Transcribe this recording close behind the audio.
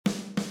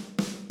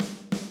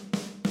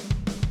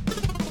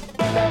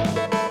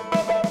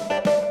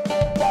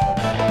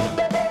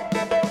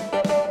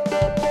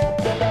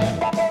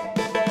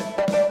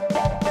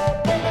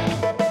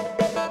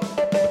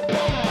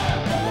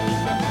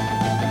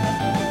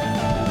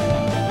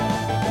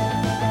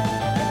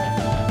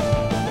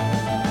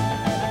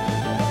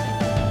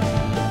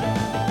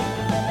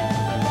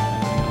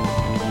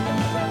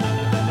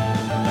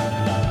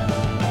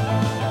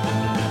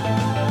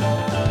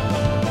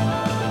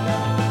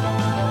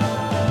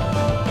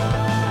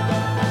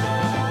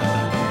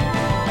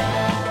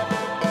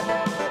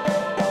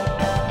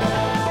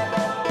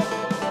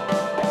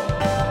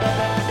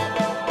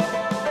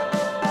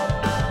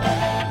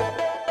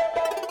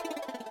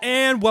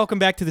And welcome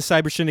back to the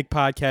Cyber Shindig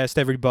podcast,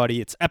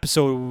 everybody. It's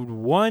episode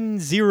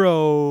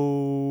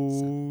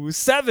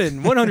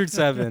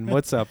 107.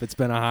 What's up? It's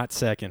been a hot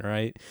second,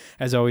 right?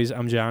 As always,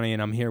 I'm Johnny,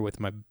 and I'm here with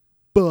my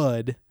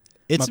bud.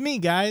 It's me,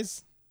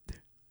 guys.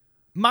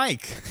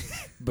 Mike.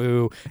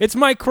 Boo. It's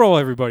Mike Kroll,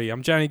 everybody.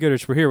 I'm Johnny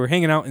Goodrich. We're here. We're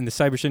hanging out in the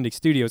Cyber Shindig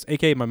studios,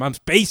 a.k.a. my mom's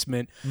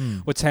basement.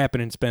 What's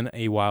happening? It's been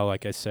a while,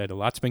 like I said. A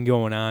lot's been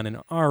going on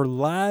in our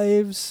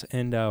lives,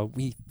 and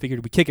we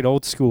figured we'd kick it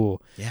old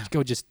school. Yeah. Let's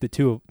go just the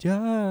two of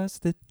us.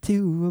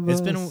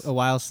 It's been a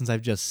while since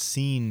I've just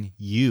seen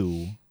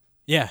you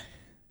Yeah.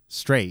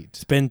 straight.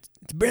 It's been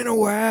a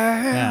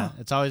while. Yeah,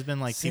 it's always been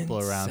like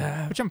people Since,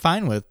 around, which I'm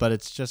fine with, but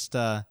it's just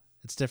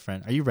it's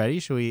different. Are you ready?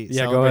 Should we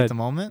Yeah, go celebrate ahead. the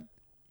moment?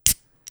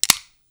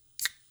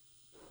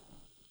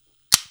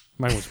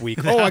 Mine was weak.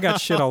 Oh, I got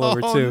shit all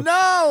over Oh, too.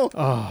 no!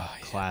 Oh,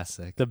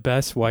 Classic. the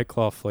best White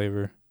Claw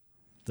flavor.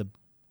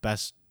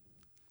 Best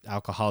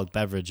alcoholic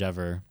beverage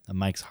ever. A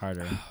Mike's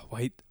Harder.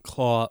 White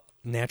Claw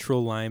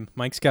natural lime.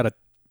 Mike's got a.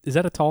 Is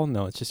that a tall?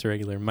 No, it's just a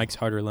regular Mike's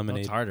Harder No,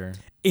 lemonade. it's harder.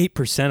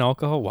 8%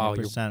 alcohol. Wow,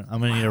 100%.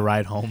 I'm gonna need a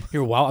ride home.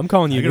 you're wow. I'm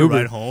calling you I'm an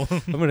gonna Uber. ride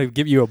home. I'm gonna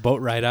give you a boat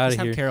ride out Just of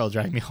have here. Carol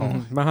drive me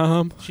home.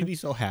 Mom, She'd be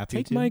so happy.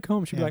 take to. Mike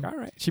home. She'd Yeah. be like, all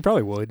right. She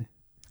probably would.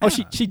 Oh,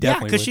 she Yeah,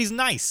 definitely because would. she's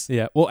nice.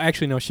 Yeah. Well,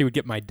 actually, no. She would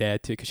get my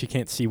dad too because she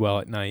can't see well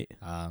at night.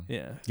 Yeah,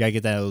 You gotta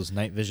get those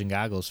night vision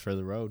goggles for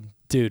the road.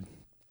 dude.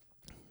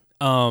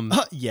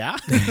 Yeah.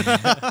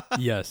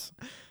 Yes.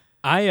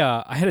 I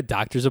had a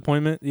doctor's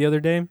appointment the other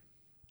day.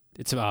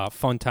 It's a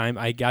fun time.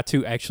 I got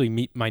to actually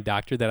meet my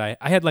doctor that I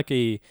had like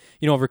a,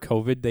 over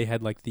COVID, they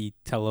had like the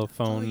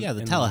telephone. Oh, yeah,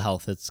 the and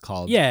telehealth it's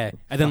called. Yeah.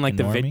 And then like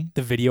Fucking normie.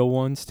 the video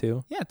ones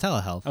too. Yeah,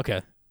 telehealth.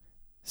 Okay.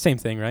 Same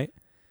thing, right?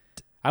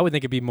 I would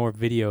think it'd be more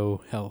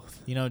video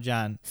health. You know,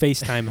 John,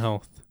 FaceTime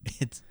health.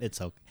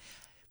 it's okay.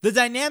 The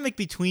dynamic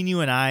between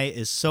you and I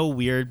is so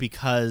weird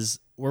because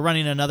we're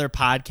running another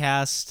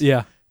podcast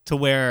Yeah. to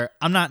where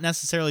I'm not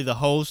necessarily the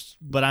host,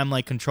 but I'm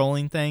like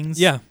controlling things.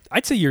 Yeah.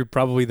 I'd say you're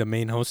probably the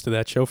main host of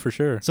that show for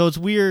sure. So it's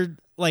weird,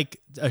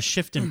 like a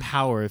shift in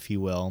power, if you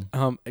will.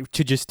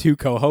 To just two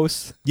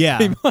co-hosts. Yeah.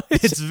 Pretty much.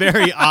 It's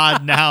very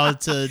odd now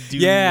to do.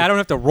 Yeah, I don't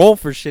have to roll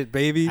for shit,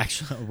 baby.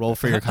 Actually, roll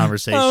for your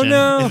conversation. Oh,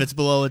 no. If it's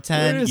below a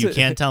 10, Where is you it?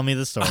 can't tell me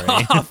the story.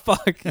 Oh,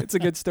 fuck. It's a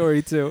good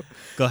story too.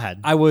 Go ahead.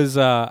 I was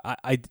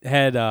I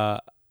had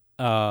a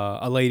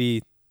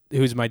lady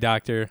who's my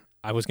doctor.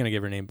 I was gonna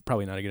give her name, but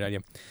probably not a good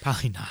idea.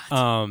 Probably not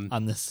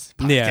on this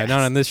podcast. Yeah,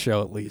 not on this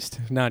show at least.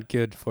 Not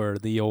good for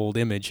the old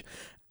image.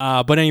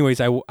 But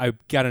anyways, I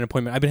got an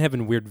appointment. I've been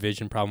having weird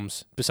vision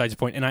problems besides the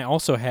point, and I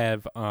also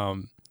have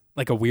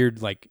like a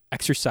weird like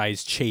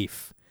exercise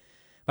chafe.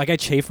 Like I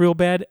chafe real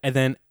bad, and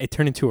then it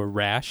turned into a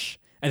rash,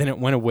 and then it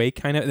went away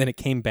kind of, and then it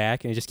came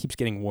back, and it just keeps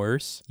getting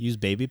worse. Use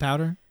baby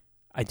powder?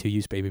 I do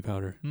use baby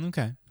powder.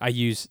 Okay. I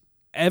use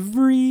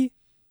every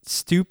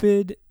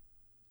stupid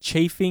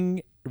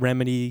chafing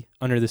remedy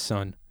under the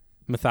sun.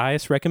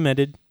 Matthias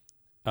recommended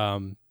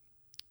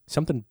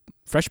something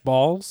Fresh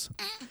Balls,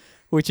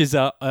 which is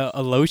a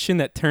lotion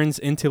that turns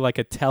into like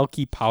a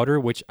talky powder,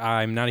 which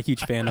I'm not a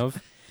huge fan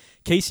of.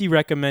 Casey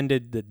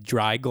recommended the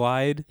Dry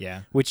Glide,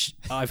 Yeah. which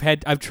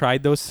I've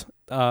tried those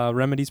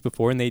remedies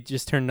before, and they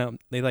just turn out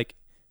they like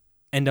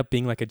end up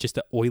being like just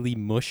an oily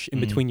mush in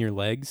between your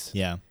legs.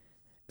 Yeah.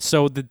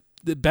 So the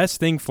best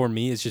thing for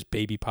me is just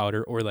baby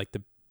powder or like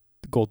the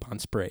Gold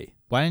Bond spray.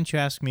 Why didn't you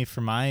ask me for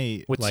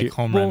my What's like your-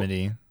 home well,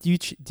 remedy? Do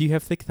you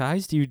have thick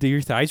thighs? Do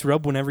your thighs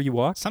rub whenever you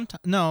walk?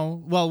 Sometimes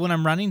no. Well, when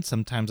I'm running,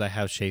 sometimes I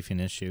have chafing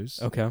issues.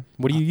 Okay.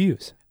 What do you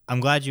use? I'm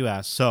glad you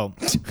asked. So,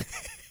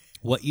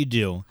 what you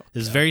do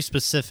is very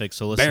specific.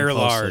 So listen Bear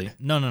closely. lard.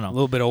 No. A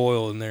little bit of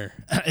oil in there.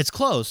 It's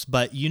close,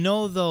 but you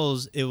know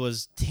those. It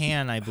was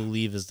tan, I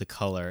believe, is the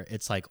color.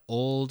 It's like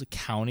Old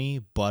County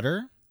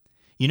butter.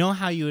 You know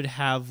how you would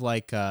have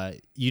like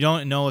you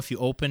don't know if you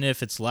open it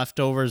if it's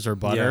leftovers or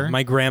butter. Yeah,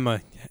 my grandma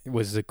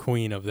was the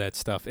queen of that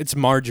stuff. It's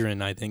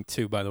margarine, I think,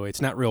 too. By the way,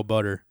 it's not real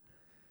butter.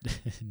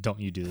 Don't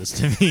you do this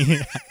to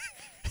me?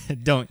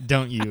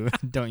 don't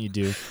you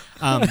do?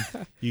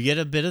 You get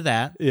a bit of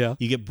that. Yeah.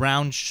 You get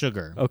brown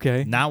sugar.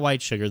 Okay. Not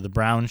white sugar, the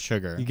brown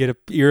sugar. You get a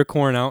ear of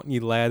corn out and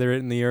you lather it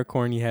in the ear of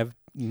corn. You have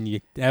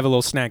a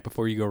little snack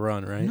before you go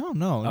run, right?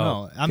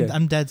 No. okay.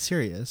 I'm dead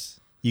serious.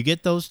 You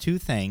get those two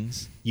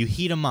things. You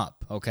heat them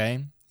up,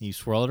 okay? You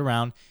swirl it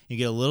around. You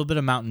get a little bit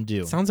of Mountain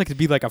Dew. Sounds like it'd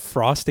be like a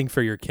frosting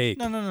for your cake.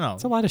 No.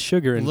 It's a lot of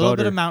sugar A and little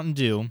butter. bit of Mountain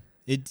Dew.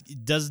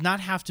 It does not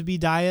have to be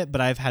diet,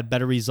 but I've had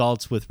better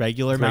results with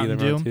regular Mountain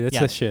Dew. That's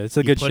the shit. It's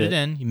a good shit. You put it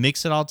in, you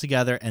mix it all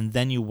together, and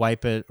then you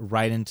wipe it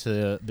right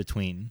into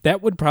between.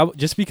 That would probably,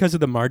 just because of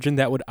the margin,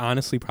 that would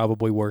honestly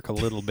probably work a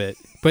little bit.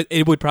 But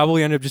it would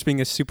probably end up just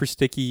being a super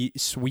sticky,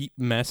 sweet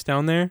mess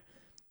down there,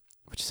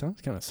 which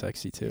sounds kind of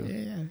sexy too.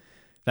 Yeah.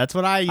 That's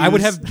what I use. I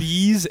would have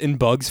bees and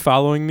bugs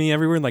following me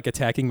everywhere and like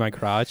attacking my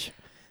crotch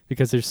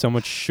because there's so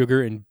much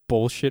sugar and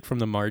bullshit from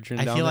the margarine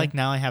I down feel there. like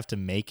now I have to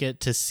make it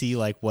to see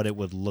like what it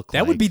would look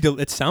like. That would be,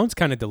 it sounds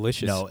kind of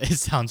delicious. No, it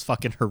sounds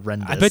fucking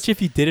horrendous. I bet you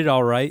if you did it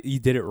all right, you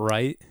did it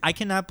right. I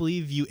cannot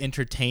believe you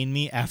entertained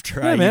me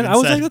after Yeah, I man. even I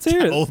was said like, let's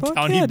hear it. Old Fuck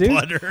County yeah, dude.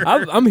 butter.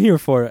 I'm here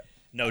for it.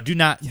 No, do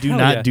not Hell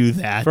yeah. do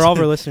that. For all of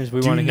our listeners,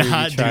 we want to do hear you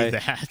not try. do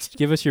that.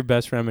 Give us your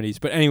best remedies.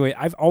 But anyway,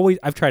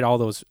 I've tried all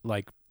those,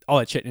 like all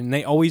that shit, and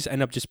they always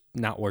end up just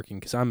not working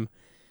because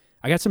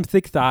I got some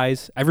thick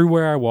thighs.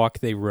 Everywhere I walk,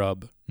 they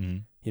rub.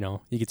 Mhm. You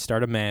know, you could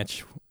start a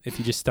match if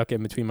you just stuck it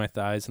in between my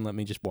thighs and let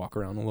me just walk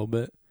around a little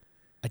bit.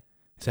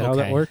 Is that how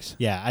that Okay. works?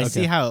 Yeah, I Okay.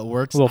 see how it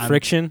works. A little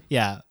friction.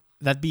 Yeah,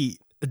 that'd be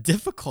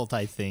difficult,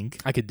 I think.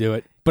 I could do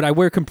it. But I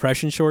wear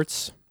compression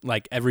shorts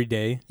like every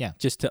day. Yeah.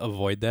 Just to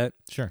avoid that.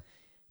 Sure.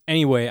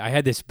 Anyway, I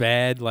had this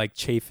bad like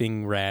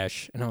chafing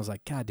rash, and I was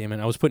like, God damn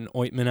it. I was putting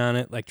ointment on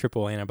it, like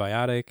triple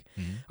antibiotic.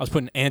 Mhm. I was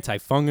putting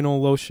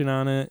antifungal lotion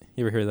on it.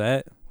 You ever hear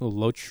that? A little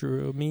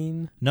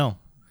Lotramine. No.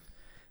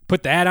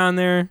 Put that on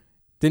there.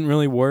 Didn't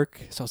really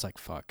work. So I was like,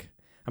 fuck.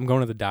 I'm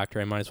going to the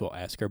doctor. I might as well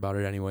ask her about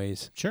it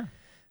anyways. Sure.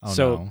 Oh,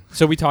 so no.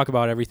 so we talk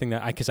about everything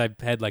that because I've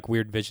had like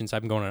weird visions.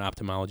 I've been going to an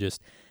ophthalmologist.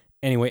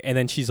 Anyway, and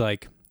then she's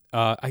like,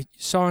 I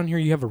saw on here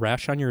you have a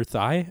rash on your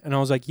thigh. And I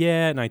was like,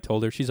 yeah. And I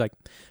told her, she's like,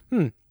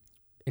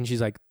 And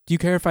she's like, do you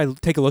care if I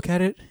take a look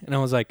at it? And I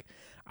was like,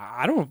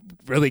 I don't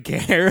really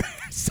care.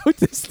 So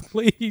this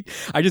lady,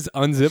 I just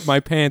unzip my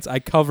pants. I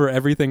cover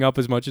everything up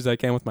as much as I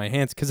can with my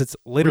hands because it's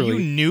literally. Were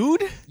you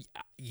nude?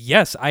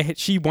 Yes,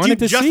 she wanted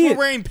to just see were it.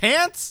 wearing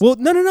pants? Well,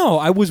 no.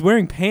 I was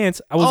wearing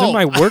pants. I was in Oh.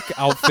 my work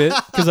outfit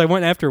because I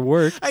went after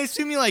work. I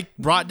assume you like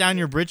brought down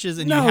your britches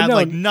and No, you had no.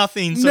 like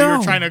nothing, so you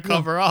were trying to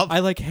cover up. I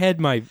like had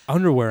my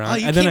underwear on. Oh,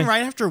 you and came then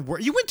right after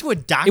work. You went to a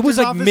doctor's it was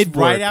like office mid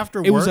work. right after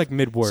work. It was like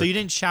mid work. So you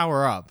didn't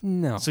shower up.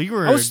 No. So you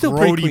were I was a still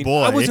pretty grody clean.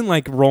 boy. I wasn't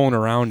like rolling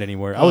around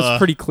anywhere. I was Uh.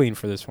 pretty clean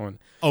for this one.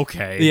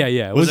 Okay.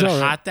 Yeah. It Was it all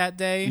right. hot that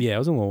day? Yeah, it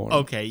was a little warm.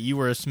 Okay, you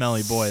were a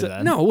smelly boy So-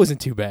 then. No, it wasn't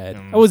too bad.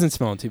 I wasn't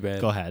smelling too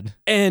bad. Go ahead.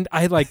 And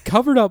I like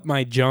covered up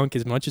my junk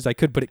as much as I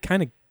could, but it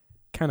kind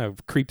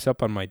of creeps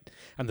up on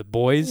the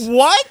boys.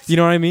 What? You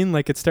know what I mean?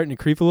 Like it's starting to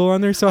creep a little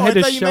on there. So I Oh, had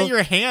to thought you show. meant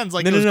your hands,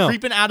 like No, it was no.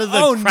 creeping out of the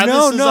Oh,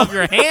 crevices no. of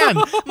your hand.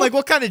 I'm like,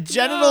 what kind of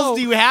genitals No.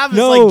 do you have? It's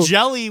No. like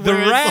jelly. The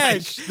where it's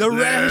rash,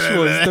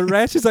 like- the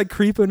rash is like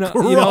creeping up.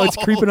 You know, it's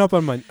Gross. creeping up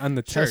on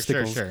the Sure,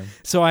 testicles. sure.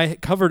 So I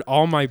covered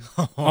all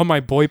my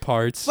boy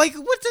parts. Like,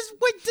 what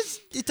does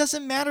it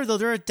doesn't matter though.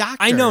 They're a doctor.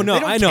 I know, no, They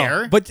don't I know.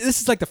 care. But this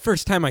is like the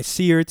first time I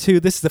see her too.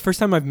 This is the first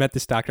time I've met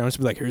this doctor. I'm just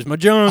be like, here's my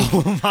junk.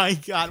 Oh my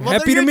god! Well,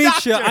 Happy they're to your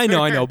meet you. doctor. I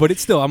know. But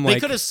it's still, I'm They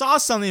like, could have saw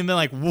something and been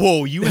like,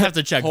 "Whoa, you have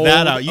to check Hold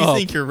that out. You up.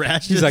 think your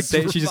rash she's is like,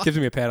 she just gives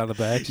me a pat on the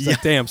back. She's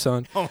like, damn,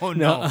 son. Oh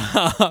no!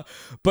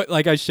 But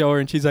like I show her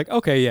and she's like,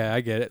 okay, yeah,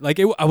 I get it. Like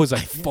I was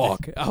like,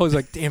 fuck. I was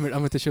like, damn it, I'm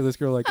going to show this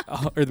girl like,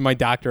 or my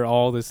doctor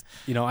all this.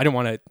 You know, I don't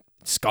want to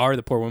scar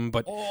the poor woman,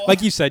 but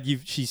like you said,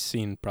 she's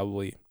seen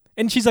probably,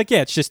 and she's like,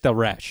 yeah, it's just a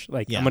rash.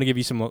 Like Yeah. I'm going to give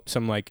you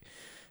some like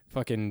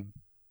fucking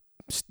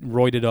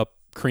roided up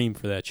cream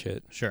for that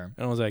shit. Sure.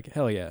 And I was like,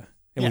 hell yeah.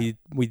 And Yeah.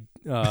 we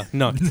nucked.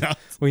 No.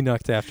 We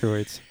nucked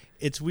afterwards.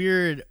 It's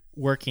weird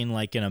working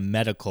like in a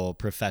medical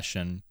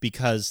profession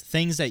because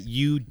things that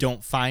you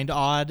don't find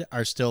odd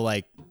are still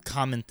like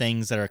common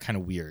things that are kind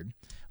of weird.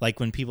 Like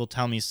when people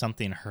tell me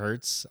something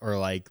hurts or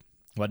like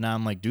whatnot,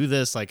 I'm like, do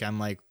this. Like I'm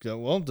like,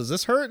 well, does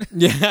this hurt?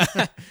 Yeah.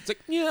 It's like,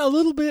 yeah, a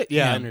little bit.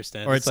 Yeah, I Yeah.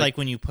 understand. Or it's like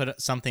when you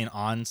put something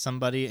on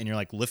somebody and you're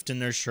like lifting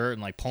their shirt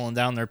and like pulling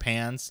down their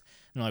pants.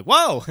 And they're like,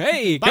 whoa,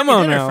 hey, buy come me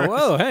on dinner now. first.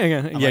 Whoa, hang on.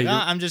 I'm Yeah, like, you're-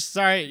 I'm just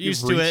sorry,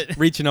 used to it.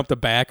 Reaching up the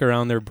back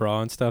around their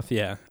bra and stuff.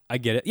 Yeah, I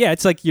get it. Yeah,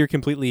 it's like you're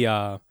completely used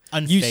to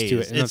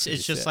it. Unfazed.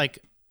 It's just like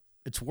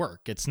it's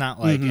work. It's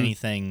not like Mhm.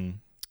 anything.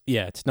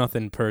 yeah, it's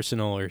nothing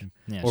personal or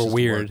Yeah, it's or just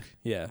weird. work.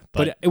 Yeah,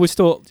 But- but it was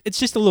still. It's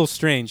just a little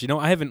strange. You know,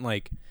 I haven't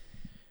like.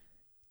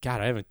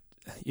 God, I haven't.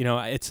 You know,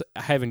 I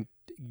haven't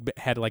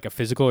had like a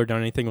physical or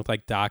done anything with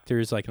like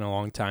doctors like in a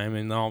long time,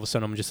 and then all of a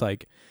sudden I'm just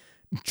like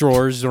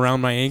drawers around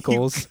my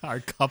ankles. You are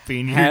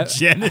cupping your ha-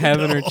 genitals.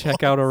 having her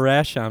check out a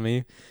rash on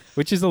me,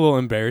 which is a little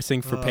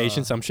embarrassing for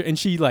patients, I'm sure. And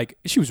she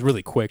was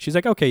really quick. She's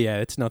like, okay, yeah,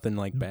 it's nothing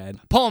like bad.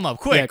 Pull him up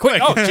quick, Yeah,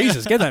 quick. Oh,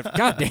 Jesus, get that.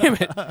 God damn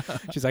it.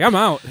 She's like, I'm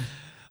out.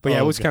 But yeah,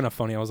 Oh, it was God. kind of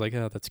funny. I was like,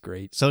 oh, that's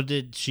great. So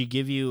did she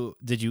give you?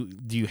 Do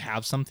you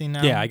have something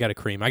now? Yeah, I got a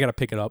cream. I got to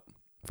pick it up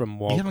from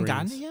Walgreens. haven't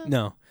gotten it yet?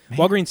 No. Man.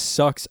 Walgreens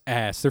sucks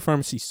ass. Their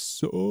pharmacy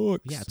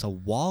sucks. Yeah, it's a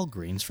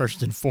Walgreens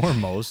first and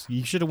foremost.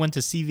 You should have went to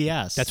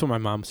CVS. That's what my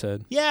mom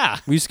said. yeah.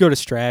 We used to go to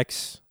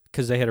Strax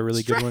because they had a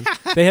really good one.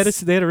 They had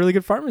a really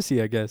good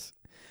pharmacy, I guess.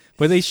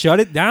 But they shut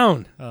it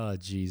down. Oh,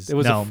 jeez. It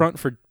was a front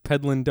for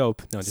peddling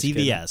dope. No, just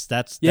kidding. CVS.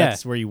 That's Yeah.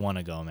 where you want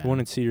to go, man. The one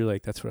in Cedar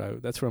Lake. That's where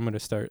I'm gonna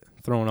start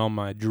throwing all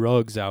my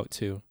drugs out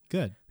to.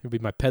 Good. It'll be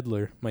my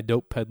peddler, my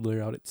dope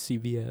peddler out at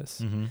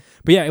CVS. Mm-hmm.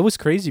 But yeah, it was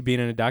crazy being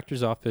in a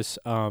doctor's office.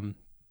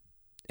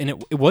 And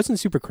it wasn't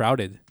super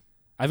crowded.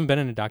 I haven't been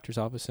in a doctor's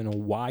office in a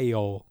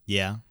while.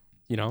 Yeah.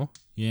 You know,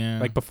 Yeah.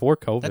 like before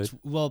COVID. That's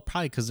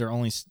probably because they're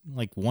only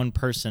like one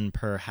person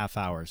per half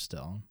hour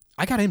still.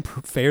 I got in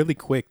fairly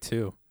quick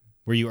too.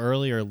 Were you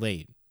early or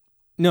late?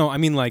 No, I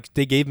mean like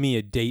they gave me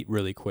a date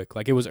really quick.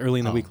 Like it was early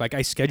in the Oh. week. Like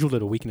I scheduled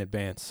it a week in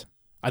advance.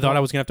 I thought I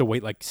was gonna have to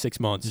wait like 6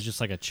 months. Is it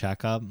just like a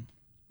checkup?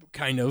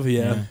 Kind of,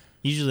 yeah.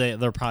 Usually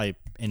they're probably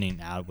in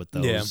and out with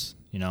those. Yeah.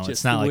 You know, Just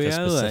it's not the like way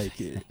a I specific.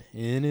 like it.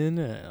 In and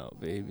out,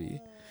 baby.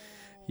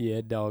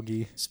 Yeah,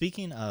 doggy.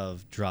 Speaking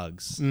of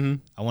drugs, Mm-hmm.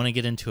 I want to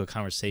get into a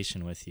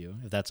conversation with you,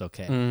 if that's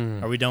okay.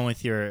 Mm. Are we done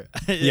with your...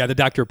 Yeah, the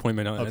doctor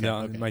appointment. Okay,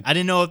 okay. My, I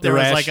didn't know if the there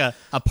was rash. like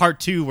a part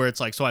 2 where it's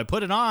like, so I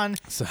put it on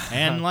so-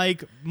 and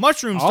like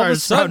mushrooms all of a started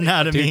sprouting sudden,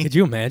 out of dude, me. could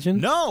you imagine?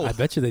 No. I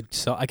bet you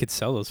I could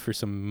sell those for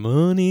some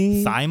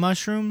money. Thigh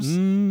mushrooms?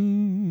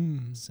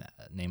 Mm. That's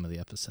the name of the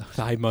episode.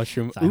 Thigh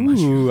mushroom. Thigh Ooh,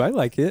 mushroom. I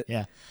like it.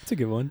 Yeah. That's a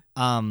good one.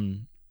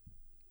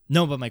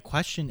 No, but my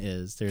question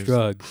is, there's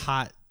Drugs.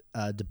 hot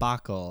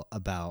debacle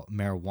about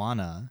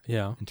marijuana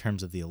Yeah. in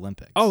terms of the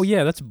Olympics. Oh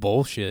yeah, that's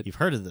bullshit. You've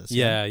heard of this?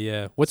 Yeah,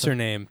 yeah. What's So- her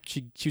name?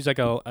 She was like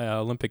a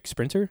Olympic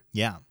sprinter.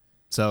 Yeah.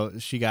 So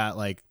she got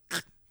like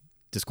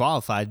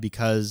disqualified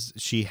because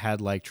she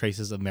had like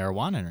traces of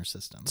marijuana in her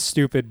system.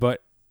 Stupid,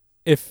 but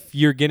if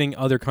you're getting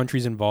other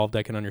countries involved,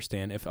 I can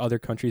understand. If other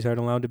countries aren't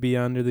allowed to be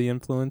under the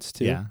influence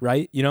too, Yeah.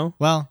 right? You know,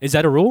 Well, is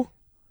that a rule?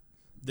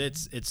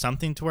 it's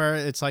something to where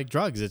it's like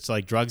drugs. It's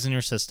like drugs in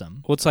your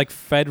system. Well, it's like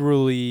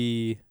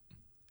federally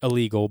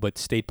illegal, but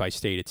state by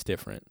state, it's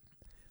different.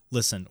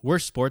 Listen, we're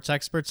sports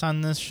experts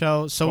on this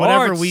show, so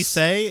whatever we Sports.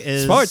 say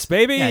is Sports,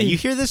 baby. Yeah, you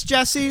hear this,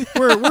 Jesse?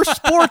 We're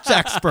sports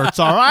experts,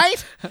 all right?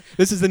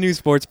 This is the new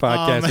sports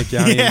podcast with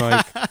Johnny yeah.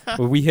 and Mike,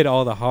 where we hit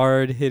all the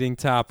hard hitting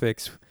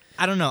topics.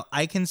 I don't know.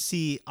 I can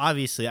see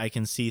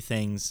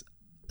things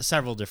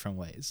several different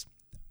ways.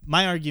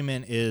 My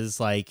argument is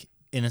like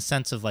in a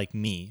sense of like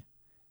me.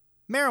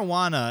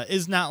 Marijuana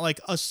is not like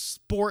a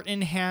sport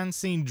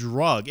enhancing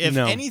drug. If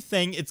No.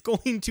 anything, it's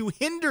going to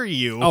hinder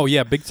you. Oh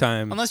yeah, big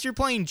time. Unless you're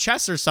playing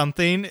chess or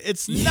something,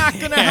 it's not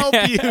going to help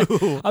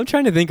you. I'm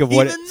trying to think of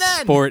what Even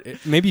then. sport.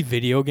 Maybe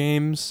video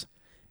games.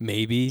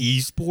 Maybe.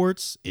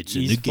 Esports, it's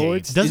in the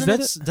Esports? game. Is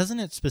that Doesn't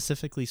it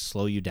specifically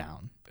slow you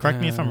down? Correct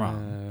me if I'm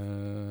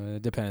wrong.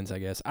 Depends, I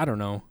guess. I don't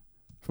know.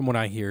 From what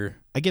I hear.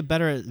 I get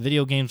better at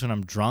video games when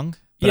I'm drunk,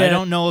 but Yeah, I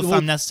don't know if well-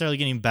 I'm necessarily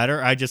getting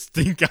better. I just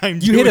think I'm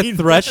You doing hit a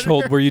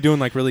threshold better. where you're doing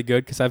like really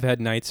good, because I've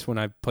had nights when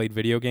I've played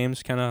video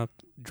games kind of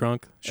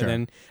drunk. Sure.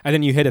 And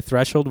then you hit a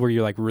threshold where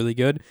you're like really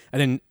good. And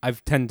then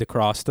I've tend to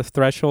cross the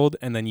threshold,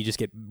 and then you just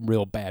get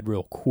real bad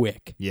real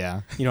quick.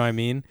 Yeah. You know what I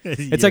mean?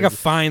 It's like a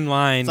fine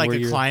line. It's like where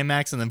a you're,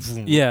 climax and then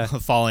boom, Yeah.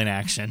 falling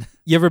action.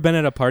 You ever been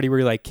at a party where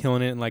you're like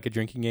killing it in like a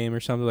drinking game or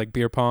something, like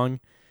beer pong?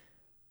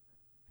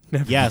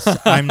 Never. Yes,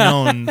 I'm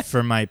known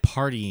for my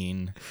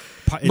partying.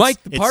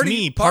 It's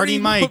me, Party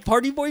Mike.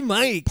 Party boy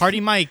Mike. Party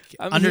Mike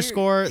I'm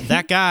underscore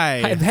that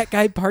guy. That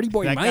guy, Party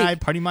boy That Mike. guy,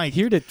 Party Mike.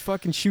 Here to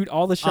fucking shoot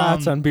all the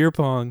shots on beer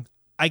pong.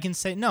 I can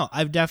say no.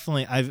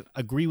 I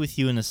agree with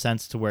you in a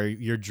sense to where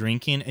you're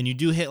drinking and you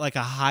do hit like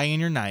a high in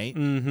your night,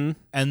 Mm-hmm.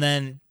 and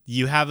then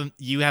you have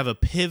a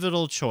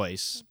pivotal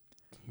choice.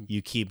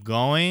 You keep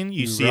going.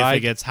 You see if ride- it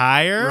gets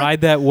higher,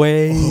 Ride that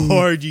way.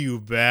 or do you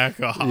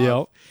back off?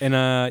 Yep.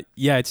 And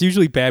yeah, it's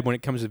usually bad when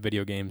it comes to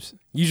video games.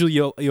 Usually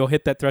you'll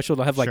hit that threshold.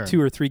 I'll have like Sure.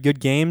 2 or 3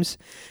 good games,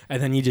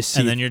 and then you just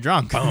see And then you're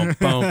drunk. boom,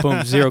 boom,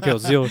 boom, 0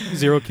 kills, 0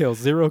 kills,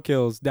 0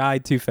 kills,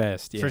 died too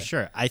fast. Yeah. For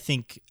sure. I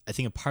think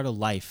a part of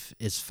life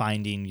is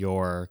finding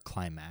your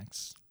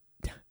climax.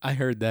 I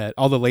heard that.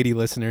 All the lady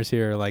listeners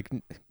here are like,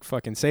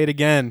 fucking say it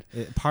again.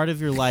 Part of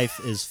your life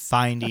is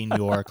finding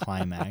your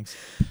climax,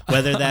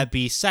 whether that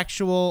be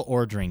sexual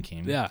or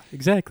drinking. Yeah,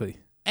 exactly.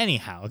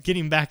 Anyhow,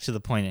 getting back to the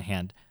point at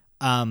hand,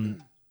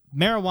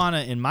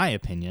 marijuana, in my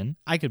opinion,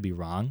 I could be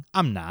wrong.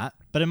 I'm not,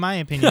 but in my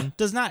opinion,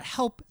 does not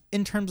help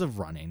in terms of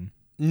running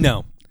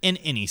No. in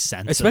any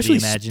sense. Especially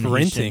of the imagination.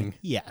 sprinting.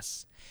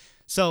 Yes.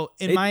 So,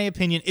 in my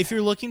opinion, if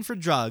you're looking for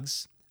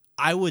drugs,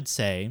 I would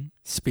say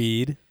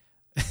Speed,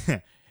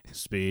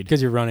 speed.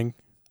 because you're running.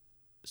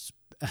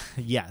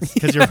 Yes,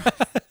 because you're.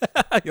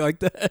 You like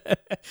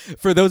that?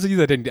 For those of you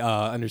that didn't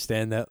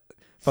understand that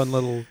fun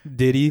little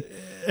ditty,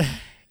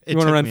 you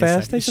want to run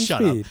fast? Take some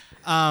Shut speed.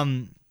 up.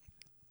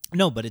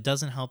 No, but it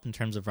doesn't help in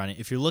terms of running.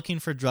 If you're looking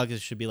for drugs, it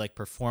should be like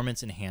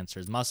performance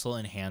enhancers, muscle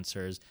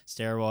enhancers,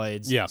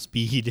 steroids, Yeah.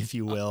 speed, if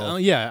you will. Oh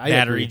yeah, I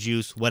battery agree.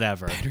 juice,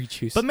 whatever. Battery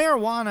juice. But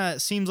marijuana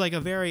seems like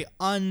a very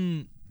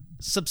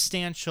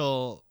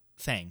unsubstantial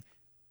thing.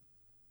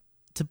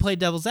 To play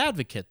devil's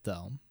advocate,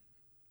 though,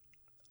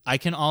 I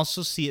can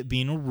also see it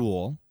being a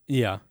rule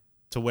yeah,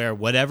 to where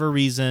whatever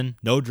reason,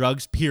 no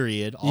drugs,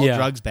 period, all Yeah.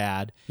 drugs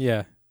bad.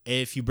 yeah.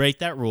 If you break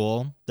that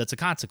rule, that's a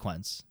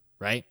consequence,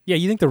 right? Yeah,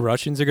 you think the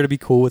Russians are going to be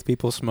cool with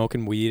people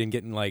smoking weed and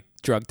getting like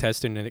drug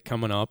tested and it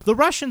coming up? The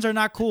Russians are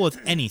not cool with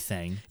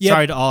anything. Yeah.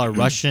 Sorry to all our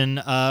Russian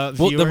viewers.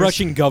 Well, the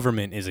Russian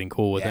government isn't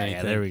cool with yeah,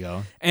 anything. yeah, there we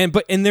go. And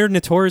they're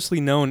notoriously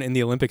known in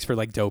the Olympics for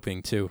like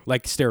doping too,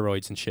 like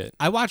steroids and shit.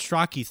 I watched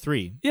Rocky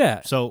 3,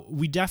 Yeah. so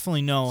we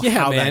definitely know Yeah,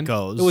 how man. that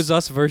goes. It was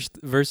us versus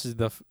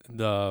the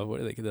what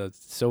are they, the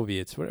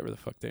Soviets, whatever the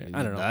fuck they're.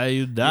 I don't know.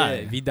 You Yeah, die.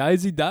 if he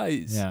dies, he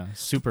dies. Yeah,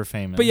 super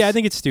famous. But yeah, I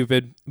think it's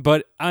stupid.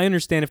 But I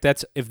understand if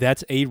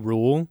that's a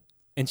rule,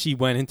 and she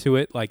went into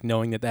it like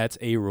knowing that that's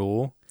a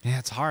rule. yeah,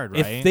 it's hard,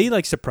 right? If they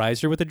like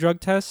surprised her with a drug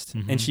test,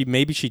 Mhm. and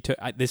she took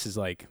this is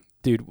like,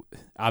 dude,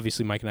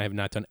 obviously Mike and I have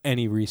not done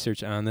any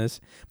research on this,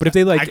 but if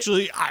they like,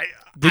 Actually, I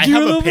Did I you a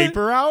have a little bit?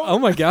 paper out. oh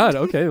my god,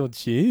 okay, well,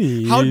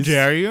 geez, How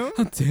dare you?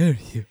 how dare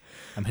you?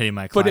 I'm hitting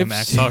my But if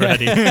climax she-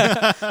 already.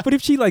 But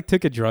if she like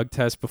took a drug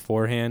test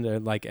beforehand, or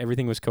like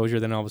everything was kosher,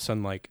 then all of a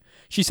sudden, like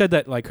she said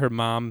that like her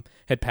mom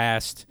had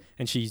passed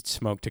and she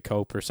smoked to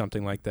cope or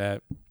something like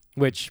that.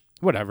 Which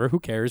whatever, who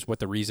cares what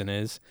the reason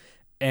is?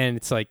 And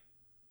it's like,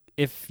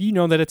 if you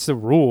know that it's the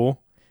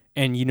rule,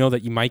 and you know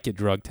that you might get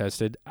drug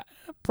tested,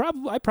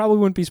 I probably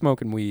wouldn't be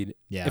smoking weed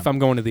Yeah. if I'm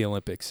going to the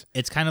Olympics.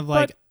 It's kind of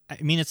like, I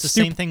mean, it's the Stup-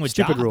 same thing with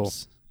stupid jobs. rule.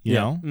 You Yeah.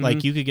 know, Mhm.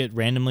 like you could get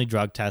randomly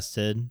drug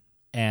tested,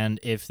 and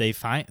if they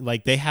find,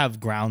 like, they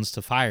have grounds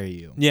to fire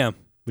you, Yeah,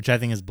 which I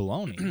think is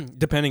baloney.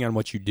 depending on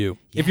what you do.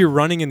 If Yeah. you're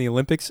running in the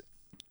Olympics,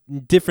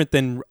 different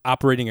than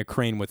operating a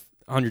crane with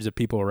hundreds of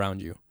people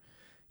around you.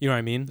 You know what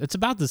I mean? It's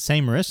about the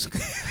same risk.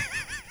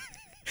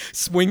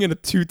 Swinging a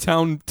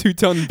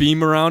two-ton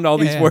beam around all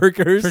these Yeah,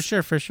 workers.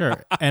 for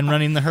sure. And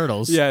running the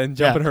hurdles. Yeah, and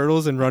jumping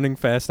hurdles and running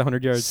fast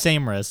 100 yards.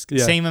 Same risk.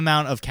 Yeah. Same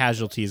amount of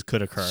casualties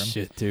could occur.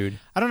 Shit, dude.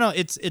 I don't know.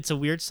 It's a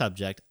weird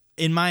subject.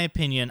 In my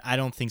opinion, I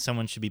don't think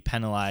someone should be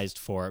penalized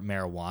for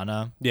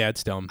marijuana. Yeah,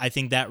 it's dumb. I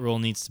think that rule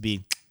needs to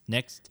be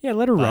nixed. Yeah,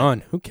 let her But-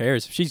 run. Who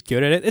cares? If she's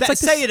good at it. It's like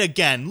Say it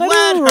again. Let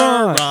her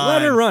run. run.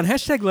 Let her run.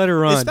 Hashtag let her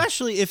run.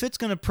 Especially if it's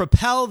going to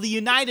propel the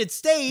United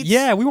States.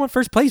 Yeah, we want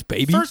first place,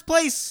 baby. First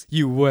place.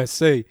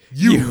 USA.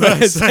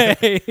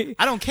 USA.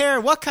 I don't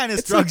care what kind of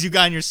It's drugs you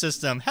got in your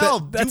system. Hell,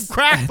 do that's-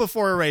 crack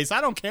before a race.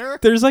 I don't care.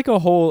 There's like a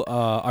whole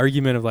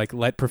argument of like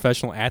let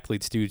professional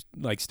athletes do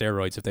like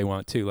steroids if they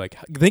want to. Like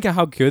think of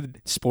how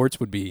good sports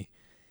would be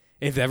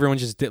if everyone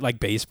just did like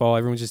baseball.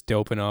 Everyone's just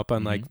doping up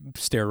on like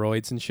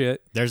steroids and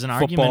shit. There's an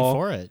Football. argument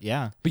for it.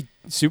 Yeah. Be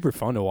super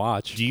fun to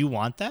watch. Do you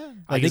want that? I Like,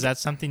 think- is that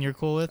something you're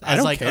cool with? I As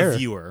don't like care. a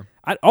viewer.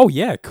 Oh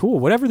yeah, cool.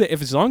 Whatever.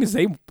 If as long as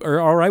they are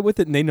all right with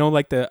it and they know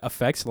like the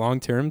effects long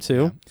term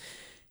too.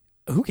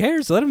 Who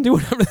cares? Let them do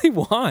whatever they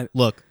want.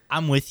 Look,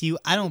 I'm with you.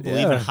 I don't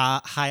believe Yeah. in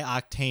high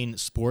octane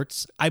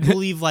sports. I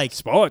believe like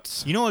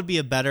Sports. you know what would be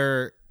a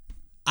better.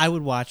 I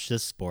would watch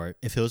this sport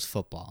if it was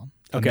football,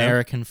 Okay.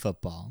 American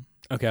football,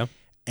 Okay.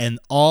 and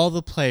all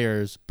the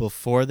players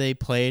before they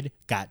played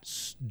got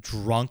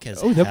drunk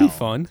as hell. Oh, that'd be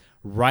fun.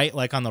 Right,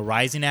 like on the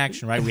rising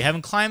action. Right, we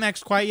haven't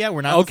climaxed quite yet.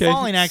 We're not Okay. in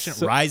falling action.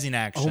 So- Rising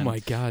action. Oh my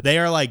god. They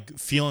are like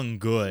feeling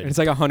good. And it's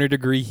like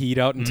 100-degree heat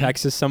out in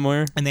Texas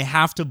somewhere. And they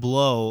have to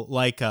blow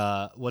like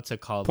what's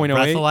it called?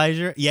 .08?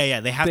 Breathalyzer? Yeah.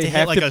 They have They to have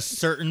hit like to- a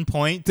certain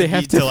point. They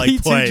have to like be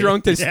play. too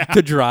drunk to, Yeah.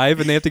 to drive,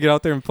 and they have to get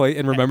out there and play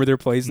and remember their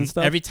plays and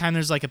stuff. Every time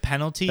there's like a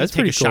penalty, That's take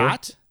a pretty cool.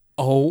 shot.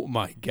 Oh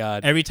my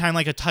god. Every time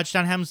like a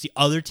touchdown happens, the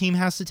other team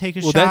has to take a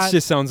Well, shot. that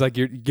just sounds like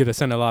you're gonna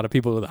send a lot of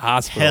people to the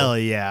hospital. Hell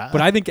yeah.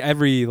 But I think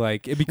every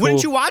like it'd be cool.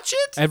 Wouldn't you watch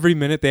it? Every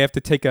minute they have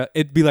to take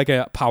it'd be like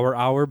a power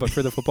hour, but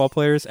for the football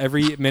players,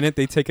 every minute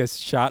they take a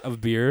shot of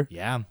beer.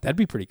 Yeah. That'd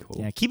be pretty cool.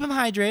 Yeah. Keep them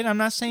hydrated. I'm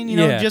not saying, you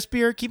know, Yeah. just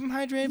beer, keep them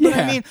hydrated, but I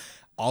Yeah. mean,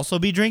 also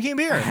be drinking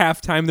beer.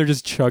 Halftime, they're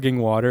just chugging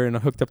water and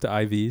hooked up to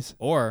IVs.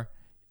 Or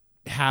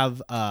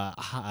have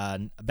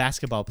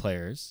basketball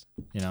players,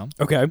 you know,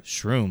 Okay.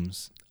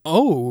 shrooms.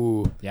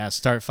 Oh. Yeah,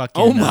 start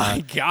fucking. Oh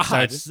my god.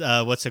 Starts,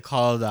 what's it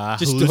called?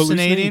 Just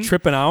Hallucinating.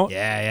 tripping out.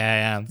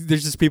 Yeah.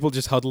 There's just people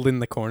just huddled in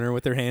the corner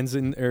with their hands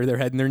in or their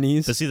head in their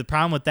knees. But see, the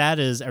problem with that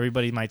is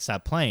everybody might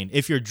stop playing.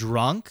 If you're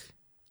drunk,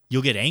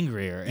 you'll get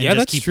angrier and Yeah, just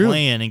that's keep true.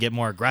 playing and get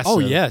more aggressive. Oh,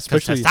 yeah, 'cause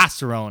especially-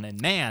 testosterone and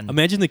man.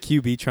 Imagine the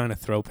QB trying to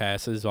throw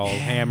passes all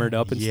hammered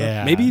up and Yeah.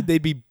 stuff. Maybe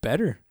they'd be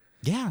better.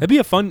 yeah, That'd be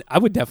a fun.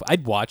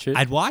 I'd watch it.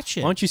 I'd watch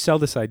it. Why don't you sell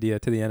this idea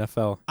to the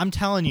NFL I'm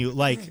telling you,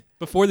 like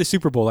before the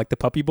Super Bowl, like the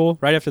Puppy Bowl,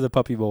 right after the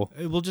Puppy Bowl?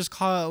 we'll just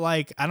call it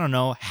like I don't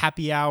know,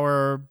 happy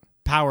hour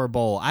Power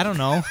Bowl. I don't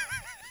know.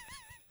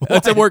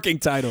 That's a working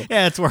title.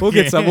 Yeah, it's working. We'll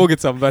get some. We'll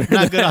get something better.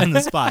 Not than good on that.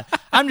 the spot.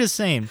 I'm just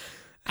saying.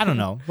 I don't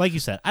know. Like you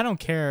said, I don't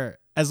care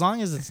as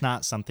long as it's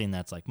not something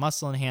that's like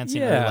muscle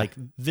enhancing or Yeah. like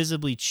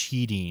visibly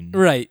cheating.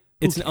 Right.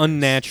 It's an cares?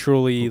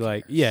 unnaturally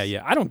like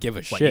yeah. I don't give a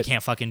What, you shit.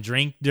 can't fucking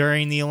drink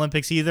during the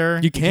Olympics either.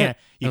 You can't.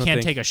 You I don't can't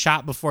think. take a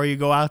shot before you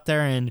go out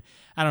there and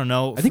I don't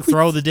know. I think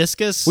throw the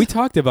discus. We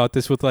talked about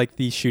this with like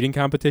these shooting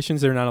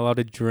competitions. They're not allowed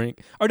to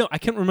drink. Or no, I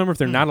can't remember if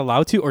they're not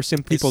allowed to or some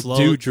It people slows-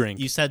 do drink.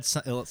 You said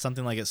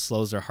something like it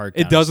slows their heart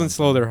down. It or doesn't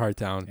something. slow their heart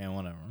down. Yeah,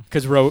 whatever.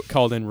 Because Ro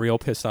called in real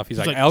pissed off. He's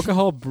like, like-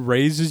 alcohol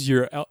raises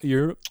your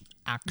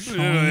Actually,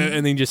 and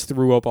then he just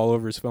threw up all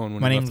over his phone.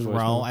 When my he name's left the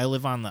Ro. voicemail. I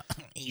live on the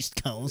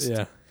East Coast.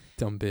 Yeah,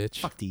 dumb bitch.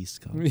 Fuck the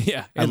East Coast.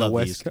 Yeah, I and love the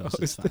West East Coast.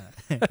 Coast.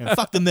 It's fine.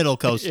 Fuck the Middle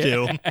Coast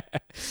too.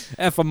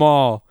 F them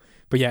all.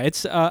 But yeah,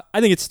 it's. I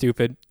think it's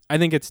stupid. I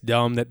think it's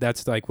dumb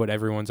that's like what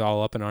everyone's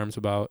all up in arms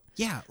about,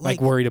 Yeah,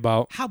 like worried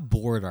about. how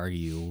bored are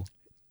you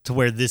to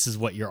where this is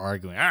what you're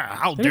arguing?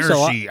 How There's dare a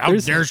lot- she? How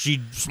there's- dare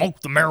she smoke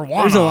the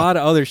marijuana? There's a lot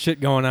of other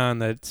shit going on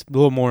that's a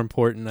little more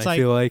important. It's I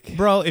feel like.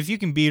 bro, if you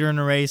can beat her in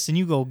a race, then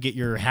you go get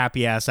your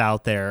happy ass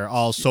out there,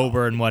 all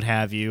sober and what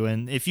have you.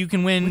 And if you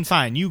can win,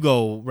 fine, you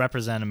go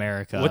represent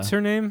America. What's her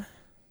name?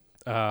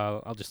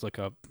 I'll just look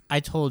up. I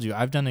told you,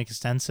 I've done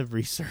extensive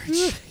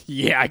research.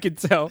 Yeah, I could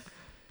tell.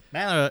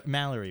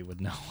 Mallory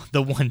would know.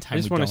 The one time I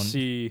just we want to don't.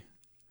 see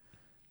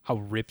how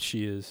ripped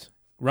she is.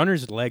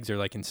 Runners' legs are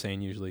like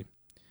insane usually.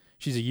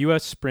 She's a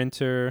U.S.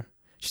 sprinter.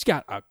 She's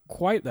got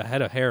quite the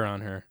head of hair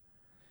on her.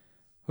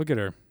 Look at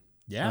her.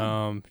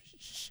 Yeah.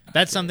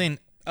 That's something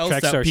else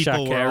track that star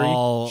people were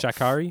all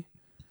Sha'Carri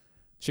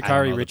I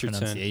don't know the Richardson.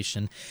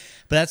 pronunciation.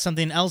 But that's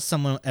something else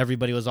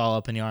everybody was all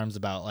up in the arms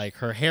about. Like,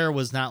 her hair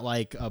was not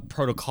like a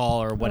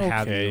protocol or what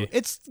have you.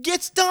 It's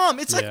dumb.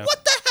 It's like,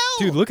 what the hell?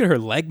 Dude, look at her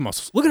leg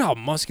muscles. Look at how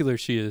muscular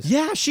she is.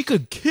 Yeah, she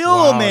could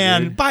kill a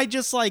man dude. by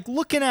just like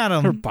looking at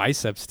him. Her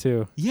biceps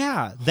too.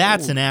 Yeah,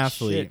 that's an Holy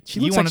athlete. shit. She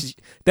looks like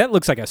that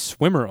looks like a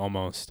swimmer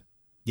almost.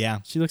 Yeah.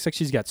 She looks like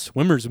she's got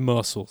swimmer's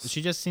muscles.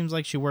 She just seems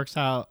like she works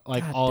out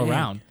like God all dang.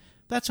 around.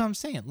 That's what I'm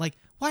saying. Like,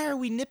 why are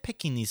we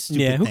nitpicking these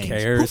stupid Yeah, who things?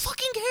 cares? Who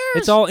fucking cares?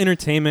 It's all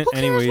entertainment Who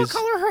cares anyways. what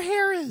color her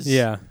hair is?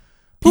 Yeah.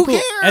 Who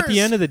People, At the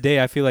cares? end of the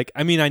day, I feel like,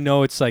 I mean, I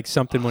know it's like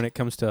something when it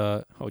comes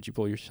to, how would you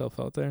pull yourself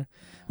out there?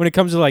 When it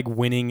comes to like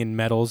winning and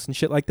medals and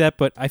shit like that,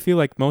 but I feel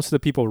like most of the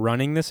people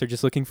running this are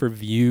just looking for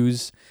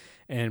views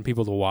and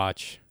people to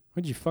watch.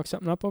 Did you fuck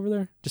something up over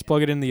there? Just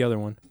plug it in the other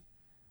one.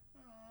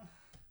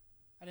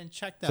 I didn't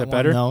check that, Is that one.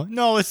 better?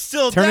 No, it's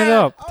still Turn there. it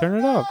up. Oh, Turn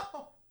it no.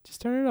 up.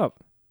 Just turn it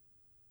up.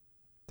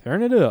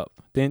 Turn it up.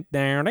 Yeah,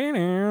 Man,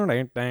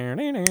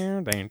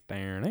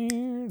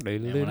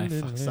 when I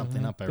fuck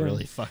something up, I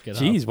really fuck it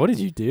up. Jeez, what did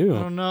you do?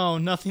 Oh no,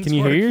 nothing's Can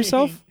you hear working.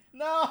 yourself?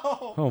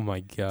 No. Oh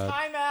my god.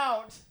 Time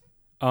out.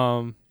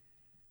 How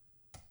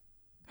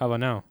about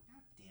now?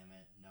 Damn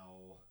it,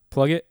 no.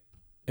 Plug it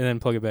and then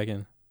plug it back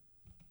in.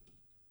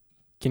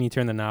 Can you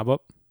turn the knob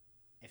up?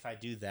 If I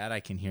do that, I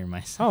can hear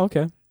myself. Oh,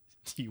 okay.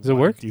 Do you Does it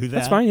wanna work? Do that?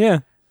 That's fine, yeah.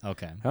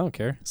 Okay. I don't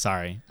care.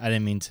 Sorry, I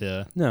didn't mean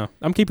to. No,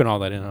 I'm keeping all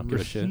that in. I don't give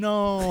a shit.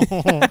 No.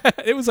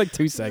 It was like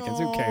 2 seconds.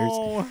 Who cares?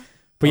 No.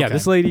 But yeah, Okay.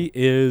 this lady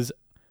is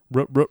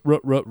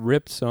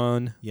ripped,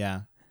 son.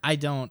 Yeah, I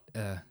don't.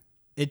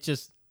 It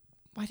just.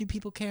 Why do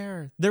people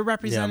care? They're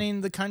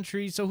representing the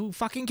country, so who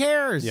fucking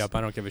cares? Yep,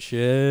 I don't give a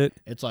shit.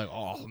 It's like,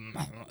 oh,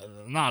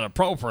 not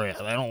appropriate.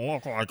 They don't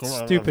look like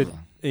Stupid.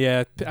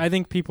 Yeah, I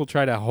think people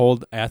try to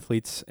hold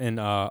athletes and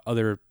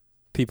other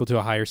people to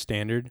a higher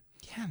standard.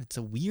 Yeah, it's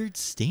a weird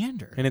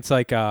standard. And it's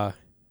like, I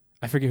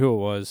forget who it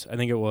was. I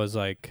think it was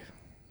like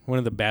one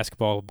of the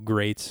basketball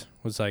greats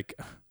was like,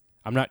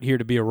 I'm not here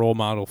to be a role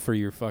model for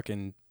your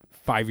fucking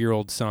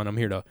 5-year-old son. I'm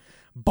here to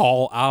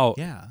ball out.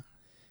 Yeah.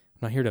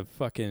 I'm not here to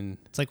fucking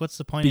It's like, what's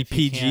the point? be if you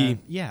PG. can't-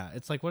 Yeah,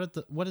 it's like,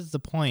 what is the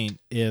point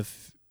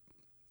if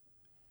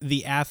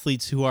the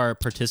athletes who are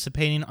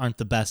participating aren't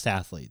the best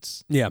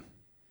athletes? Yeah.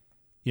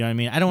 You know what I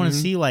mean? I don't want to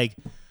Mhm. see like,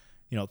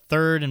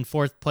 third and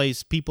fourth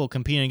place people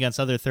competing against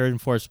other third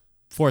and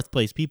fourth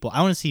place people.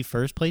 I want to see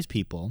first place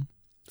people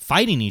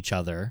fighting each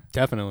other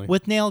Definitely.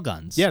 with nail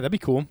guns. Yeah, that'd be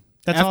cool.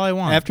 That's all I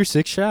want. After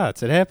 6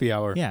 shots at happy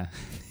hour. Yeah.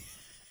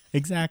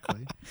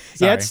 Exactly. Yeah,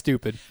 Sorry. it's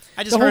stupid.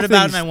 I just the whole heard about it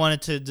thing's- and I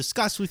wanted to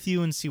discuss with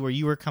you and see where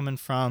you were coming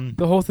from.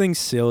 The whole thing's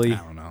silly. I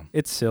don't know.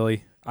 It's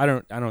silly. I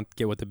don't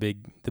get what the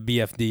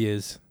BFD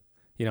is,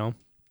 you know?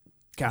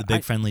 God, The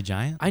big friendly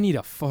giant? I need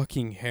a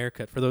fucking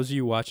haircut. For those of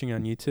you watching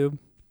on YouTube,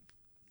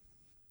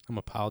 I'm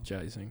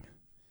apologizing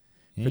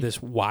Yeah, for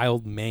this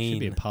wild you should mane.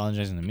 be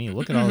apologizing to me.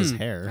 Look at all his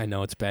hair. I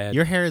know it's bad.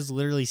 Your hair is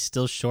literally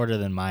still shorter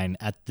than mine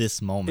at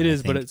this moment. It I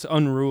is, but think. it's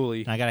unruly.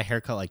 And I got a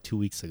haircut like 2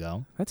 weeks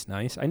ago. That's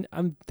nice.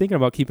 I'm thinking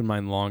about keeping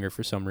mine longer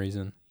for some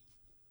reason.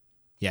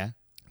 Yeah.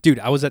 Dude,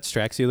 I was at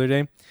Strax the other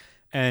day,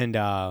 and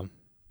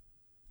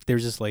there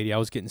was this lady. I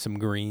was getting some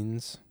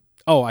greens.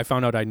 Oh, I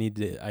found out I need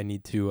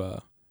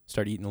to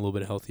start eating a little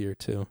bit healthier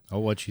too. Oh,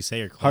 what'd you say?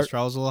 Your Heart-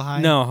 cholesterol's a little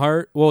high? No,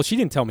 heart. Well, she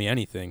didn't tell me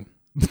anything.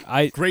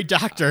 Great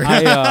doctor.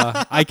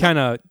 I kind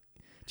of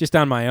just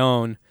on my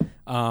own.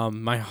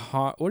 My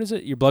heart. What is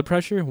it? Your blood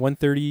pressure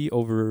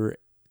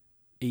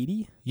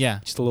 130/80. yeah.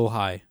 Just a little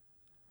high.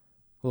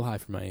 A little high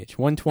for my age.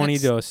 120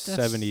 That's- to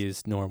 70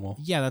 is normal.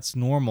 Yeah, that's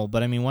normal.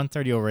 But I mean,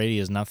 130/80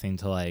 is nothing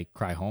to like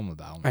cry home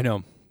about. I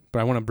know, but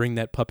I want to bring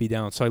that puppy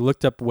down. So I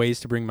looked up ways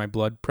to bring my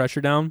blood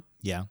pressure down.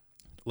 Yeah.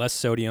 Less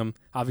sodium.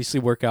 Obviously,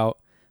 work out,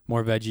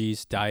 more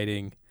veggies,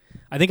 dieting.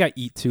 I think I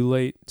eat too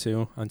late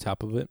too. On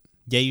top of it.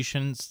 Yeah, you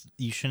shouldn't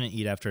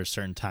eat after a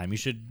certain time. You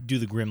should do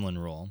the gremlin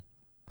rule.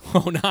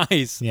 Oh,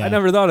 nice. Yeah. I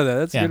never thought of that.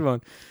 That's Yeah. a good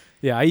one.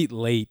 Yeah, I eat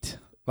late.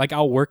 Like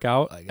I'll work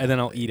out Like, and then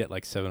I'll eat at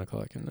like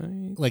 7:00 at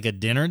night. Like a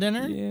dinner?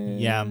 Yeah.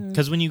 Yeah.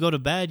 Because when you go to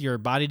bed, your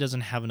body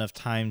doesn't have enough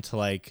time to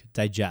like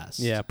digest.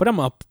 Yeah, but I'm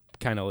up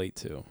kind of late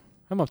too.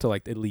 I'm up to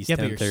like at least Yeah,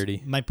 but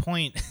 10:30. my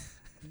point.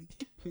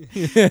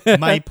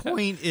 My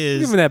point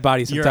is, Giving that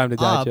body some you're time to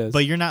up, digest.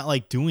 but you're not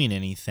like doing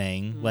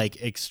anything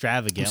like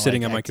extravagant. I'm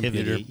sitting like, on my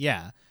activity. computer.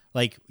 Yeah,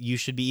 like you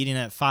should be eating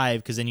at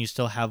 5 because then you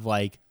still have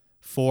like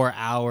 4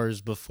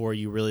 hours before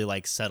you really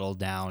like settle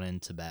down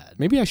into bed.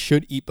 Maybe I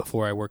should eat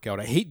before I work out.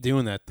 I hate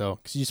doing that though,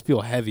 because you just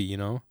feel heavy, you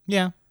know.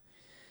 Yeah,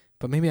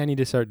 But maybe I need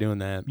to start doing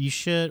that. you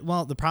should.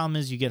 Well, the problem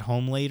is you get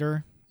home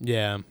later.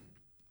 Yeah.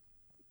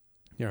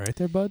 You all right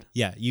there, bud?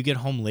 Yeah, you get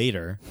home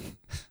later.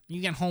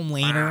 You get home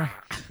later,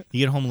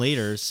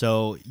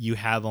 so you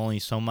have only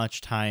so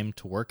much time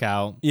to work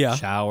out, Yeah.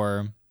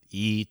 shower,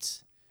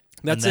 eat.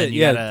 That's then it.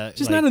 you Yeah. gotta,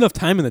 Just like- not enough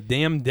time in the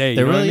damn day.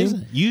 There you know really what I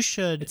mean? isn't. You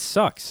should. It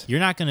sucks. You're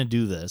not going to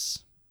do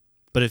this,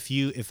 but if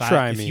you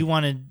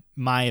wanted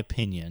my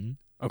opinion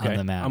Okay. on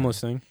the matter, I'm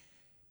listening.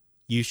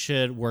 you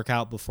should work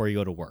out before you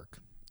go to work.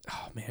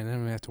 Oh man, I'm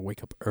gonna have to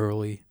wake up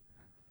early.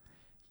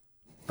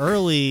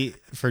 Early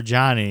for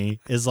Johnny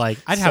is like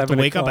I'd have to 7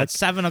 wake up o'clock. at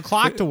 7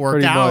 o'clock to work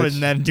Pretty out much.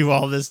 and then do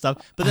all this stuff.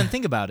 But then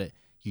think about it.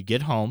 You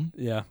get home,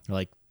 Yeah, you're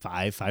like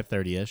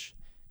 5:30 ish,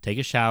 take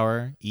a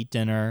shower, eat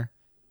dinner,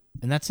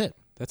 and that's it.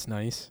 that's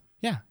nice.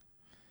 Yeah.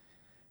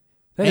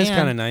 That is And-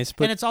 kind of nice,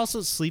 but And it's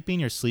also sleeping.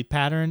 Your sleep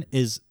pattern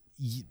is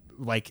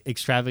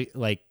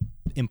like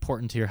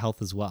important to your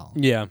health as well.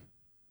 yeah,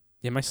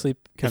 my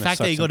sleep The kind of fact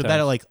that you go to bed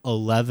at like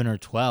 11 or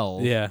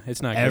 12 yeah,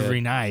 it's not every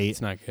good. night.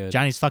 It's not good.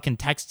 Johnny's fucking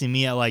texting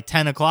me at like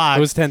 10 o'clock.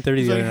 It was 10:30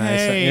 He's the like, other night.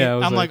 hey. Yeah, I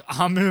was I'm like,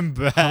 I'm in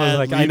bed. I was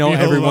like, I Leave know me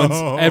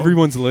alone.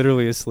 everyone's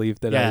literally asleep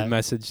that Yeah. I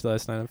messaged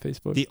last night on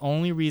Facebook. The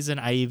only reason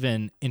I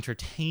even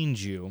entertained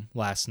you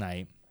last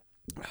night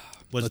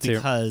was Let's hear it.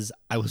 because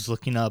I was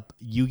looking up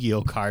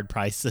Yu-Gi-Oh card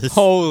prices.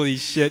 Holy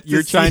shit!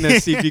 You're see- trying to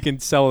see if you can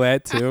sell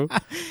that too.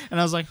 And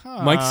I was like,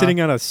 huh. Mike's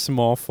sitting on a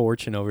small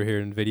fortune over here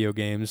in video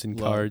games and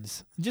Well,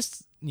 cards.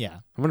 Just, yeah.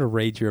 I'm gonna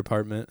raid your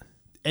apartment.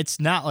 It's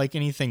not like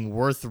anything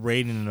worth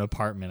raiding an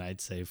apartment,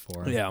 I'd say,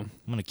 for. Yeah, I'm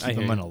going to I keep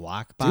hear them in you. a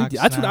lockbox. dude,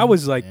 that's what I now.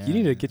 was like. You need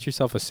Yeah. to get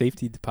yourself a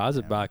safety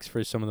deposit box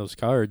for some of those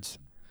cards.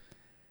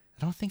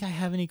 I don't think I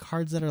have any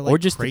cards that are Or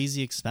like just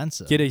crazy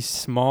expensive. Get a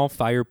small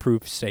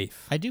fireproof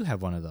safe. I do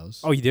have one of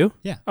those. Oh, you do?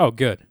 Yeah. Oh,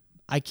 good.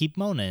 I keep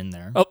Mona in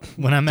there Oh,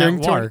 when I'm during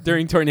at work.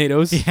 during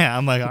tornadoes. Yeah,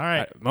 I'm like, all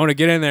right. Mona,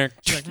 get in there.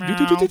 She's like,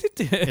 "Meow."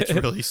 It's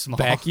really small.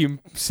 Vacuum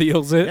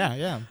seals it. Yeah,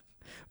 yeah.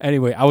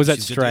 Anyway, I was at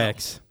She's good to go.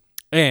 Strax,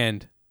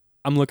 and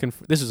I'm looking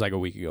for. This was like a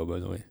week ago, by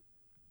the way.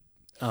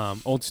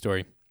 Old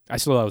story. I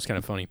still thought it was kind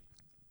of funny.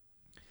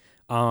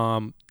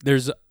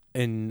 There's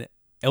an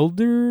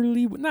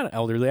elderly, not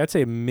elderly, I'd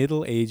say a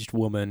middle-aged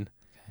woman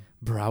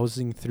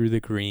browsing through the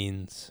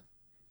greens,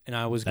 and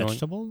I was going.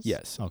 Vegetables?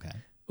 Yes. Okay.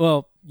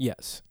 Well,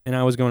 yes. And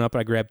I was going up and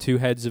I grabbed 2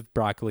 heads of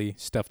broccoli,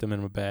 stuffed them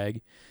in a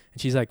bag.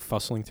 And she's like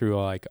fussling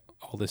through like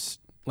all this,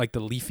 like the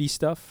leafy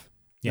stuff.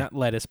 Yeah. Not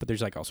lettuce, but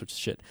there's like all sorts of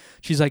shit.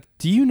 She's like,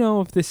 do you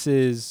know if this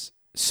is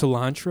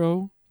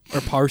cilantro or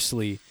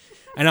parsley?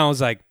 And I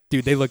was like,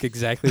 dude, they look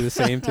exactly the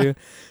same too.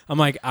 I'm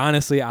like,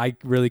 honestly, I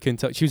really couldn't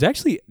tell. She was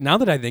actually, now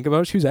that I think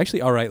about it, she was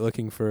actually all right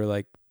looking for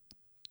like,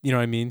 you know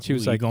what I mean? She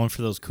was Ooh, you like, going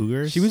for those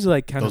cougars? she was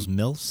like kind those of,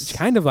 MILFs?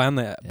 kind of on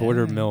the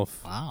border of Yeah.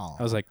 MILF. Wow.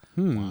 I was like,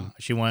 Wow.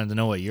 She wanted to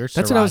know what your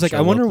That's what I was like, sriracha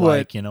I wonder looked what-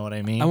 like, you know what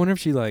I mean? I wonder if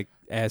she like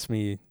asked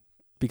me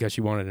because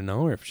she wanted to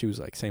know, or if she was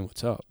like saying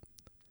what's up.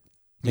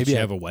 Did Maybe she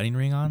I- have a wedding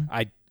ring on?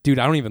 Dude,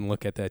 I don't even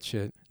look at that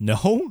shit.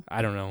 No?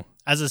 I don't know.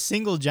 As a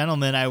single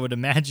gentleman, I would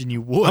imagine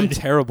you would. I'm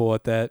terrible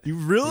at that. you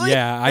really?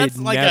 Yeah, I That's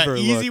like never an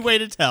easy look. way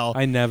to tell.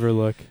 I never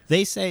look.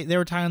 They say, they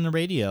were talking on the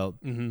radio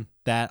Mm-hmm.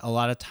 that a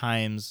lot of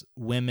times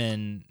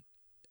women,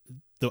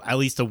 at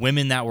least the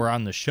women that were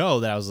on the show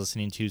that I was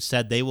listening to,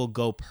 said they will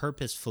go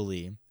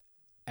purposefully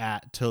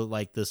to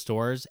like the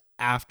stores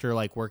after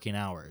like working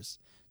hours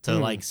to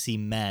like see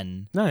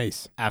men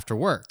Nice. after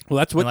work. Well,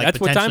 that's what And, like, that's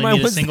what time potentially I meet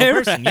a was single there.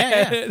 person.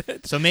 Yeah,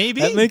 at. So maybe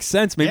That makes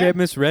sense. Maybe Yeah. I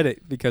misread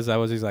it because I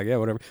was just like, yeah,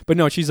 whatever. But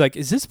no, she's like,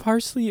 is this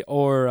parsley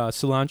or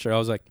cilantro? I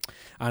was like,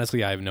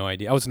 honestly, I have no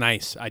idea. I was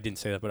nice. I didn't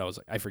say that, but I was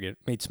like, I forget.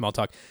 Made small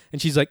talk.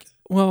 And she's like,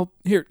 well,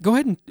 here, go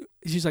ahead and.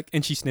 She's like,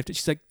 and she sniffed it.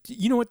 She's like,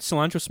 you know what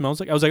cilantro smells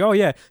like? I was like, oh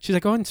yeah. She's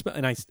like, go ahead and smell.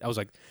 And I was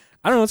like,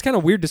 I don't know. It's kind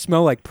of weird to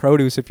smell like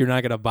produce if you're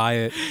not gonna buy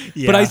it.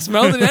 But I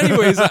smelled it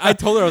anyways. I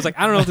told her I was like,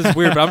 I don't know if this is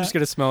weird, but I'm just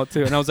gonna smell it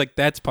too. And I was like,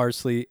 that's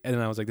parsley. And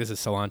then I was like, this is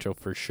cilantro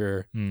for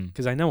sure,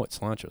 because I know what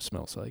cilantro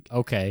smells like.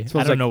 Okay. Smells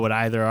I don't like- know what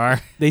either are.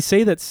 They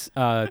say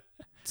that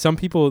some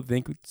people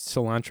think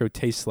cilantro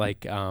tastes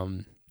like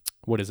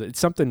what is it? It's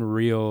something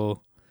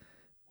real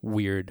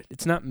weird.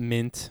 It's not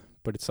mint,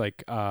 but it's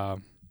like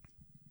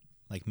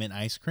Like mint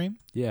ice cream?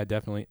 yeah,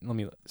 definitely.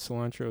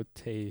 Cilantro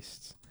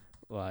tastes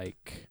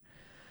like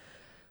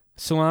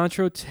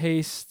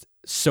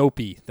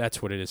soapy.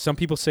 That's what it is. Some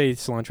people say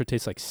cilantro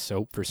tastes like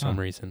soap for some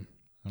Huh. reason.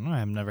 I don't know.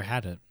 I've never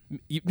had it.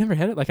 You've never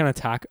had it like on a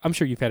taco? I'm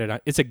sure you've had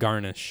it. It's a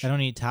garnish. I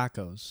don't eat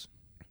tacos.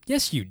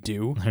 Yes, you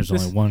do. There's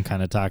This- only one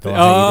kind of taco I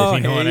eat,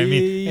 if you know what I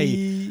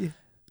mean.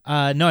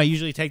 hey. No, I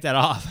usually take that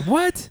off.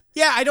 What?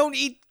 Yeah, I don't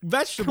eat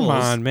vegetables. Come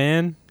on,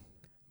 man.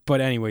 But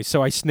anyway,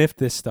 so I sniffed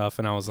this stuff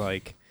and I was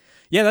like,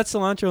 yeah, that's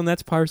cilantro and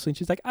that's parsley. And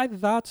she's like, I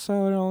thought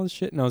so and all this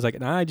shit. And I was like,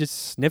 nah, I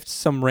just sniffed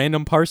some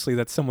random parsley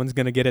that someone's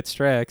going to get at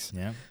Strax.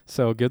 Yeah.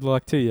 So good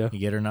luck to you. You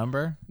get her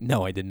number?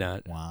 No, I did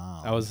not.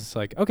 Wow. I was just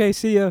like, okay,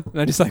 see ya.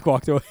 And I just like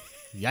walked away.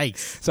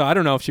 Yikes. So I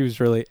don't know if she was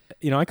really,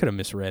 I could have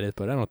misread it,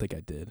 but I don't think I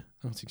did.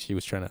 I don't think she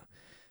was trying to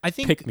I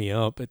think pick me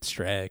up at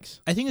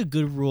Strax. I think a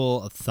good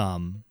rule of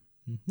thumb,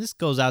 this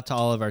goes out to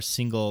all of our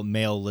single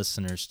male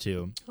listeners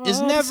too, is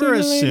Oh, the never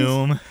single ladies.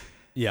 assume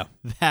Yeah.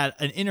 that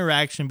an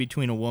interaction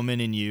between a woman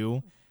and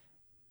you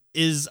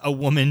is a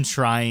woman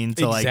trying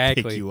to like pick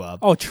Exactly. you up.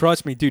 Oh,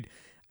 trust me, dude.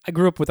 I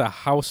grew up with a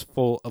house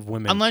full of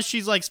women. Unless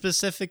she's like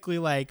specifically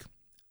like,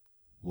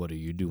 what are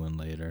you doing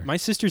later? My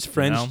sister's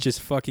friends know?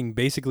 just fucking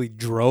basically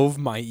drove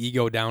my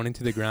ego down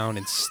into the ground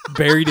and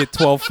buried it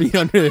 12 feet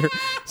under there.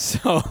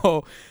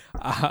 So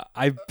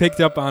I picked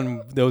up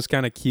on those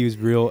kind of cues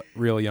real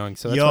young.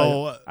 So that's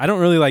Yo. why I don't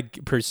really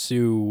like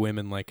pursue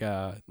women like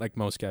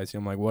most guys.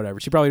 I'm like, whatever.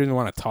 She probably didn't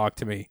want to talk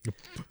to me,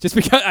 just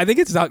because I think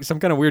it's not some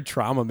kind of weird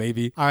trauma,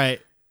 maybe. All right.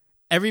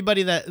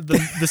 Everybody that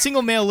the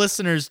single male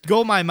listeners,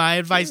 go my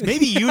advice.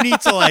 Maybe you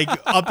need to like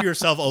up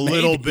yourself a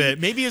little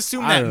bit. Maybe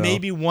assume I that don't know.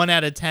 maybe 1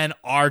 out of 10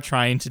 are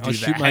trying to do I'll that.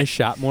 shoot my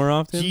shot more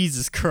often.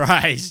 Jesus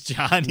Christ,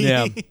 Johnny.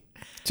 Yeah.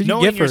 So you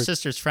Knowing get your for-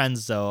 sister's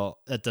friends though,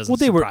 that doesn't Well,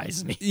 they were-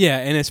 surprise me. Yeah,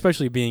 and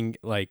especially being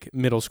like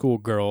middle school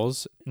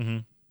girls, Mm-hmm.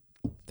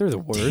 they're the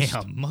worst.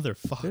 Damn, They're the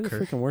motherfucker.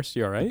 freaking worst.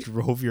 You all right?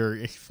 Drove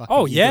your fucking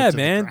Oh ego yeah, to the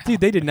man, ground.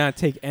 dude, they did not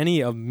take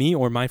any of me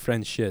or my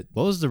friend's shit.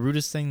 What was the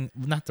rudest thing?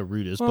 Not the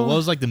rudest, but Well- what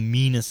was like the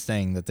meanest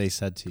thing that they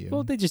said to you?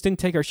 Well, they just didn't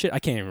take our shit. I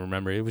can't even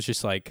remember. It was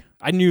just like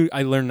I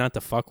learned not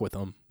to fuck with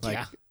them like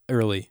Yeah.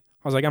 early.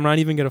 I was like, I'm not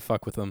even gonna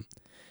fuck with them.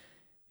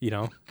 You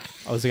know,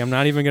 I was like, I'm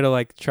not even gonna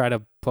like try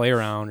to play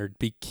around or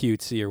be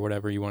cutesy or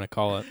whatever you want to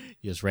call it.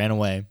 You just ran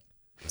away.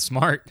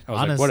 Smart. I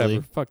was honestly. like,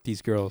 whatever, fuck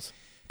these girls,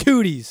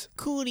 cooties.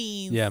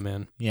 Cooties. Yeah,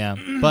 man. Yeah.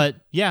 But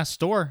yeah,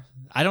 store.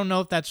 I don't know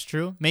if that's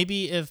true.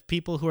 Maybe if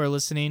people who are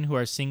listening who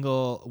are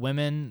single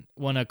women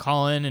want to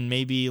call in and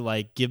maybe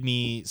like give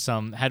me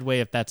some headway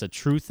if that's a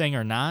true thing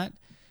or not.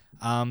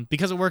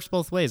 Because it works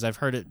both ways. I've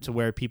heard it to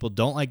where people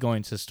don't like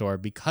going to the store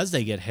because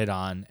they get hit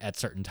on at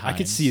certain times. I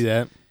could see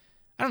that.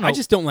 I don't know. I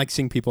just don't like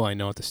seeing people I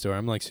know at the store.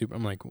 I'm like,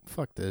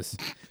 fuck this.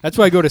 That's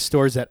why I go to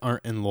stores that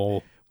aren't in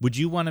Lowell. Would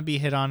you want to be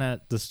hit on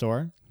at the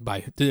store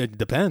It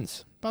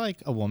depends. by like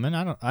a woman?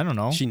 I don't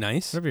know. She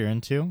nice? Whatever you're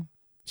into.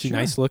 She Sure.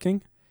 nice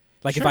looking?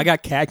 Like if Sure. I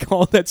got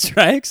catcalled at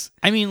Strikes,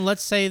 I mean,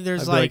 let's say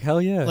there's I'd be like,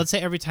 hell yeah. let's say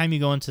every time you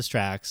go into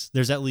Strax,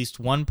 there's at least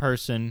one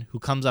person who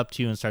comes up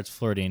to you and starts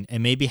flirting,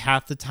 and maybe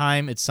half the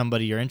time it's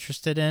somebody you're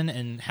interested in,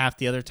 and half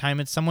the other time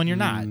it's someone you're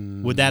not.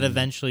 Would that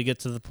eventually get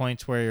to the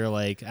point where you're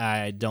like,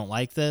 I don't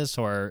like this,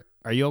 or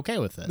are you okay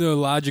with it? The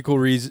logical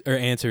reason or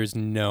answer is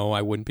no,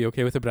 I wouldn't be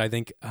okay with it. But I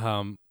think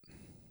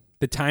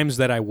the times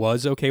that I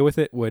was okay with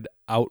it would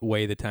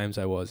outweigh the times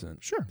I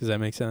wasn't. Sure. Does that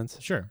make sense?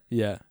 Sure.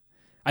 Yeah.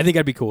 I think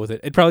I'd be cool with it.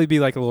 It'd probably be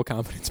like a little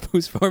confidence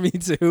boost for me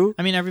too.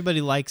 I mean,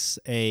 everybody likes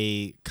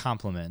a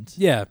compliment.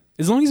 Yeah.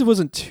 As long as it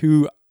wasn't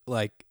too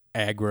like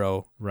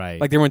aggro. Right.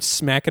 Like they weren't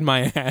smacking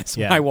my ass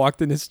when Yeah. I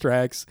walked into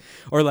Strax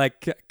or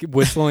like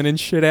whistling and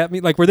shit at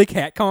me. Like were they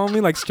catcalling me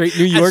like straight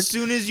New York? as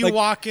soon as you like-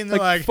 walk in, they're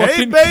like, like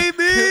hey, fucking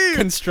baby!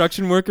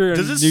 construction worker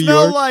Does in it New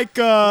smell York. like,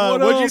 What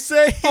what'd you else?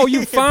 say? Oh,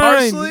 you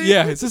fine. Parsley?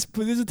 Yeah. Does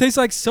it taste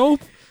like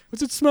soap?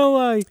 What's it smell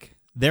like?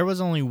 There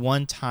was only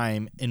one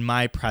time in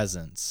my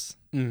presence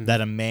Mm.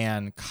 that a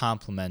man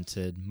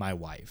complimented my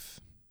wife.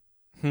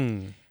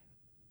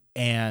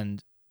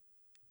 And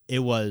it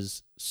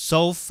was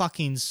so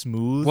fucking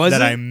smooth Was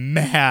that it? I'm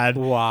mad.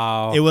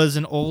 Wow. It was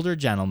an older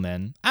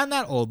gentleman. I'm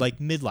not old, like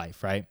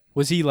midlife, right?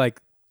 Was he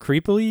like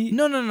creepily?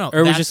 No. Or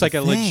it was That's just the like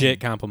a thing. legit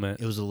compliment?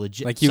 It was a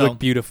legit. Like you so look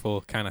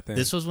beautiful kind of thing.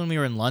 This was when we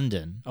were in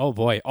London. Oh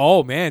boy.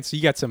 Oh man. So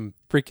you got some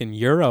freaking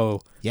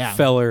Euro Yeah.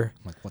 feller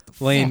I'm like, what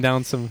the laying fuck?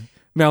 down some.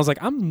 Man, I was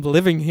like, I'm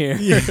living here.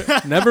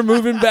 Never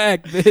moving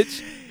back,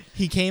 bitch.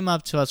 He came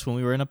up to us when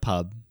we were in a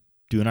pub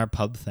doing our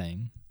pub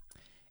thing.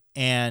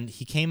 And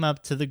he came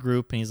up to the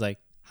group and he's like,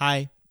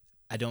 hi,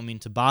 I don't mean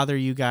to bother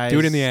you guys. Do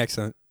it in the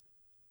accent.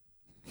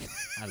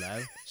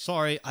 Hello.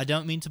 Sorry, I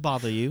don't mean to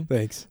bother you.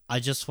 Thanks. I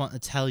just want to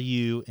tell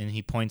you, and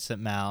he points at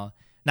Mal.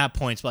 Not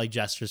points, but like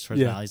gestures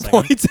towards Yeah. Mal. He's like,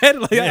 Points at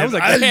it like I was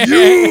like,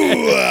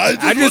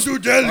 I just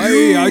want to tell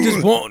you. I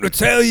just want to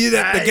tell you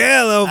that the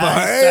gal over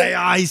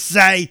I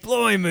say.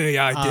 Blimey,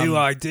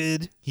 I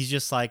did. He's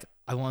just like,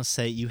 I want to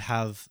say you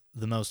have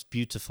the most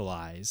beautiful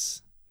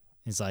eyes.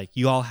 He's like,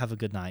 you all have a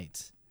good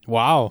night.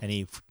 Wow. And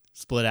he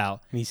split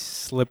out. And he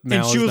slipped And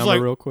Mal's she was number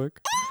like- real quick.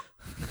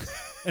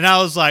 And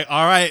I was like,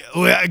 all right,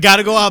 I got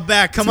to go out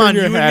back. Come Turn on,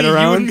 your you hat and me,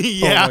 around. you and me.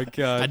 Yeah. Oh my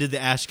God. I did the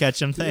Ash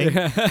Ketchum thing.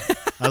 I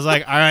was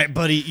like, all right,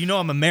 buddy, you know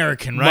I'm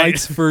American, right?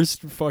 Mike's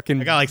first fucking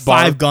I got like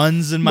bar- 5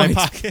 guns in my Mike's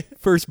pocket.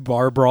 First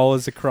bar brawl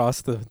is across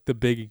the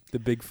big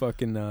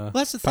fucking Well,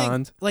 that's the thing.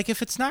 pond. Like,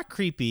 if it's not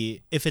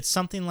creepy, if it's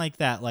something like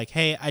that, like,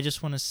 hey, I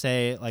just want to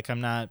say, like,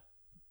 I'm not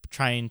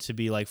trying to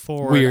be like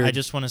forward. Weird. I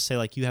just want to say,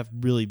 like, you have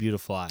really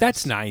beautiful eyes.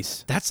 That's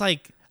nice. That's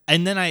like,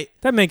 and then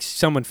That makes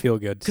someone feel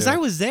good. because too. I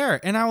was there,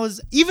 and I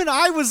was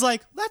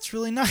like, that's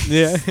really nice.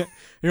 Yeah.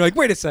 You're like,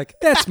 wait a sec.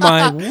 That's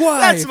my wife.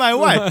 That's my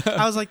wife.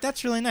 I was like,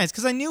 that's really nice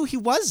because I knew he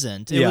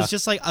wasn't. It Yeah. was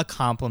just like a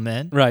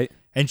compliment. Right.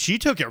 And she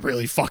took it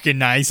really fucking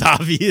nice,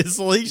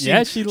 obviously.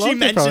 Yeah, she loved it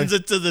mentions probably.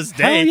 it to this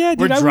Hell day. yeah,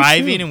 dude, We're I would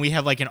driving too. and we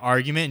have like an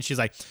argument, and she's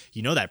like,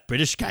 you know that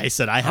British guy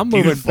said I have I'm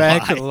moving beautiful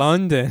back eyes. to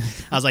London.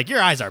 I was like,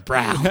 your eyes are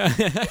brown.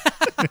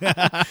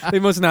 They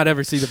must not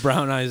ever see the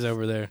brown eyes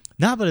over there.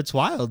 No, but it's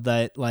wild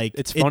that like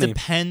It's it funny.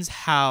 depends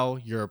how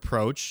you're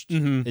approached.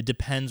 Mhm. It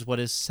depends what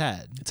is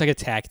said. It's like a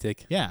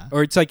tactic. Yeah.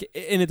 Or it's like,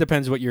 and it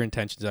depends what your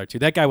intentions are too.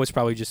 That guy was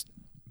probably just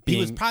He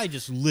was being probably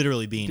just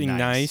literally being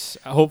nice.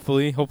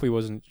 Hopefully he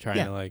wasn't trying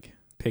Yeah. to like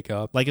pick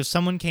up. Like if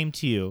someone came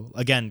to you,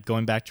 again,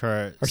 going back to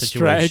our Or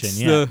situation,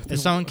 stretch yeah. the- If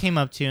someone came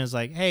up to you and was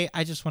like, hey,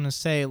 I just want to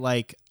say,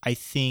 like, I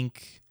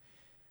think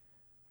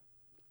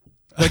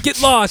Like,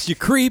 get lost, you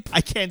creep.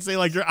 I can't say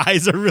like your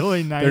eyes are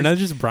really nice. They're not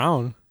just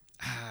brown.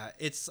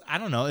 I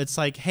don't know. It's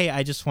like, hey,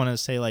 I just want to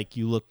say like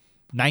you look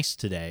nice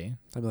today.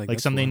 I'd be like, Like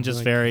that's something one. just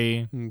Like,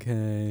 very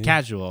okay.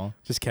 casual.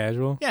 Just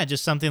casual. Yeah,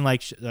 just something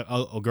like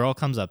a girl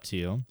comes up to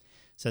you,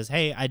 says,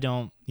 "Hey, I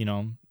don't,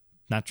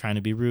 not trying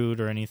to be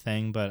rude or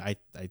anything, but I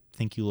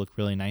think you look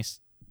really nice."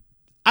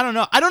 I don't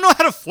know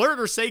how to flirt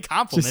or say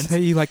compliments. Just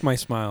say you like my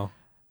smile.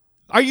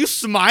 Are you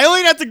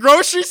smiling at the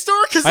grocery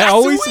store? Because I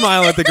always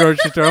smile at the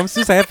grocery store. I'm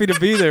just happy to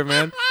be there,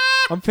 man.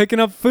 I'm picking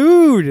up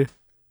food.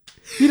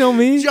 You know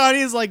me. Johnny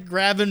is like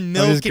grabbing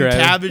milk and grabbing-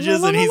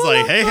 cabbages, and he's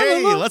like,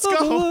 "Hey, let's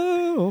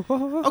go."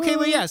 go. Okay,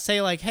 but yeah,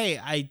 say like, "Hey,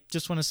 I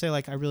just want to say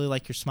like I really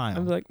like your smile."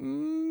 I'm like,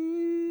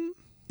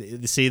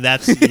 See,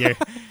 that's you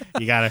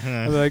gotta.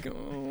 I'm like,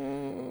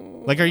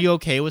 Like, are you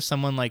okay with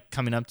someone like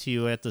coming up to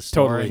you at the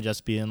store Totally. and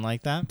just being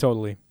like that?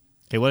 totally.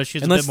 Okay, what if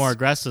she's a Unless- bit more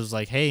aggressive?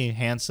 Like, hey,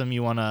 handsome,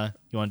 you wanna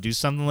do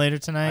something later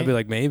tonight? I'd be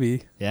like,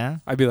 maybe. yeah.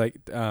 I'd be like,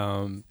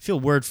 I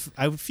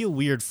would feel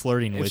weird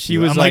flirting If with she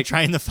you. was I'm like-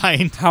 trying to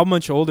find. how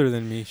much older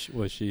than me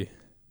was she?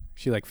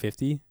 She like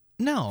 50,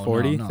 No,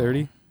 40, no.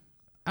 30?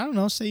 I don't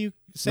know. Say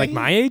Like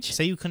my age?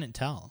 Say you couldn't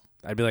tell.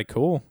 I'd be like,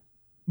 cool.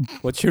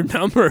 What's your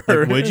number?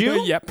 Like, would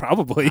you? Yeah,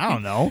 probably. I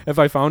don't know. If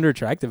I found her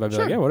attractive, I'd be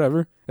Sure. like, yeah,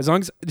 whatever. As long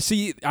as,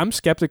 see, I'm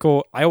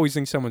skeptical. I always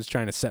think someone's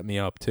trying to set me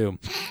up too.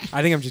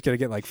 I think I'm just gonna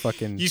get like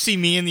fucking You see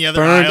me in the other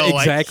burned. aisle,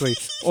 Exactly.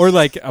 Or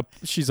like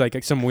she's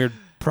like some weird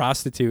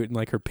prostitute, and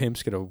like her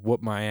pimp's gonna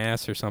whoop my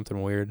ass or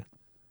something weird.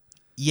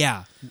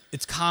 Yeah,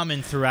 it's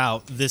common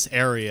throughout this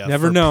area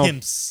Never for know.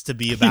 pimps to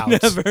be about. You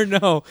never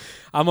know.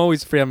 I'm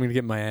always afraid I'm gonna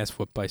get my ass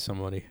whooped by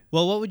somebody.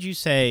 Well, what would you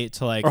say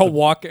to like? Or I'll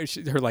walk.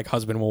 Her like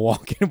husband will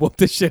walk in and whoop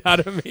the shit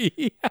out of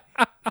me.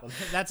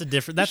 That's a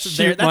different. That's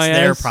Shoot their my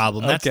their ass?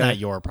 problem. That's Okay. not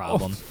your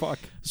problem. Oh, fuck.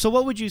 So,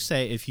 what would you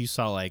say if you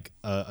saw like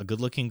a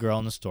good-looking girl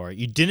in the store?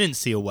 You didn't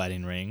see a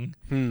wedding ring.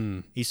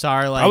 You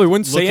saw her like Probably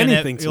wouldn't say looking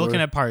anything At, to looking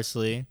her. at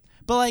parsley,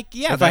 but like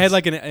yeah, If I had that's-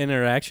 like an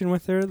interaction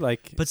with her,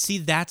 like But see,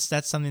 that's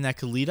something that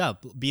could lead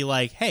up. Be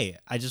like, hey,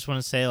 I just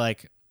want to say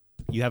like,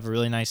 you have a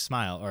really nice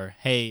smile, or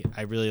hey,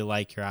 I really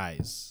like your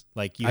eyes.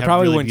 Like you I have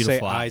probably really wouldn't say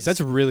beautiful eyes.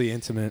 That's really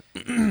intimate.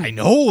 I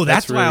know.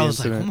 That's why I really was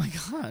like, intimate.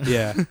 oh my god.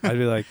 Yeah, I'd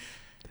be like,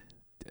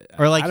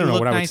 Or like I you don't know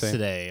look what I would nice say.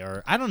 today,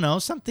 or I don't know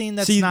something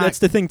that's see, not. that's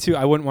the thing too.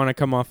 I wouldn't want to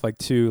come off like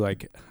too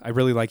like I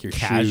really like your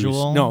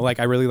Casual? shoes. No, like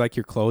I really like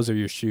your clothes or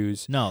your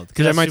shoes. no,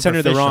 Because I that's might send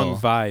her the wrong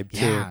superficial. vibe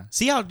too. Yeah.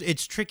 See how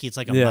it's tricky? It's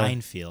like a Yeah.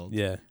 minefield.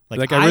 Yeah.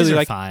 Like, I eyes really are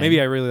like fine. maybe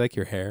I really like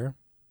your hair.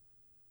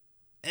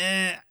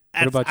 I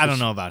about your don't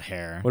know about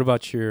hair. What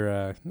about your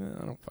I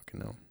don't fucking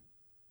know.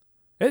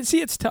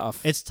 See, it's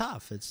tough. It's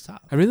tough. It's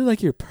tough. I really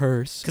like your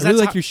purse. 'Cause I really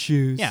that's like how- your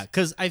shoes. Yeah,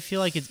 because I feel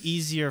like it's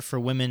easier for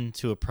women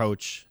to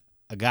approach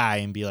a guy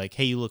and be like,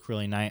 "Hey, you look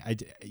really nice.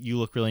 You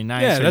look really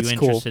nice. Yeah, Are that's you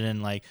cool. interested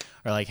in like,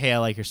 or like, hey, I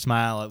like your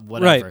smile.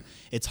 Whatever." Right.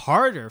 It's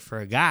harder for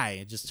a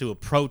guy just to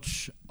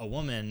approach a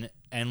woman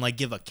and like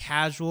give a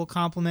casual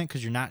compliment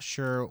because you're not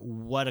sure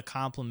what a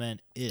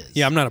compliment is.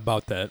 Yeah, I'm not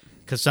about that.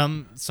 Because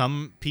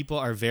some people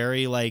are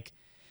very like,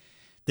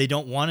 they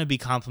don't want to be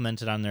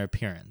complimented on their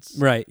appearance.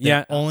 Right. They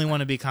Yeah. only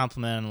want to be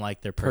complimented on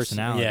like their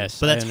personality. Yes.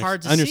 but that's I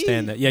hard to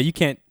understand see. that. Yeah, you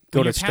can't go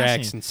when to you're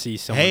passing. Strax and see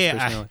someone's Hey,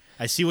 personality.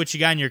 I see what you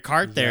got in your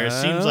cart there. It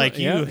seems Yeah, like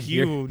yeah,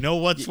 you know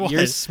what's what.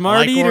 You're a smart I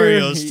like eater.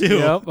 Oreos too.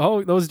 Yep.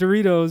 Oh, those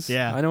Doritos.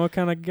 Yeah. I know what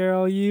kind of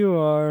girl you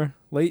are.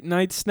 Late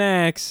night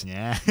snacks.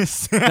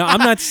 Yes. No, I'm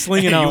not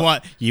slinging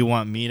out. You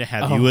want me to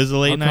have Oh, you as a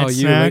late I'll night call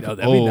you snack? late- oh,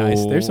 that'd be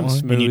nice. There's some And you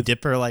smooth-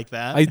 dip her like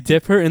that. I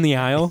dip her in the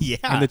aisle. Yeah.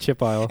 In the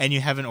chip aisle. and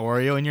you have an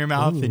Oreo in your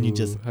mouth, and you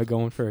just I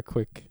go in for a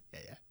quick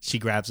she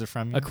grabs it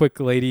from you.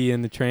 Lady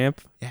and the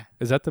Tramp. Yeah.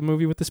 Is that the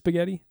movie with the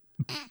spaghetti?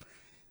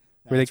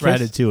 Where they It's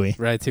kiss? Ratatouille.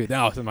 Ratatouille.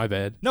 No, my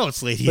bad. No,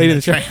 it's Lady, Lady in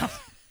and the the Tramp.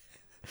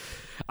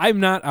 I'm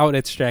not out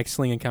at Strax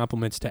slinging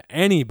compliments to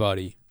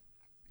anybody,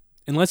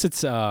 unless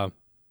it's.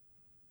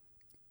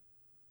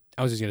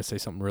 I was just gonna say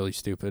something really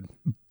stupid.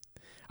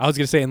 I was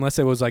gonna say unless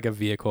it was like a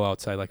vehicle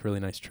outside, like really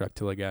nice truck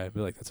to a guy, I'd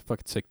be like, "That's a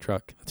fucking sick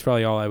truck." That's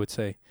probably all I would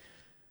say.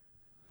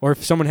 Or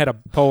if someone had a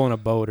pole in a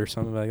boat or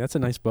something, like that's a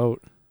nice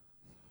boat.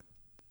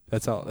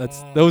 That's all.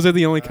 Those are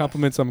the only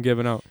compliments I'm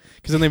giving out.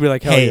 Because then they'd be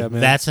like, "Hell Hey, yeah,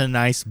 man!" that's a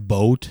nice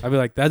boat. I'd be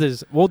like, "That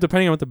is well."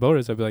 Depending on what the boat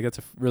is, I'd be like, "That's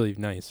a really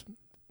nice,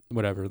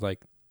 whatever." Like,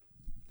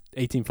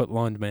 18-foot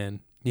Lund, man.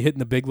 You hitting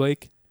the big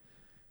lake?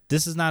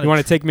 This is not. You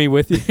want to take me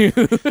with you?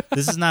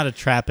 This is not a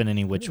trap in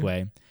any which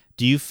way.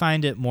 Do you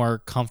find it more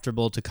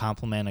comfortable to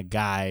compliment a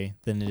guy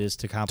than it is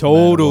to compliment a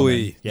woman?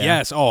 Totally. Yeah.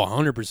 Yes. Oh,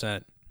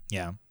 100%.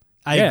 Yeah.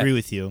 I Yeah. agree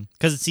with you.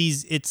 Because it's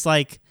easy. It's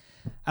like,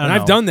 I don't And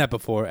know. I've done that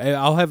before.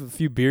 I'll have a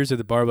few beers at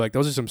the bar, be like,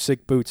 those are some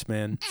sick boots,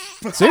 man.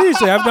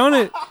 Seriously, I've done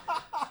it.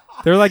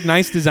 They're like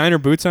nice designer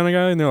boots on a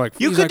guy, and they're like,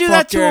 You he's could like, do that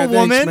 "Fuck to yeah, a thanks,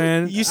 woman.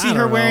 man." You I see her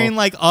don't wearing know.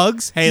 like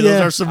Uggs. Hey, Yeah.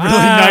 those are some really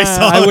nice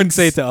Uggs. I wouldn't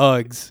say it to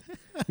Uggs.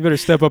 You better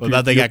step up What your,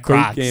 about they your got boot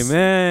Crocs? game.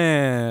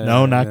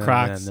 No, not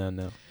Crocs. No.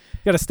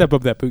 You got to step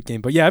up that boot game.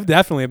 But yeah, I've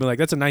definitely been like,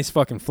 that's a nice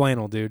fucking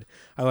flannel, dude.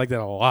 I like that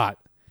a lot.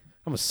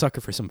 I'm a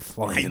sucker for some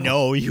flannel. I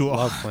know you I are.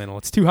 love flannel.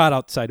 It's too hot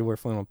outside to wear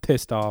flannel. I'm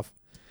pissed off.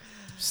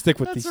 Stick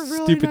with That's these a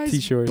really stupid nice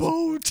t-shirts.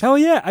 boat. Hell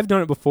yeah, I've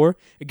done it before.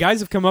 Guys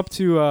have come up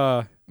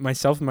to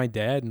myself and my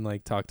dad and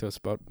like talked to us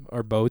about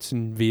our boats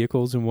and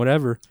vehicles and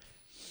whatever.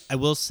 I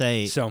will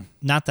say, So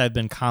not that I've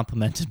been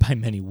complimented by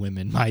many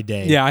women my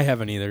day. yeah, I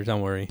haven't either.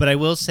 Don't worry. But I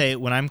will say,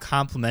 when I'm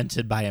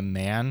complimented by a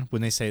man,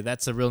 when they say,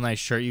 that's a real nice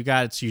shirt you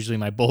got, it's usually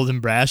my Bold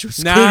and Brash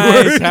with Nice,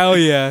 Squidward. hell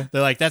yeah,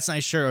 They're like, that's a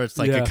nice shirt. Or it's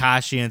like Yeah.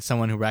 Kakashi and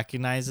someone who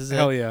recognizes it.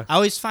 hell yeah. I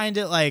always find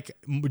it like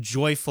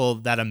joyful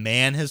that a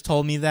man has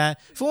told me that.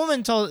 If a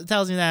woman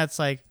tells me that, it's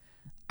like,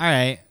 all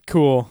right.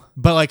 Cool.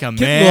 But like a Get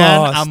man,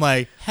 lost. I'm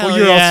like, hell Well,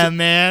 you're yeah, also-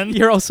 man.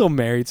 You're also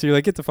married, so you're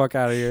like, get the fuck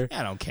out of here.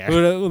 I don't care.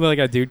 Like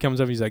a dude comes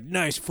up, he's like,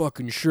 nice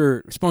fucking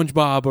shirt,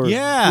 SpongeBob, or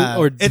Yeah,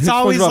 or it's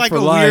always SpongeBob like for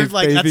a life, weird,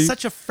 like baby. that's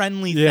such a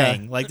friendly Yeah.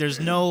 thing. Like there's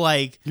no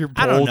like, Your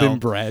I don't bold know. and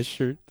brash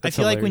shirt. I That's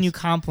feel like when you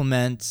hilarious.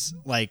 compliment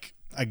like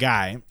a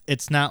guy,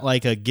 it's not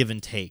like a give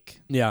and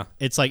take. yeah,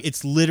 It's like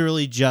it's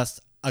literally just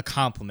a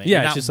compliment. Yeah,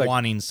 You're it's not just like-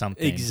 wanting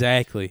something.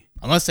 exactly.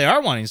 Unless they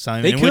are wanting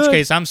something, They in which could.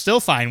 case I'm still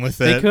fine with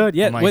it. They could,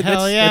 yeah. I'm like, Wait,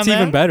 hell that's yeah, that's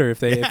man. even better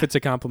if it's a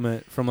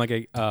compliment from like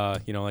a a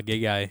gay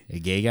guy. A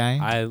gay guy?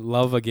 I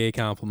love a gay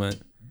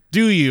compliment.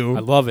 Do you? I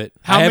love it.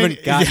 How I many-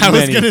 haven't gotten I was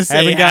many. gonna say,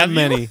 haven't gotten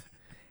have you? many.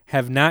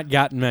 Have not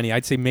gotten many.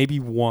 I'd say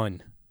maybe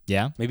one,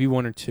 Yeah. maybe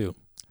one or two.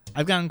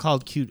 I've gotten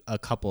called cute a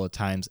couple of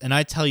times, and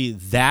I tell you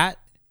that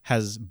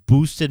has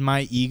boosted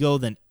my ego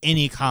than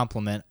any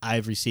compliment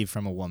I've received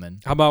from a woman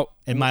How about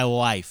in my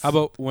life. How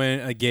about when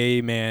a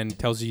gay man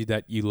tells you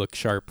that you look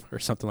sharp or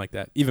something like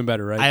that? Even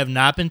better, right? I have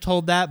not been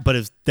told that, but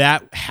if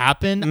that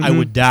happened, I Mhm.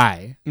 would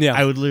die. Yeah.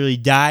 I would literally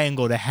die and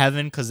go to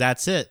heaven because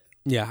that's it.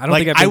 yeah, I don't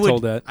think I've been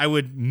told that. I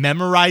would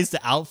memorize the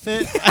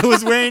outfit I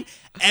was wearing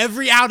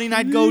every outing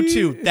I'd go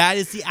to. That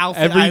is the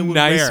outfit Every I would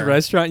nice wear.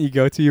 restaurant you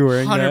go to, you're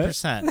wearing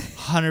 100%.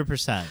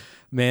 100%. that.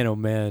 Man, oh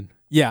man.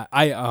 Yeah,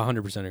 I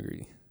 100%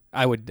 agree.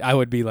 I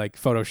would be like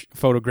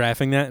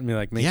photographing that and be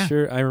like, make Yeah.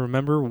 sure I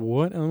remember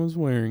what I was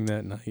wearing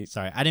that night.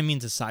 Sorry, I didn't mean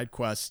to side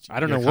quest.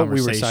 I don't your know what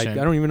we were conversation.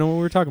 I don't even know what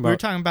we were talking We were about.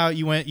 talking about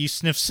you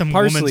sniffed some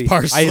Parsley. woman's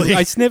parsley.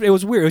 I sniffed. It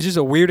was weird. It was just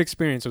a weird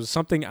experience. It was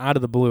something out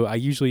of the blue.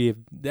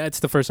 That's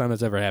the first time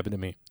that's ever happened to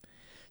me.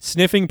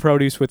 Sniffing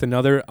produce with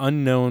another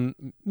unknown,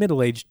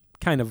 middle-aged,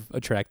 kind of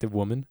attractive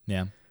woman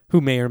Yeah.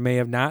 who may or may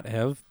have not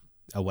have.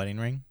 A wedding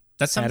ring?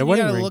 That's Had a something you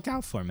wedding gotta ring. look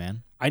out for,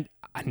 man.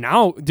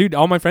 Now, dude,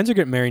 all my friends are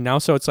getting married now,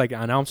 so it's like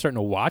now I'm starting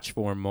to watch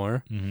for them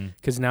more Mm-hmm.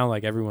 because now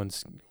like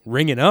everyone's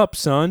ringing up,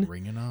 son.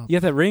 Ringing up. You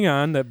got that ring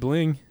on, that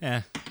bling.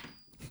 Yeah.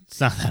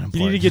 It's not that important.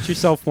 You need to get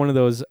yourself one of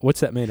those.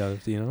 What's that made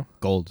of? Do you know?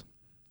 gold.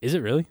 Is it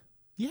really?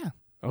 Yeah.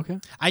 Okay.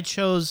 I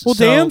chose. Well,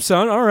 damn,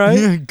 son. All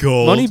right.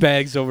 gold. Money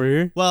bags over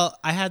here. Well,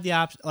 I had the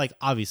option. Like,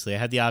 obviously, I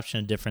had the option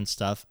of different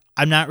stuff.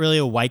 I'm not really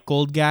a white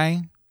gold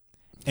guy.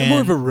 I'm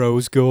more of a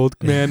rose gold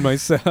man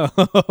myself.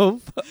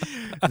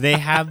 They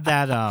have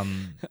that.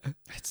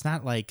 It's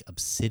not like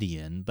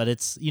obsidian, but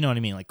it's you know what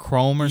I mean, like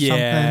chrome or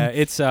Yeah,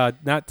 something. it's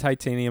not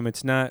titanium.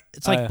 It's not.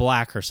 It's like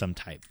black or some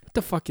type. what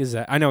the fuck is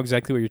that? I know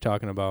exactly what you're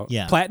talking about.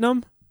 Yeah.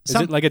 Platinum? Is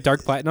Some- it like a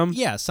dark platinum?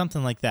 Yeah,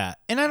 something like that.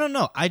 And I don't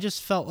know. I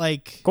just felt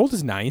like, Gold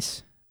is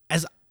nice.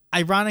 as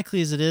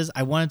ironically as it is,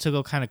 I wanted to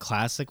go kind of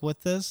classic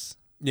with this.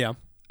 Yeah.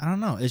 I don't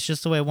know. It's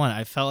just the way I want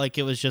it. I felt like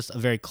it was just a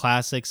very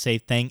classic,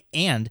 safe thing,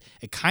 and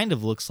it kind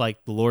of looks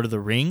like the Lord of the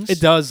Rings. It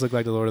does look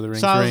like the Lord of the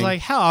Rings So I was ring. like,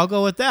 hell, I'll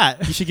go with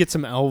that. You should get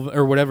some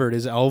or whatever it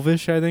is,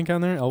 Elvish, I think,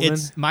 on there. Elven.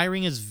 My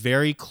ring is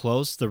very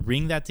close. The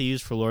ring that they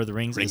use for Lord of the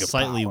Rings is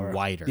slightly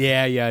wider.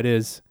 Yeah, it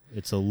is.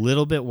 It's a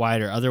little bit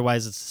wider.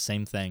 Otherwise, it's the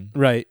same thing.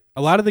 Right.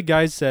 A lot of the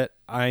guys that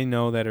I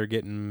know that are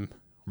getting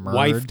Murdered.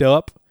 wifed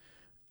up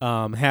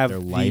have Their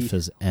life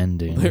is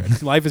ending. their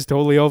life is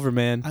totally over,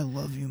 man. I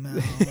love you,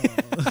 man.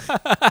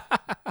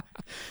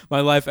 My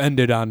life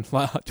ended on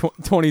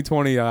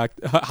 2020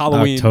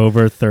 Halloween.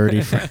 October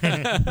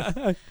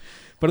 31st.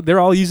 But they're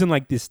all using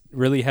like this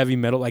really heavy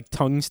metal, like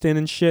tungsten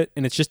and shit,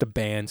 and it's just a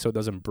band, so it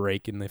doesn't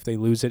break. And if they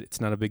lose it, it's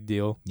not a big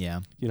deal. Yeah.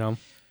 You know.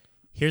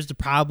 Here's the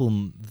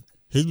problem.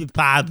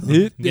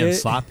 Getting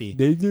sloppy.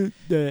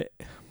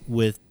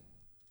 With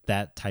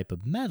that type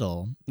of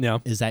metal Yeah.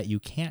 is that you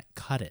can't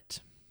cut it.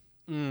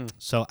 Mm.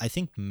 So I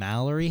think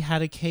Mallory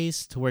had a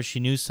case to where she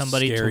knew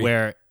somebody Scary. to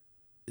where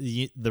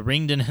the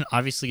ring didn't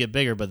obviously get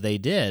bigger, but they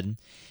did,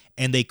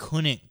 and they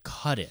couldn't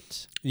cut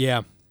it.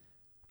 Yeah.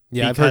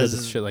 Yeah, I've heard of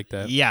Because- this shit like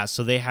that. Yeah,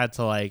 so they had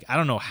to I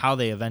don't know how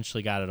they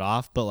eventually got it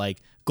off, but like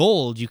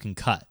gold you can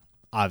cut,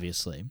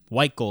 obviously.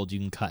 White gold you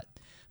can cut.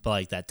 But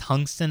like that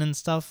tungsten and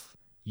stuff,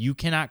 you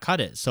cannot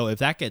cut it. So if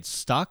that gets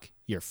stuck,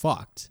 you're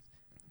fucked.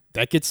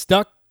 That gets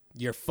stuck,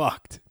 you're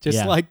fucked. Just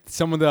Yeah. like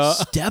some of the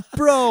Step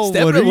bro,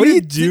 Step what bro, are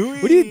you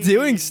doing? What are you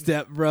doing,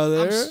 step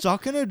brother? I'm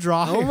stuck in a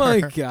dryer. Oh my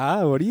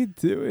god, what are you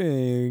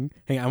doing?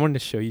 Hey, I wanted to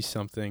show you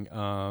something.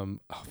 Oh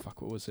fuck,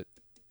 what was it?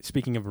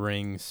 Speaking of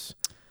rings,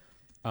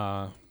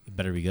 It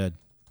better be good.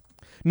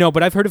 no,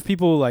 but I've heard of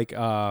people like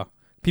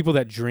people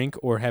that drink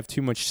or have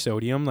too much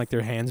sodium, like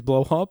their hands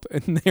blow up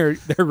and their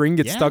ring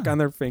gets stuck Yeah. on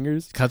their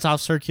fingers. Cuts off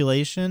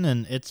circulation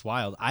and it's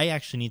wild. I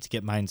actually need to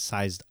get mine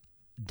sized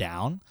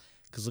down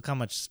because look how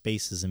much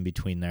space is in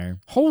between there.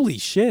 Holy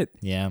shit!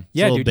 Yeah. It's a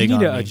Yeah, little dude, big you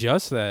need on to me.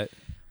 adjust that.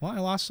 Well, I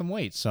lost some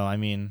weight, so I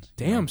mean,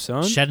 Damn,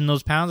 son. shedding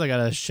those pounds, I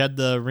gotta shed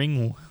the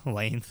ring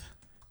length.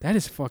 That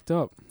is fucked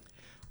up.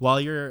 While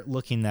you're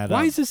looking that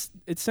Why up, is this?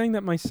 It's saying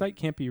that my site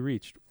can't be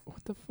reached.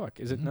 What the fuck?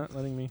 Is it not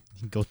letting me?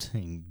 go to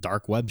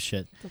dark web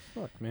shit. What the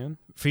fuck, man?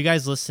 For you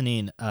guys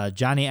listening,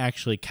 Johnny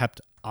actually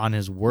kept on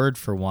his word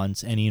for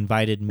once, and he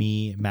invited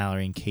me,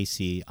 Mallory, and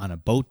Casey on a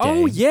boat day.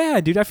 Oh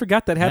yeah, dude! I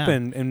forgot that Yeah.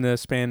 happened in the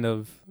span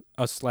of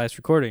us last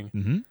recording.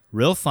 Mm-hmm.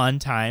 Real fun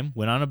time.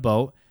 Went on a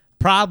boat.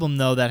 Problem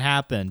though that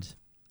happened.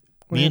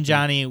 What me happened? and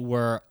Johnny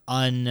were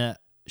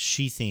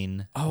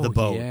unsheathing Oh, the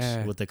boat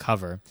yeah. with the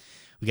cover.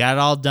 We got it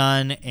all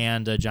done,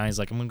 and Johnny's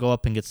like, "I'm gonna go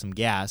up and get some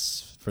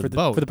gas for the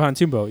boat." for the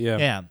pontoon boat. Yeah.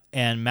 Yeah,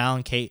 and Mal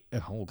and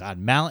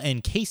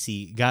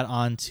Casey got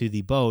onto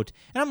the boat,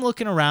 and I'm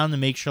looking around to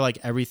make sure like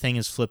everything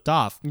is flipped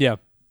off. Yeah.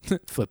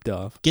 Flipped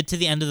off. Get to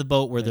the end of the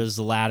boat where there's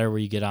the ladder where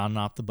you get on and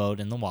off the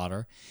boat in the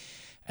water,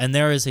 and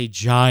there is a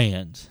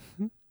giant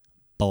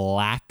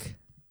black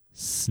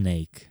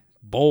snake.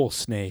 Bowl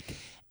snake.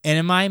 And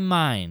in my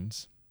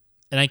mind,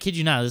 and I kid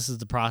you not, this is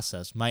the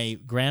process. My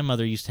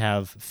grandmother used to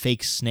have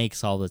fake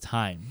snakes all the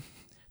time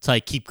to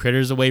like keep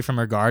critters away from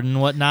her garden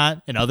and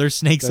whatnot, and other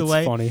snakes That's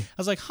away. funny. I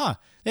was like, huh,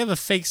 they have a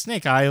fake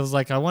snake. I was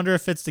like, I wonder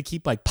if it's to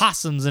keep like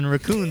possums and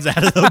raccoons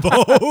out of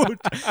the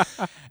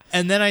boat.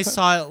 And then I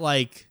saw it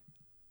like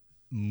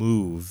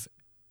move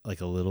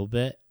like a little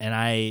bit,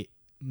 and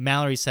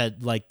Mallory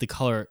said like the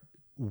color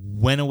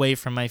went away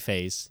from my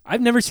face. I've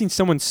never seen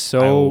someone I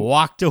so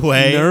walked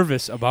away.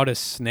 nervous about a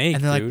snake.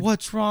 And they're dude. like,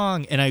 "What's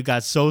wrong?" And I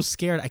got so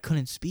scared I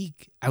couldn't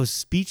speak. I was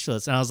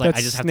speechless, and I was like, That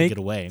 "I just have to snake get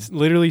away."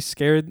 Literally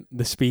scared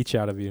the speech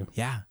out of you.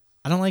 Yeah,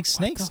 I don't like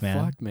snakes, What the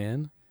man. fuck,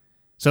 man?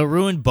 So it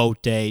ruined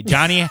boat day.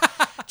 Johnny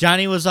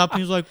was up and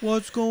he was like,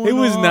 "What's going on?" It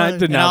was not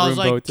to and not I was ruin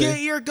like, boat day.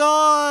 "Get your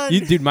gun!"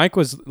 Dude, Mike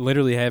was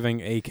literally having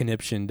a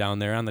conniption down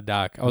there on the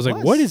dock. I was like,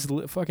 was? what is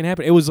fucking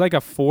happening? It was like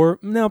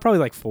probably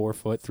like 4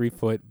 foot, 3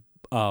 foot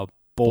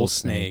bull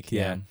snake.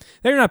 Yeah.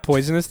 They're not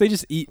poisonous. They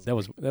just eat. That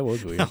was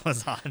weird. That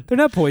was on. They're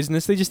not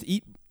poisonous. They just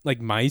eat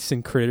like mice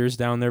and critters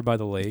down there by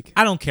the lake.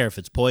 I don't care if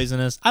it's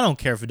poisonous. I don't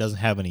care if it doesn't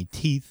have any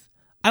teeth.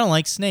 I don't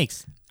like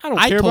snakes. I don't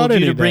I care told about you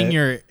any to of bring that.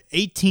 your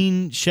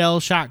 18 shell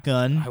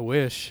shotgun I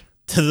wish.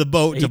 to the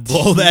boat to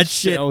blow that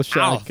shit shell out.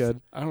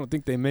 shotgun. I don't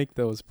think they make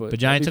those, but But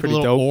Johnny that'd be took a pretty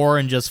little dope. oar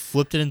and just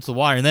flipped it into the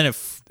water, and then it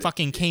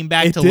fucking came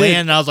back It to did. land.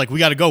 And I was like, "We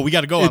gotta go, we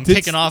gotta go." It I'm did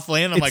taking off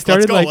land. I'm It like,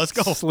 started "Let's go, like let's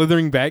go."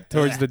 slithering back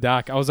towards the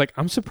dock. I was like,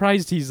 I'm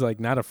surprised he's like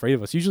not afraid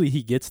of us. Usually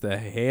he gets the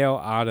hell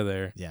out of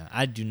there. Yeah,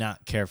 I do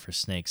not care for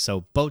snakes.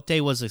 So boat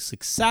day was a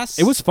success.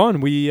 It was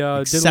fun. We did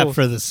a except little,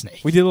 for the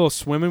snake. we did a little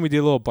swimming. We did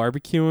a little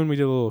barbecuing. We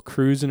did a little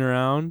cruising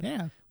around.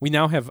 Yeah, We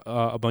now have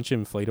a bunch of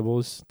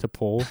inflatables to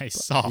pull. I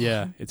saw.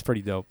 Yeah, it's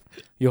pretty dope.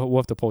 We'll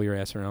have to pull your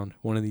ass around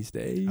one of these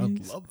days. I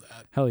would love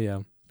that. Hell yeah.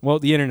 Well,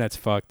 the internet's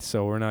fucked,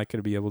 so we're not going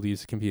to be able to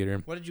use the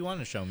computer. What did you want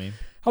to show me?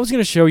 I was going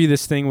to show you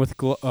this thing with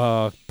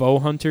bow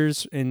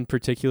hunters in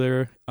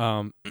particular.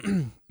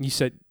 You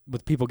said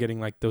with people getting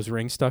like those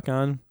rings stuck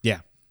on. Yeah.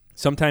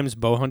 Sometimes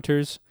bow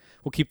hunters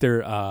will keep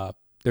their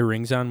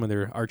rings on when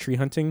they're archery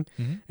hunting,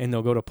 and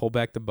they'll go to pull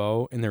back the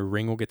bow, and their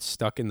ring will get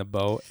stuck in the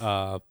bow,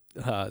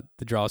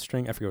 the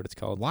drawstring. I forget what it's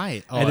called.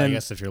 Why? Oh, And I then-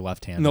 guess if you're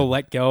left-handed. And they'll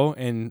let go,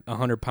 and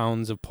 100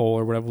 pounds of pole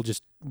or whatever will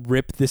just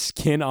rip the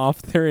skin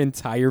off their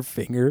entire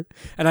finger.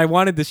 And I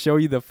wanted to show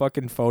you the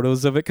fucking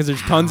photos of it because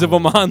there's tons of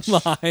them Ouch.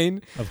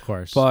 online. Of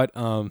course. But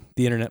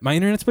my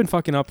internet's been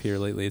fucking up here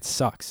lately. It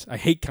sucks. I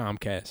hate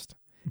Comcast.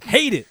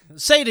 Hate it.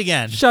 Say it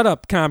again. Shut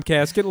up,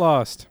 Comcast. Get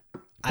lost.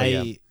 But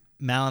yeah.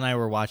 Mal and I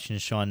were watching a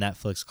show on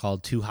Netflix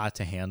called Too Hot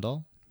to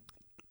Handle.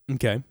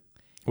 Okay.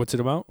 What's it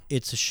about?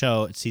 It's a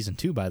show. It's season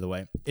 2, by the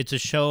way. It's a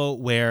show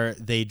where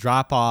they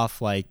drop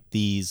off like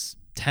these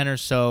 10 or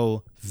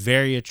so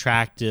very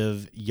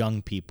attractive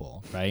young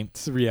people, right?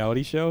 It's a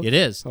reality show? It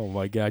is. Oh,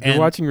 my God. You're And-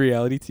 watching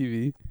reality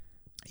TV?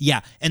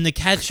 Yeah. And the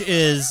catch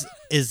is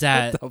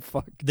that What the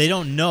fuck? they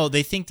don't know.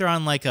 They think they're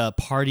on like a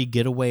party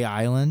getaway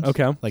island.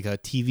 Okay. Like a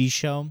TV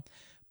show.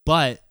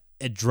 But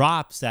it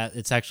drops that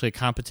it's actually a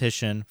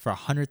competition for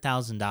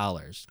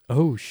 $100,000.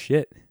 Oh,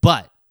 shit.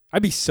 But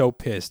I'd be so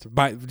pissed.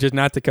 Just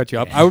not to cut you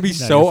up. I would be No,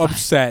 so you're fine.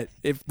 upset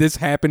if this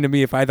happened to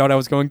me, if I thought I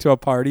was going to a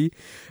party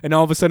and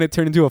all of a sudden it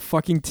turned into a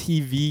fucking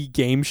TV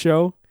game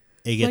show.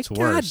 it gets Like,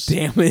 worse. God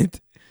damn it.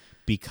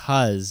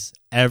 Because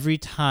every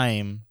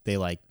time they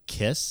like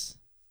kiss,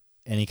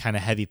 any kind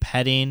of heavy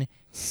petting,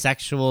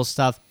 sexual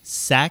stuff,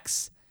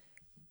 sex,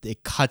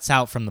 it cuts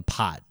out from the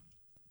pot.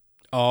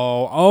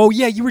 Oh,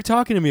 yeah, you were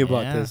talking to me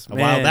about Yeah. this. A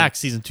while back,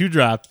 season 2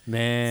 dropped.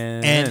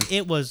 Man. And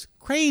it was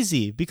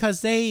crazy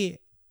because they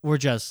were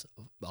just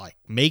like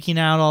making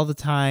out all the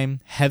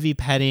time, heavy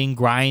petting,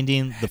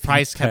 grinding. The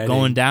price kept petting.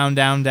 going down,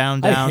 down,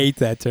 down, I down. hate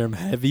that term,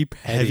 heavy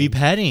petting. heavy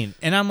petting.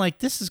 And I'm like,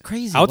 this is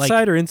crazy. Outside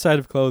Like, or inside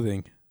of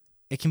clothing?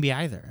 it can be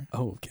either.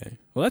 Oh, okay.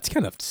 Well, that's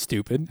kind of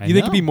stupid. I You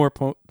think it'd be know. more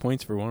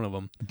points for one of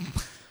them?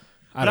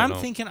 But I'm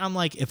thinking, I'm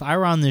like, if I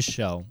were on this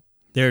show,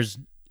 there's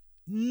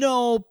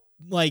no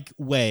like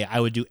way I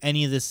would do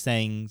any of these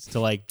things to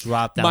like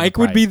drop down. Mike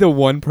the would be price. the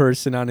one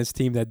person on his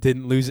team that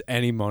didn't lose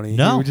any money.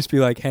 No. He would just be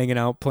like hanging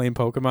out playing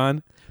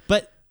Pokemon.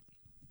 But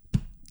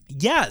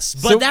Yes,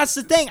 but So- that's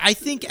the thing. I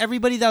think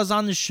everybody that was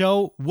on the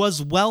show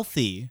was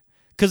wealthy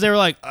because they were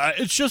like,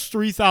 it's just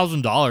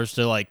 $3,000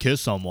 to like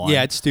kiss someone.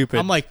 Yeah, it's stupid.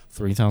 I'm like,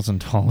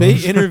 $3,000. they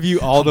interview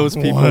all those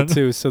people What?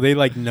 too, so they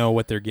like know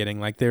what they're getting.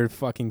 Like they're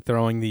fucking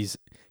throwing these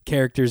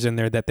characters in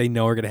there that they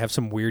know are gonna have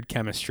some weird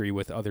chemistry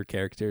with other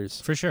characters,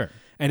 For sure.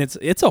 and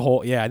it's a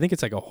whole. Yeah, I think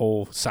it's like a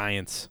whole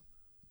science.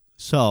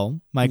 So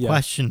my Yeah.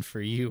 question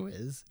for you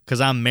is, because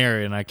I'm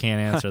married and I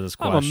can't answer this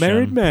question. I'm a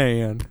married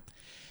man.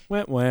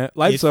 Went.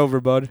 Life's If-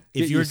 over, bud.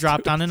 If Get you were used to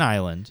dropped it. on an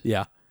island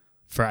Yeah.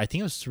 for, I think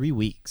it was 3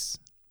 weeks.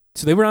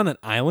 So they were on an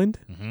island.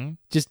 Mm-hmm.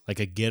 Just- like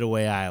a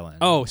getaway island.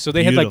 Oh, so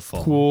they Beautiful.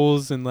 had like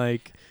pools and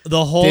like,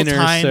 The whole dinner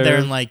time they're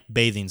served. in like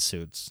bathing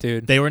suits.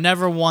 dude. They were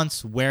never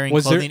once wearing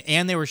Was there- clothing,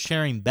 and they were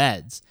sharing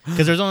beds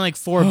because there's only like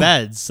 4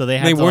 beds, so they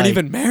had They to, weren't like-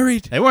 even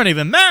married. They weren't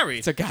even married.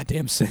 It's a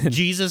goddamn sin.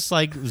 Jesus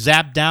like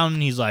zapped down,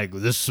 and he's like,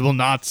 "This will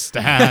not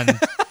stand."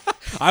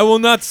 I will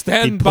not he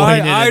stand by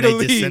pointed and they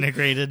idly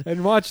disintegrated.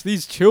 and watch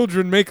these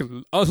children make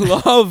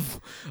love,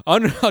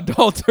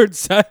 unadulterated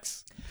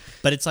sex.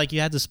 But it's like you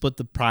had to split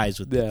the prize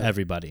with Yeah.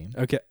 everybody.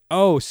 Okay.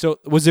 Oh, so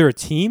was there a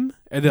team?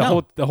 And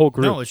No. the whole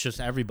group. No, it's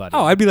just everybody.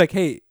 Oh, I'd be like,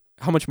 hey,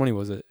 how much money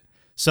was it?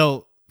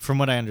 So from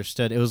what I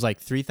understood, it was like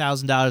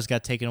 $3,000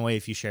 got taken away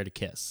if you shared a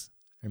kiss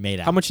or made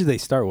out. How much did they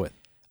start with?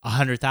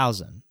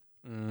 100,000.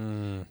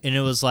 And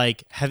it was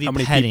like heavy How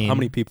many peop- petting. how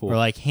many people? Or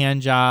like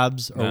hand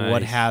jobs or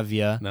what Nice. have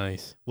you.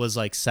 Nice. Was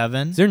like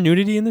 7. Is there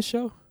nudity in the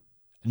show?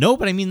 No,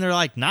 but I mean they're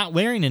like not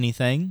wearing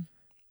anything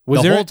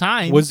Was the there whole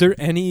time. Was there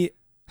any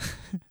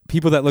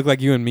people that look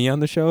like you and me on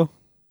the show?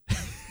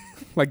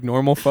 Like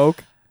normal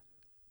folk?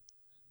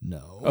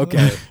 No.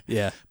 Okay.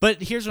 Yeah.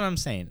 But here's what I'm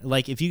saying.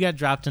 Like if you got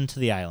dropped into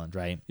the island,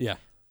 right? Yeah.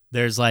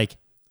 There's like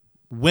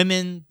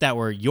women that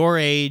were your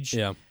age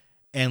Yeah.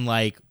 and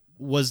like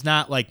was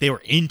not like they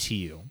were into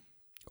you.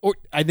 Or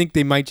I think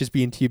they might just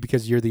be into you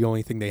because you're the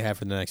only thing they have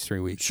for the next 3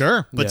 weeks.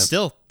 Sure, but Yeah.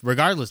 still,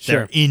 regardless, Sure.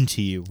 they're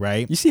into you,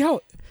 right? You see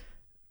how?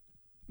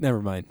 Never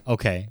mind.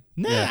 Okay.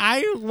 Nah,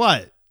 Yeah.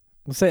 what?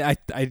 I'll say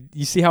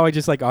you see how I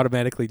just like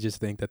automatically just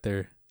think that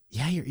they're.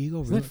 Yeah, your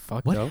ego Isn't really that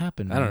fucked What up?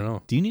 happened? I don't man?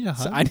 know. Do you need a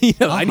hug? So I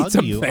need I'll hug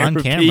some you on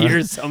therapy camera.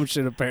 or some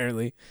shit.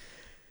 Apparently,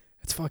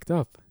 it's fucked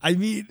up. I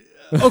mean,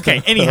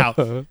 okay. Anyhow,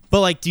 but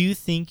like, do you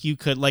think you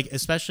could like,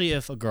 especially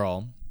if a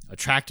girl,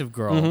 attractive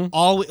girl, Mhm.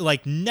 always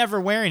like never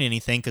wearing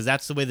anything because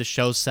that's the way the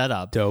show's set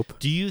up. Dope.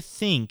 Do you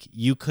think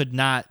you could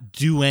not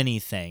do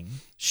anything?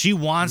 She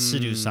wants to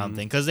do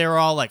something because they were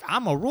all like,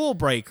 "I'm a rule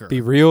breaker." Be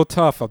real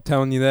tough. I'm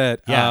telling you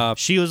that. Yeah,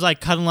 she was like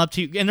cuddling up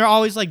to you, and they're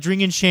always like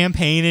drinking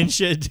champagne and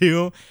shit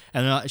too.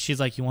 And she's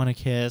like, "You want to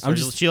kiss?" I'm Or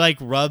just- she like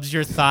rubs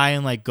your thigh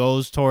and like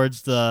goes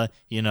towards the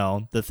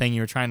the thing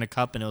you were trying to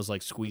cup, and it was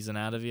like squeezing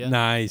out of you.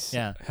 Nice.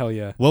 Yeah. Hell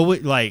yeah. What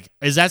would like?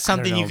 Is that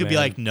something know, you could be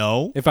man. like,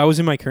 no? If I was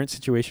in my current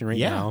situation right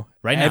Yeah, now,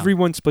 right now.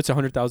 everyone splits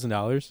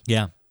 $100,000.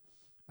 Yeah.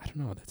 I don't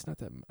know. That's not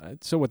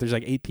that. So what? There's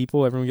like 8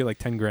 people. Everyone get like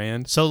 10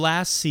 grand. So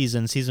last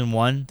season, season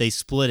 1, they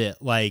split it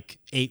like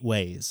 8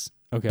 ways.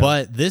 Okay.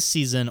 But this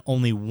season,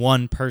 only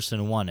one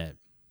person won it.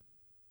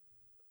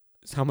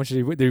 So how much did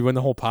he win? Did he win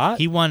the whole pot?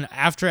 He won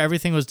after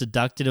everything was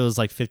deducted. It was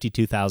like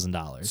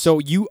 $52,000. So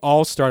you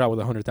all start out with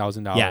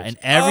 $100,000. Yeah, and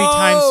every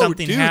time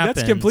something dude, happens,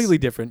 that's completely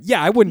different.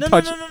 Yeah, I wouldn't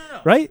touch. no.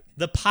 Right?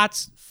 The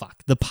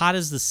pot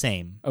is the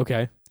same,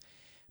 Okay.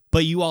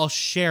 but you all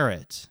share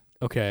it.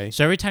 Okay.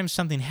 So every time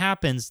something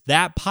happens,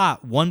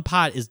 one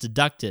pot is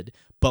deducted,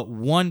 but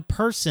one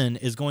person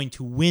is going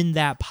to win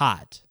that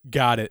pot.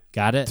 Got it.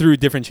 Got it? Through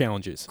different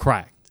challenges.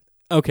 Correct.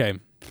 Okay.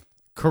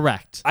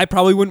 Correct. I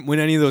probably wouldn't win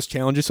any of those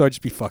challenges, so I'd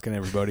just be fucking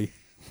everybody.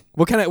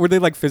 What kind of were they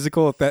like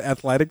physical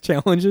athletic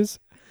challenges?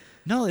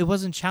 No, it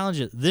wasn't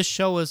challenges. This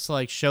show was to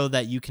like show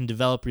that you can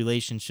develop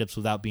relationships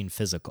without being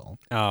physical.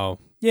 Oh,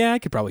 yeah, I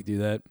could probably do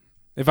that.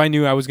 If I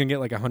knew I was gonna get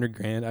like $100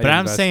 grand. But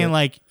I'm saying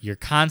like you're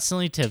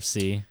constantly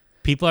tipsy.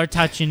 People are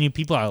touching you.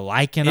 People are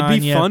liking It'd on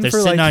be you. fun They're for,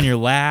 sitting like- on your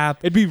lap.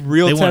 it'd be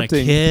real They wanna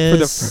tempting for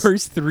the kiss.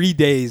 first 3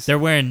 days. They're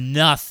wearing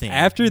nothing.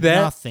 After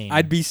that, nothing.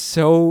 I'd be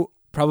so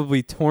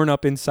probably torn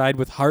up inside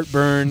with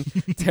heartburn,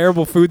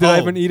 terrible food that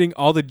I've Oh. been eating,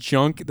 all the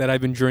junk that I've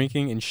been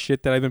drinking, and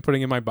shit that I've been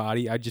putting in my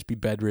body. I'd just be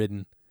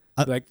bedridden.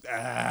 Like,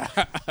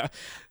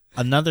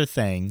 Another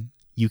thing,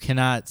 you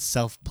cannot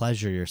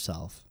self-pleasure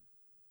yourself.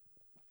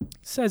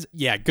 says,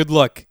 yeah, good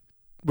luck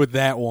with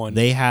that one.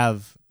 They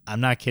have, I'm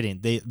not kidding,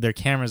 their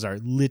cameras are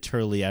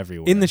literally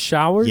everywhere. In the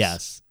showers?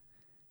 Yes.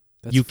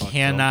 That's You fucked up.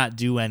 cannot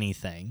do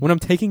anything. When I'm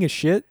taking a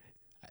shit?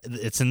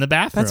 It's in the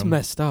bathroom. That's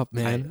messed up,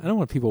 man. I don't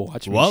want people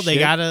watching Well, me they shit.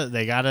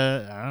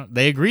 gotta,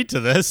 they agreed to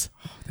this.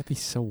 That'd be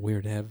so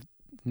weird to have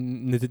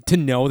to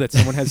know that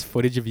someone has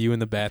footage of you in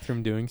the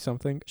bathroom doing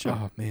something. Sure.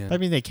 Oh man. I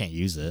mean, they can't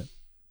use it.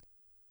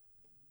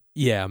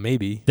 Yeah,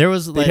 maybe. There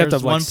was, They'd there have to,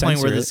 was like, one point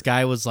where censor this it.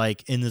 guy was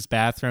like in this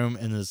bathroom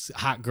and this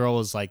hot girl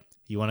was like,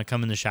 "You want to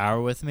come in the shower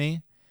with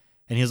me?"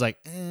 And he was like,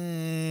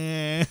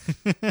 eh.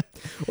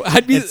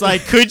 I'd be It's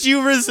like, could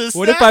you resist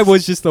what that? if I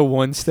was just the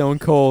one stone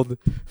cold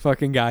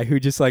fucking guy who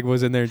just like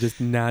was in there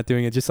just not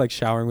doing it, just like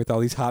showering with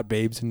all these hot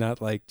babes and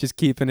not like just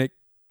keeping it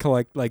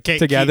Can't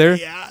together?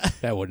 yeah.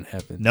 That wouldn't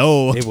happen.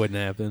 No. It wouldn't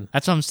happen.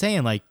 That's what I'm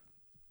saying. Like,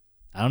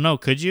 I don't know.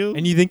 Could you?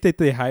 And you think that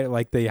they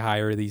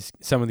hire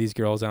some of these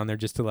girls on there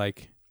just to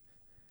like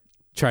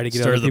try to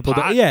get Stir other the people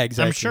pot? to, yeah,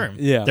 exactly. I'm sure.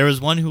 Yeah. There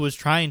was one who was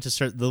trying to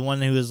start. The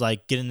one who was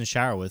like, get in the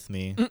shower with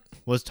me,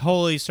 was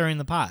totally stirring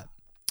the pot.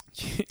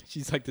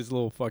 She's like this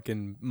little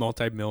fucking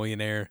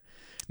multi-millionaire.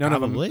 None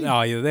Probably. of them.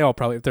 Oh yeah, they all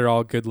probably. They're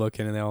all good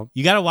looking, and they all.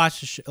 You got to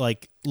watch the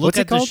look What's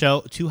it at the called?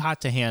 show. Too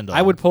Hot to Handle.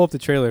 I would pull up the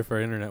trailer for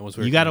internet. Was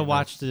You got to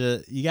watch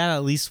you got to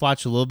at least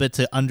watch a little bit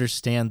to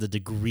understand the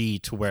degree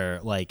to where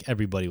like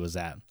everybody was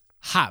at.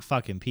 Hot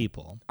fucking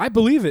people. I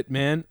believe it,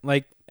 man.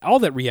 Like all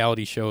that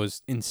reality show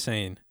is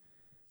insane.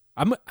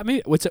 I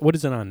mean, what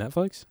is it on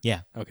Netflix?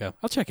 Yeah. Okay,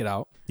 I'll check it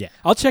out. Yeah.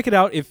 I'll check it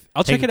out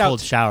Take a cold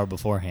shower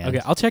beforehand.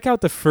 Okay, I'll check out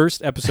the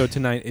first episode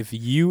tonight. If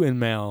you and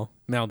Mal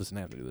doesn't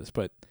have to do this,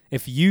 but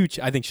if you,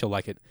 I think she'll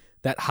like it.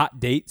 That Hot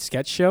Date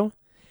sketch show,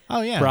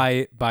 Oh yeah.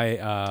 by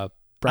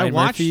Brian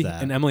watched Murphy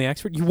that. and Emily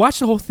Expert. You watched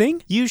the whole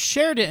thing? You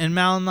shared it, and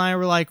Mal and I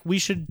were like, we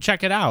should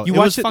check it out. You it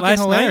was watched it fucking last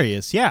night?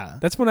 hilarious. Yeah.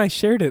 That's when I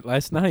shared it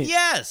last night.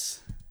 Yes.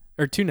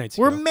 Or 2 nights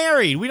We're ago.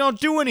 married. We don't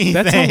do anything.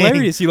 That's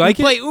hilarious. You like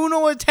we it? play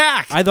Uno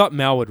Attack. I thought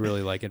Mal would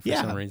really like it for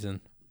Yeah. some reason.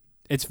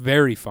 It's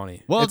very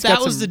funny. Well, It's if that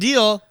got was some- the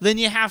deal, then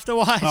you have to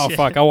watch Oh it.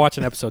 fuck! I'll watch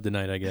an episode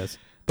tonight, I guess.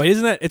 But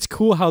isn't that? It's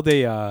cool how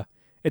they.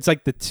 It's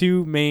like the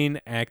two main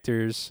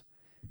actors,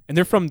 and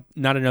they're from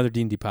Not Another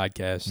D&D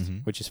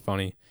podcast, which is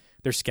funny.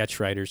 They're sketch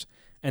writers,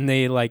 and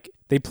they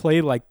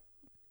play like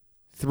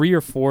 3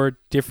 or 4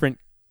 different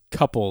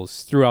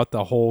couples throughout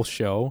the whole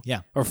show.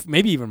 Yeah. Or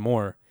maybe even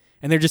more.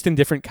 And they're just in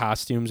different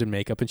costumes and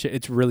makeup and shit.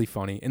 It's really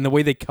funny, and the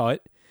way they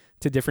cut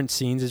to different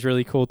scenes is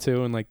really cool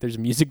too. And like, there's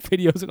music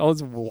videos and all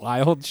this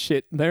wild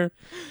shit in there.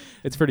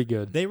 It's pretty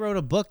good. They wrote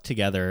a book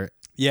together.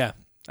 Yeah.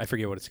 I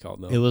forget what it's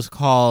called though. It was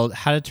called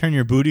How to Turn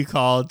Your Booty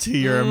Call to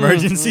Your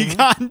Emergency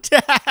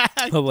Contact,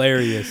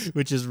 Hilarious.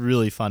 which is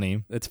really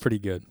funny. It's pretty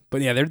good.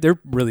 But yeah, they're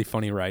really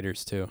funny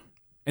writers too.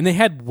 And they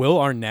had Will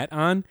Arnett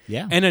on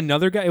Yeah. and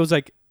another guy. It was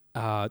like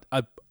a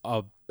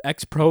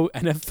ex-pro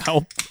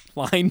NFL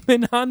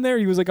lineman on there.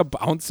 He was like a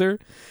bouncer.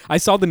 I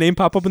saw the name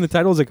pop up in the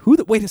title. I was like, who?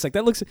 Wait a sec.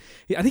 That looks.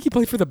 I think he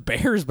played for the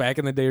Bears back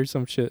in the day or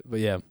some shit. But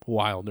yeah,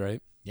 wild,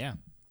 right? Yeah.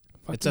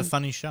 It's a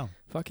funny show.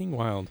 Fucking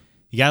wild.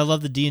 You gotta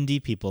love the D&D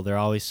people. They're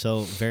always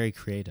so very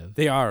creative.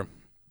 They are.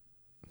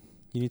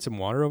 You need some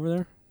water over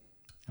there?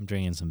 I'm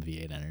drinking some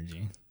V8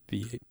 energy.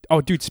 V8.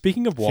 Oh, dude.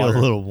 Speaking of Feel water,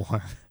 a little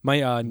warm. my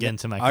Get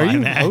into my are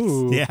you? climax.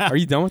 Oh, Yeah. Are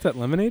you done with that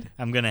lemonade?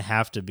 I'm gonna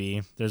have to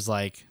be. There's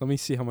like Let me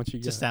see how much you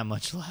just got. that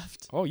much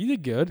left. Oh, you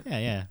did good.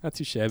 Yeah. Not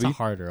too It's shabby. a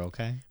harder,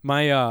 okay?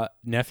 My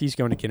nephew's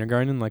going to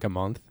kindergarten in like a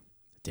month.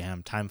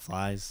 Damn, time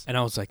flies. And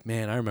I was like,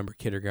 man, I remember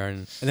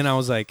kindergarten. And then I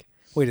was like,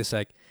 wait a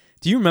sec.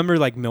 Do you remember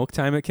like milk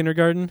time at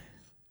kindergarten?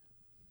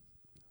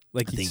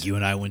 Like I you'd think you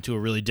and I went to a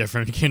really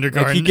different like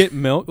kindergarten. you get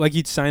milk, like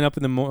you'd sign up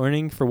in the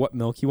morning for what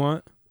milk you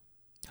want.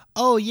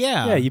 oh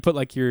yeah. Yeah, you put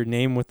like your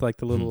name with like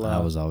the little. I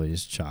was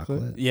always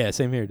chocolate. Yeah,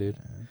 same here, dude.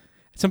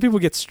 Some people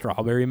get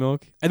strawberry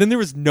milk, and then there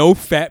was no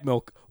fat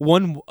milk.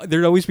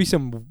 There'd always be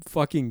some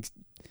fucking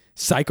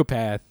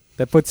psychopath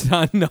that puts it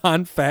on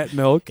non-fat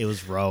milk. It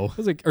was row. I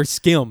was like, or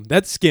skim.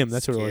 That's skim.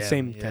 That's what it was.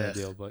 Skim, Same kind yeah. of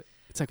deal, but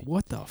it's like,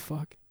 what the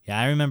fuck? Yeah,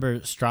 I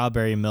remember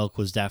strawberry milk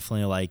was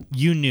definitely like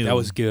you knew That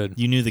was good.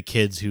 You knew the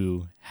kids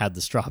who had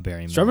the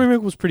strawberry milk. Strawberry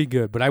milk was pretty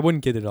good, but I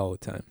wouldn't get it all the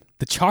time.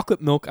 The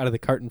chocolate milk out of the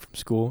carton from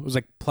school, it was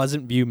like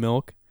Pleasant View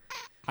milk.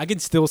 I can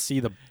still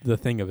see the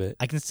thing of it.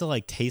 I can still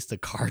like taste the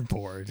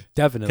cardboard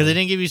Definitely. because they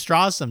didn't give you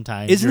straws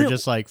sometimes. Isn't You're it-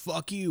 just like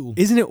fuck you.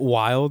 Isn't it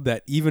wild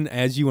that even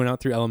as you went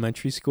out through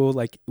elementary school,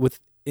 like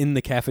within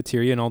the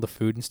cafeteria and all the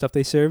food and stuff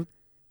they served,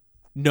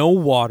 no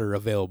water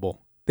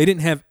available. They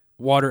didn't have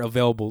water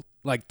available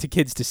like to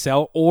kids to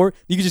sell, or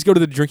you could just go to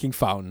the drinking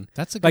fountain.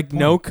 That's a good Like point.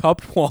 no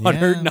cupped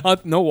water, Yeah.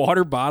 no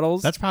water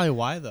bottles. That's probably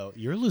why though.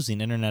 You're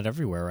losing internet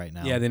everywhere right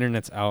now. yeah, the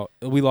internet's out.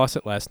 We lost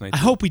it last night. I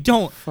hope we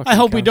don't. Fucking I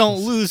hope we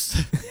don't conscious.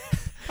 lose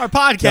our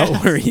podcast.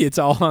 Don't worry, it's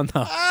all on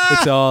the.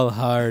 It's all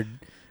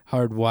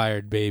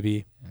hardwired,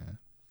 baby. But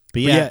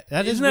But yeah,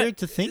 that is isn't weird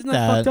to think Isn't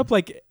that fucked up?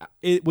 Like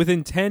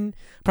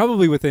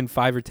probably within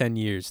 5 or 10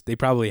 years, they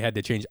probably had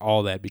to change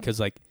all that because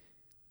like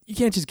you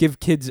can't just give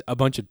kids a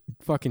bunch of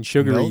fucking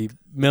sugary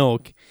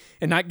milk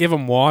and not give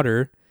them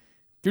water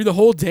through the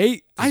whole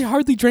day. I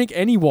hardly drank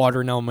any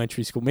water in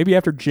elementary school. Maybe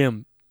after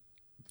gym.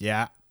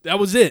 Yeah, That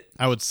was it.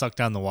 I would suck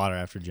down the water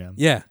after gym.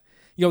 Yeah.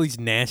 You got all these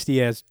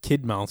nasty ass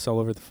kid mouths all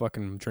over the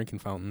fucking drinking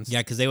fountains.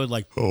 Yeah, because they would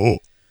like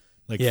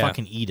Yeah.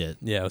 fucking eat it.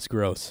 Yeah, it was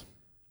gross.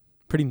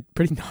 Pretty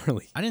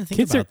gnarly. I didn't think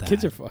Kids about that.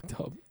 Kids are fucked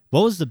up.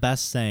 What was the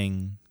best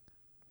thing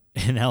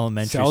in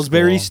elementary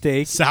Salisbury school?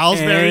 steak.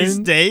 Salisbury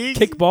and steak.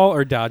 Kickball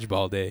or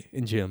dodgeball day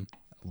in gym.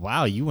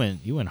 Wow, you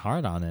went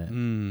hard on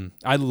it.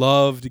 I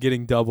loved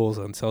getting doubles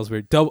on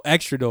Salisbury.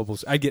 Extra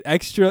doubles. I get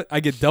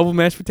double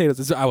mashed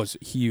potatoes. I was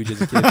huge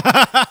as a kid.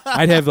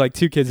 I'd have like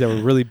 2 kids that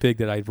were really big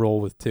that I'd roll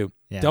with too.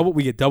 Yeah.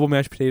 We get double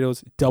mashed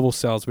potatoes, double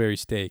Salisbury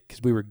steak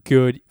because we were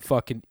good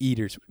fucking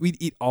eaters. We'd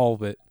eat all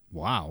of it.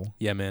 Wow.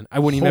 Yeah, man. I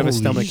wouldn't even have a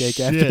Holy stomach ache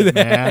after shit,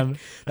 that. man.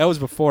 That was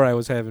before I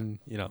was having,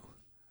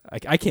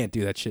 I can't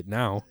do that shit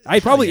now. I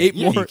probably ate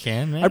Yeah, more. you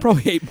can, man. I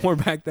probably ate more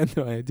back then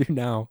than I do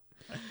now.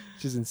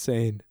 which is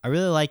insane. I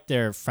really like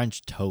their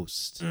French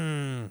toast.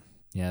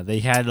 Yeah, they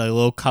had a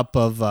little cup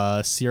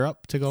of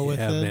syrup to go with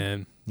it. Yeah,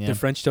 man. Yeah. The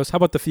French toast. How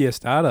about the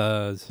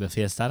fiestadas? The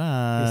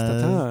fiestadas.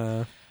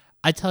 Fiestata.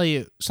 I tell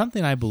you,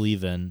 something I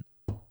believe in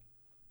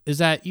is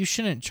that you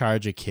shouldn't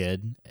charge a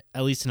kid,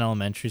 at least in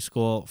elementary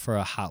school, for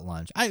a hot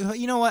lunch.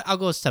 You know what? I'll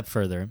go a step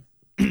further.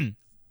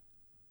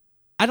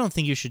 I don't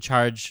think you should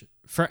charge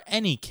for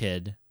any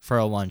kid for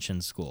a lunch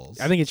in schools.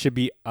 I think it should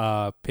be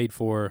paid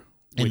for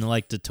in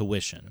like the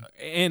tuition.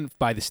 And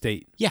by the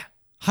state. Yeah,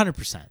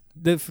 100%.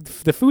 The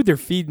food they're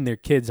feeding their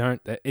kids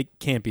it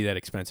can't be that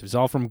expensive. It's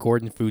all from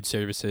Gordon Food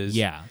Services.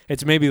 Yeah.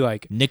 It's maybe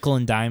like nickel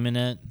and dime in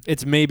it.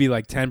 It's maybe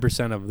like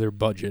 10% of their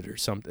budget or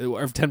something,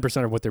 or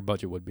 10% of what their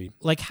budget would be.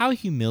 Like, how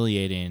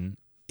humiliating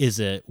is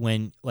it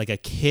when like a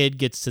kid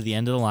gets to the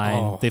end of the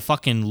line, they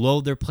fucking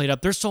load their plate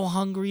up, they're so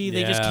hungry,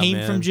 they just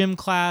came from gym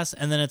class,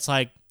 and then it's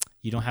like,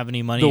 you don't have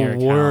any money in your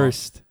account. The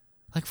worst.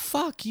 Like,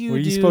 fuck you, What are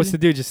you supposed to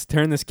do? Just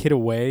turn this kid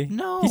away?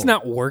 No. He's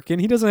not working.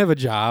 He doesn't have a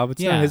job.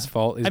 It's not his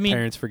fault. His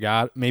parents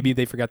forgot. Maybe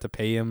they forgot to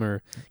pay him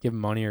or give him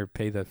money or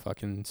pay the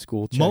fucking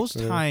school check. Most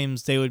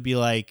times they would be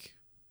like,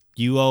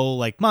 you owe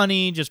like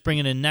money, just bring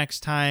it in next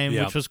time,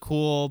 which was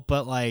cool.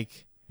 But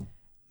like,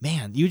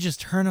 man, you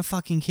just turn a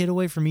fucking kid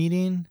away from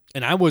eating.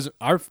 And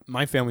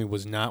my family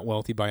was not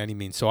wealthy by any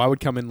means. So I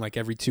would come in like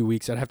every 2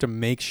 weeks. I'd have to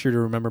make sure to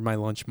remember my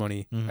lunch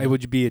money. It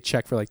would be a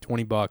check for like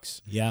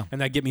 $20. Yeah.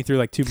 And that'd get me through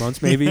like 2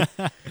 months maybe.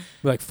 Be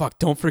like, fuck,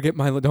 don't forget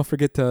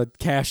to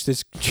cash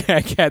this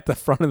check at the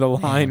front of the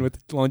line with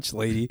the lunch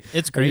lady.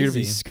 It's crazy. You're gonna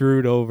be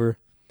screwed over.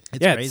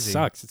 It's crazy. It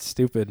sucks. It's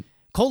stupid.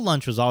 Cold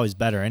lunch was always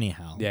better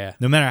anyhow. Yeah.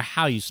 No matter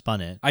how you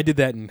spun it. I did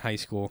that in high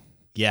school.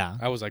 Yeah.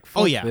 I was like,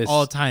 fuck this.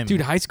 all the time.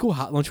 Dude, high school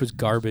hot lunch was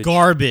garbage.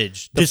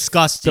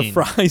 Disgusting. The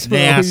fries were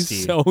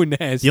always so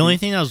nasty. The only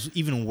thing that was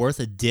even worth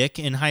a dick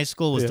in high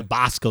school was the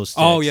Bosco sticks.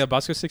 Oh, yeah,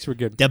 Bosco sticks were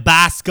good. The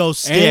Bosco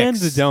sticks. And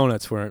the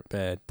donuts weren't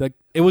bad.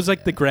 It was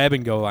like the grab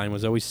and go line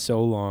was always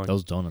so long.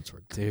 Those donuts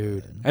were good.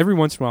 Dude. Every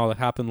once in a while, I'd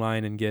hop in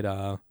line and get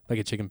like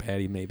a chicken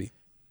patty maybe.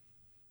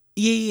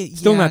 Yeah.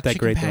 Still not that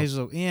great,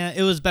 though. Yeah,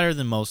 it was better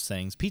than most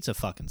things. Pizza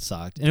fucking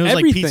sucked. And it was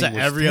like pizza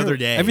every other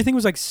day. Everything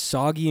was like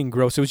soggy and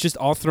gross. It was just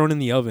all thrown in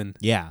the oven.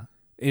 Yeah.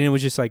 And it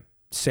was just like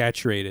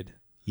saturated.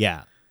 Yeah.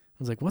 I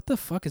was like, what the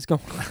fuck is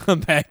going on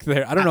back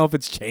there? I don't know if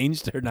it's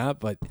changed or not,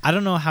 but I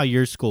don't know how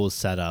your school is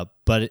set up,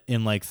 but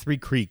in like Three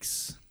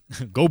Creeks,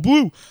 go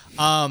blue.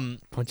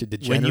 Bunch of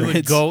degenerates. When you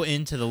would go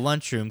into the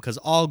lunchroom, because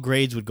all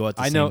grades would go at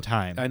the same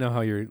time. I know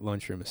how your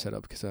lunchroom is set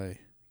up because I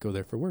go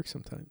there for work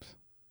sometimes.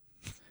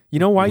 You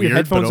know why your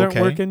headphones aren't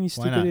working, you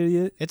stupid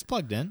idiot? It's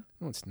plugged in.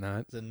 No, it's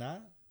not. Is it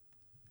not?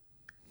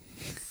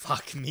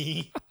 Fuck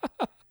me.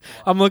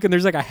 I'm looking.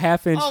 There's like a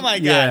half-inch. Oh, my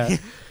God.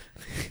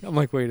 I'm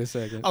like, wait a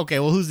second. Okay,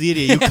 well, who's the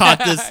idiot? You caught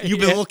this.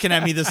 You've been looking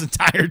at me this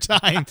entire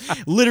time.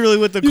 Literally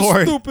with the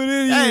cord. You stupid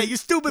idiot. Hey, you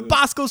stupid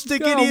Bosco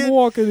stick idiot. I'm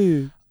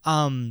walking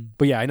in.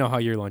 But yeah, I know how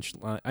your lunch.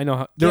 I know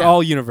how they're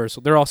all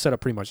universal. They're all set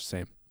up pretty much the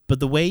same. But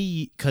the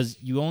way, because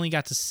you only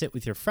got to sit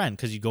with your friend,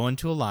 because you go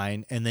into a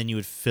line and then you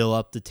would fill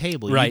up the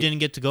table. Right. You didn't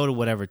get to go to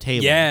whatever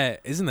table. Yeah,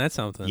 isn't that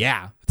something?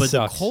 Yeah, but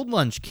sucks. the cold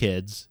lunch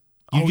kids,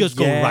 you just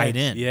go right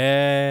in.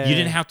 Yeah, you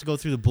didn't have to go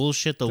through the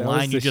bullshit, the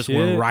line. You just shit.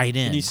 went right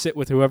in. And you sit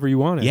with whoever you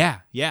wanted.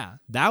 Yeah,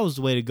 that was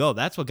the way to go.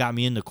 That's what got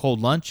me into cold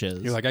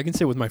lunches. You're like, I can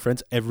sit with my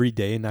friends every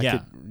day and not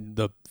get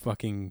the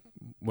fucking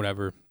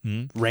whatever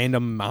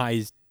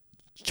randomized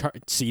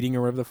seating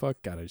or whatever the fuck.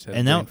 God, I just had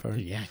a brain fart.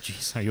 Yeah,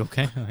 jeez, are you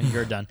okay?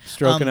 You're done.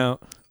 Stroking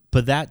out.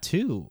 But that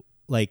too,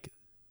 like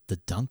the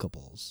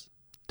Dunkables.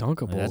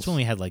 Dunkables. That's when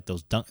we had like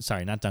those not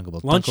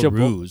Dunkables. Lunchables.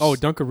 Dunkaroos. Oh,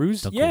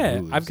 Dunkaroos?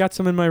 Yeah, I've got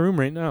some in my room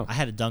right now. I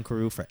had a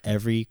Dunkaroo for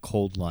every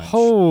cold lunch.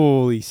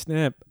 Holy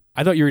snap.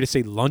 I thought you were going to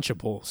say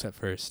Lunchables at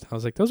first. I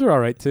was like, those are all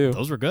right too.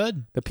 Those were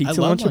good. The pizza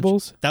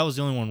Lunchables? That was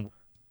the only one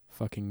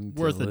fucking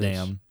worth delish. a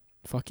damn.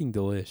 Fucking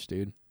delish,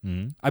 dude.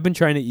 Mm-hmm. I've been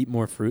trying to eat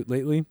more fruit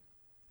lately.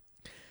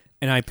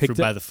 And I picked Fruit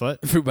by the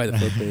foot? Fruit by the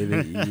foot,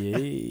 baby.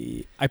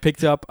 Yay. I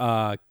picked up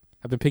I've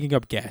been picking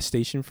up gas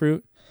station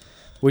fruit,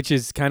 which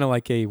is kind of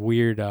like a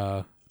weird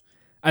I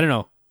don't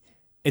know.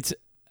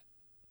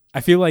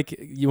 I feel like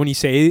when you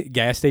say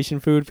gas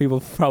station food, people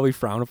probably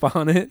frown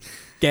upon it.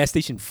 Gas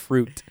station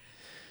fruit.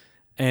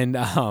 And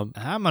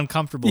I'm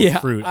uncomfortable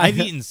with fruit. I've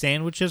eaten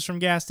sandwiches from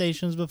gas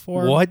stations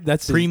before. What?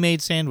 That's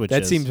pre-made sandwiches.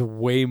 That seems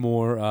way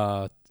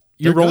more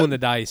you're rolling the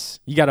dice.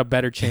 You got a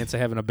better chance of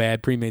having a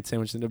bad pre-made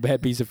sandwich than a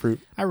bad piece of fruit.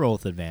 I roll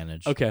with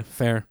advantage. Okay,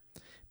 fair.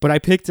 But I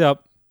picked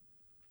up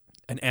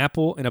an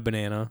apple and a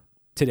banana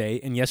today,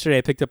 and yesterday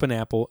I picked up an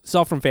apple. It's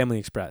all from Family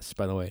Express,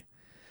 by the way.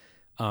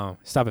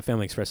 Stop at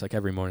Family Express like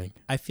every morning.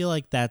 I feel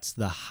like that's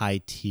the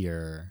high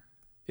tier.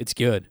 It's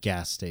good.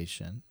 Gas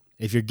station.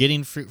 If you're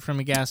getting fruit from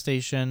a gas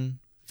station,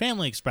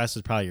 Family Express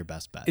is probably your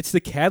best bet. It's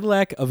the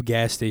Cadillac of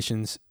gas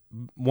stations,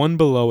 one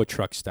below a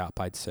truck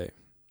stop, I'd say.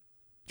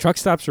 Truck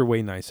stops are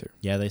way nicer.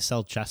 Yeah, they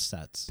sell chest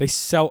sets. They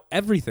sell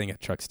everything at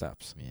truck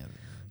stops. Yeah.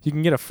 You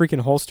can get a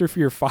freaking holster for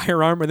your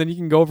firearm, and then you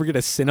can go over and get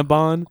a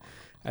Cinnabon,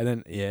 and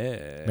then,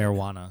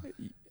 marijuana.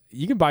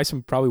 You can buy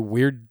some probably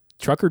weird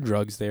trucker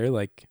drugs there,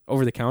 like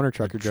over-the-counter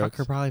trucker The drugs.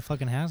 trucker probably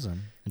fucking has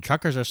them. And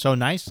truckers are so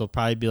nice, they'll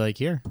probably be like,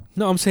 here.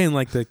 No, I'm saying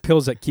like the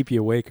pills that keep you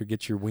awake or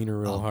get your wiener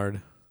real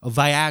hard. A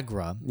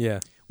Viagra. Yeah.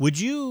 Would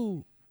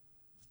you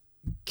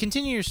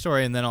continue your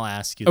story and then I'll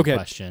ask you Okay. the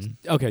question?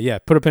 Okay, yeah.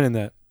 Put a pin in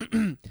that.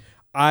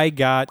 I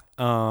got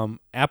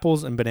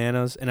apples and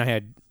bananas, and I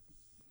had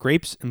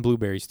grapes and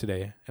blueberries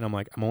today. And I'm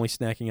like, I'm only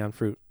snacking on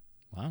fruit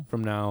Wow.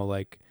 from now,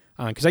 like,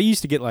 on. Because I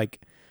used to get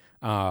like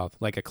a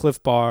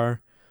Cliff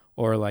Bar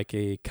or like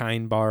a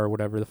Kind Bar or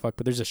whatever the fuck.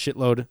 But there's a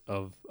shitload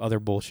of other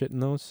bullshit in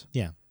those.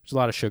 Yeah. There's a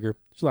lot of sugar.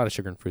 There's a lot of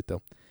sugar in fruit,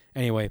 though.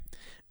 Anyway,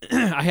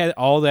 I had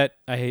all that.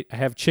 I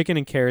have chicken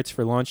and carrots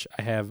for lunch.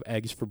 I have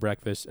eggs for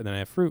breakfast, and then I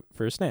have fruit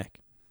for a snack.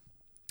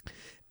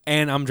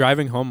 And I'm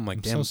driving home. I'm like,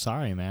 I'm damn. so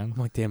sorry, man. I'm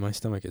like, damn, my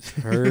stomach is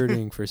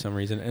hurting for some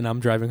reason. And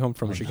I'm driving home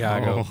from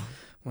Chicago. no.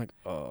 I'm like,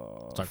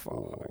 oh, It's like,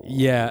 fuck.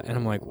 Yeah. And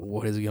I'm like,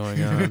 what is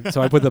going on?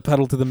 So I put the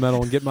pedal to the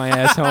metal and get my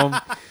ass home.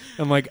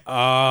 I'm like,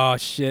 oh,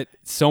 shit.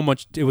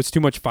 It was too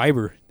much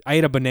fiber. I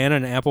ate a banana,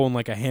 an apple, and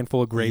like a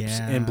handful of grapes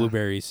Yeah. and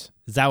blueberries.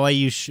 Is that why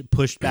you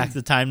pushed back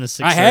the time to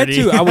 6:30? I had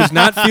to. I was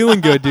not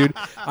feeling good, dude.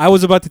 I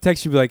was about to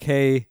text you, be like,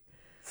 hey,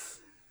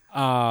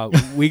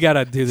 we got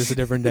to do this a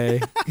different day.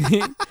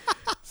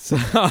 So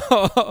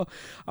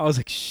I was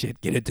like, shit,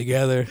 get it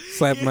together.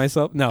 Slapped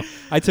myself. No,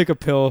 I took a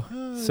pill,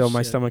 so my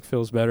shit. stomach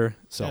feels better.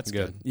 So That's I'm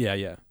good. good. Yeah,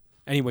 yeah.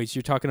 Anyways,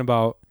 you're talking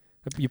about,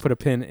 you put a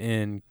pin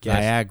in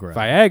gas. Viagra.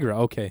 Viagra,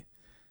 okay.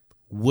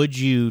 Would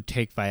you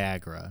take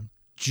Viagra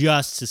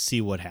just to see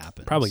what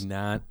happens? Probably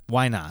not.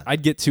 Why not?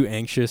 I'd get too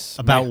anxious.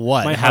 About My-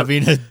 what? my heart-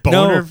 Having a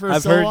boner No, for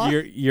I've so heard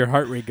long? your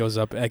heart rate goes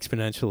up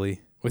exponentially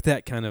with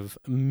that kind of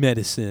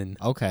medicine.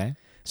 Okay.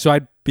 So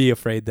I'd be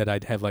afraid that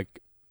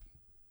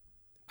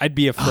I'd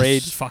be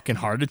afraid fucking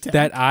heart attack.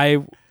 that I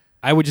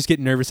would just get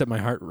nervous that my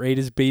heart rate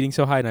is beating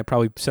so high, and I'd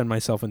probably send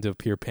myself into a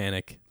pure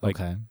panic. Like,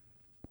 okay.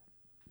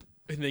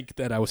 I think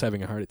that I was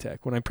having a heart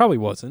attack when I probably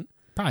wasn't.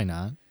 Probably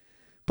not.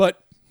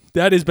 But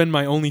that has been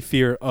my only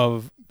fear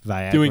of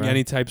Viagra. doing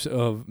any types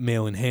of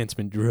male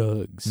enhancement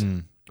drugs.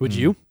 Mm. Would Mm.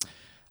 you?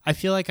 I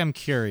feel like I'm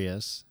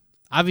curious.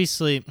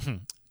 Obviously,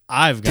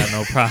 I've got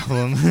no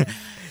problem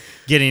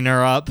getting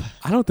her up,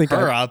 I don't think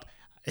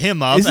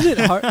him up. Isn't it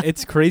hard?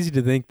 It's crazy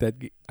to think that.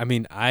 I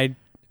mean, I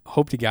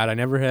hope to God I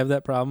never have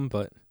that problem.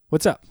 But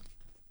what's up?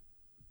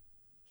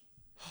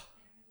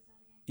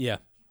 Yeah.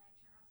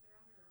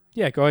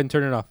 Yeah, go ahead and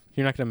turn it off.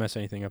 You're not gonna mess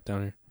anything up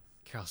down here.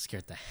 Carol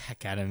scared the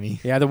heck out of me.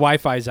 Yeah, the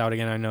Wi-Fi's out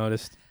again. I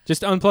noticed.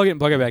 Just unplug it and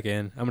plug it back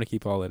in. I'm gonna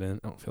keep all that in.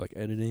 I don't feel like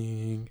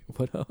editing.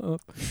 What up?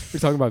 We're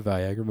talking about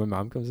Viagra. My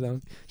mom comes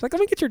down. She's like, "Let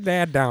me get your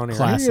dad down here."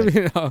 Classic.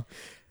 You know?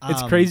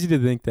 It's Um, crazy to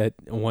think that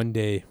one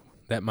day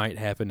that might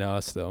happen to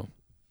us, though.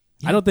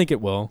 Yeah. I don't think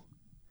it will.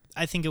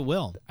 I think it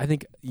will. I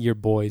think your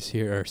boys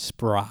here are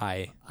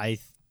spry. I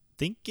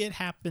think it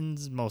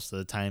happens most of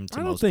the time to I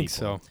don't most think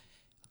people. so.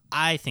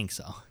 I think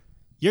so.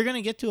 You're going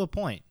to get to a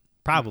point,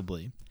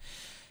 probably.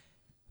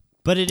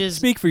 But it is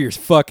Speak for your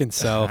fucking all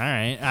self.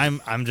 right.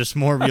 I'm just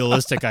more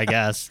realistic, I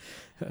guess.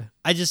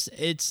 I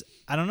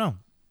don't know.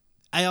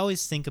 I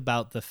always think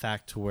about the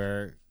fact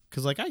where,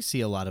 because like I see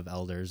a lot of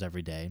elders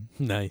every day,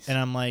 Nice. and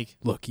I'm like,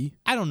 Looky.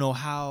 I don't know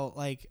how,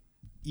 like,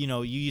 you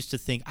know, you used to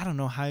think, I don't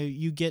know how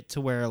you get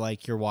to where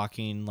like you're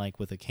walking like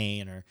with a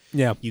cane or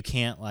Yeah. you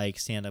can't like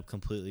stand up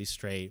completely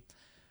straight.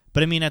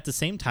 But I mean, at the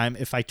same time,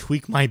 if I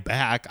tweak my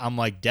back, I'm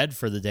like dead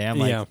for the day. I'm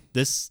like, Yeah.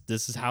 this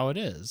is how it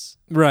is.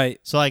 Right.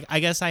 So like, I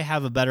guess I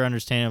have a better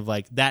understanding of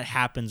like that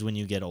happens when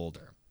you get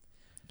older.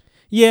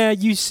 Yeah,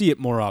 you see it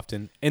more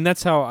often. And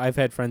that's how I've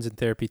had friends in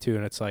therapy too,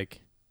 and it's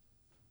like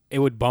it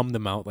would bum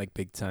them out like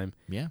big time.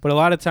 Yeah. But a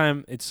lot of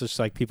time it's just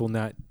like people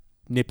not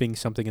nipping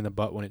something in the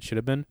butt when it should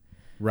have been.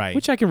 Right.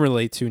 Which I can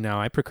relate to now.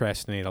 I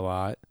procrastinate a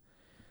lot.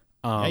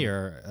 Yeah,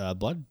 your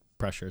blood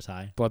pressure is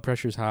high. Blood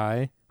pressure's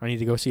high. I need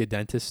to go see a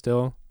dentist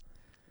still.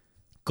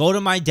 Go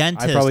to my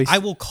dentist. probably- I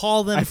will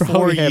call them I for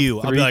probably have you.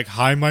 I'll be 3 like,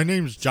 hi, my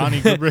name's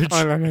Johnny Goodrich.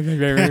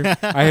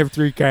 I have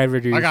 3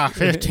 cavities. I got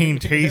 15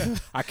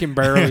 teeth. I can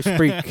barely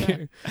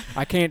speak.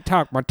 I can't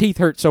talk. My teeth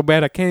hurt so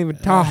bad I can't even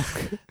talk.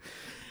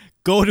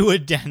 Go to a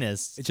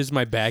dentist. It's just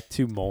my back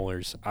 2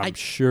 molars. I'm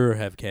sure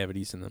have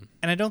cavities in them.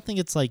 And I don't think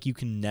it's like you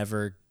can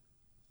never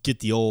get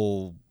the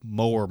old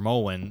mower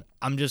mowing.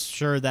 I'm just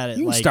sure that it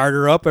You can like start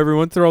her up.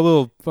 Everyone throw a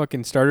little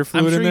fucking starter I'm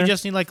fluid sure in you there.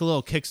 just need like a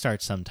little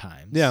kickstart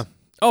sometimes. Yeah.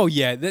 Oh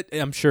yeah.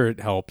 I'm sure it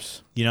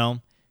helps. You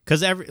know?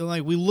 Because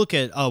we look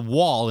at a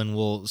wall and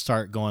we'll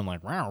start going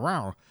like wow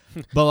wow.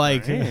 But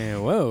like Yeah,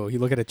 whoa. You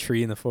look at a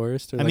tree in the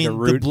forest or I like a mean,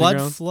 root the in blood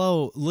ground.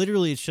 flow,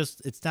 literally,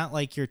 it's not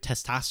like your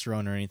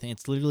testosterone or anything.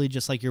 It's literally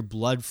just like your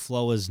blood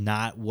flow is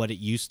not what it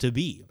used to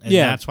be. And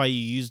Yeah. that's why you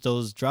use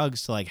those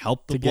drugs to like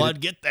help the To get blood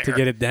it- get there. to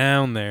get it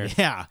down there.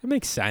 Yeah. It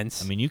makes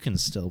sense. I mean, you can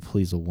still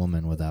please a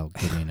woman without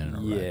getting an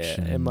Yeah,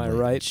 erection. am I ladies and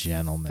right,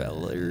 gentlemen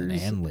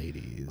fellers? and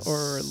ladies?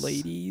 or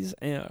ladies,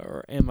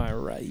 or am I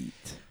right?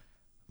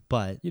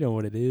 But You know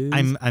what it is.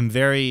 I'm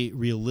very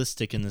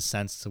realistic in the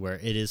sense to where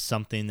it is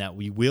something that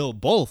we will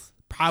both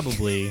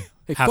probably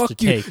Hey, have fuck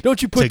to you. take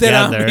Don't you put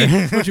together. that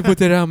on me. Don't you put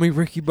that on me,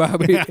 Ricky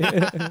Bobby.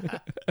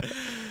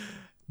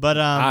 But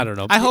I don't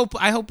know. I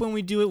hope when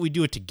we do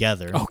it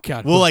together. Oh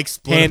God, we'll like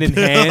split hand a in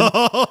hand.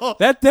 pill.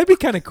 That'd be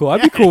kind of cool.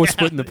 I'd be cool with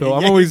splitting the pill.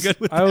 Yeah, I always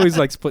good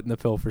like splitting the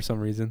pill for some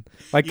reason.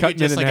 Like You cutting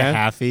get just it in like a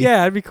half. halfie?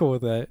 Yeah, I'd be cool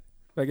with that.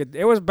 Like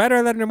it was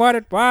better than what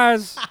it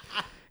was.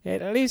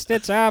 At least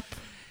it's up.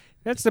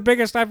 That's the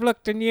biggest I've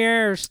looked in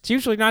years. It's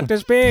usually not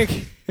this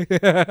big.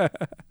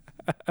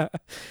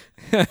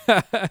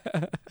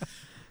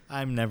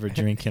 I'm never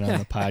drinking on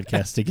the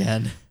podcast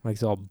again.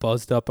 Mike's all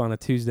buzzed up on a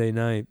Tuesday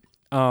night.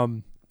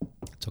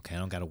 It's okay. I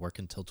don't got to work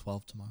until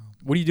 12 tomorrow.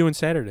 What are you doing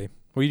Saturday?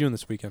 What are you doing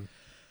this weekend?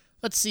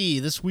 Let's see.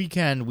 This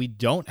weekend we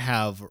don't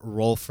have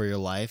Roll for Your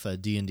Life, a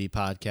D&D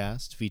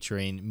podcast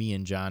featuring me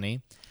and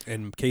Johnny.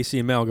 And Casey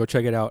and Mel, go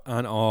check it out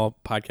on all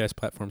podcast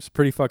platforms.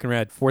 Pretty fucking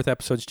rad. 4th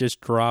episode's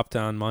just dropped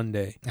on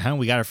Monday.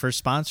 We got our first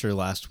sponsor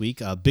last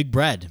week, Big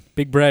Bread.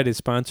 Big Bread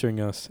is sponsoring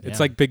us. It's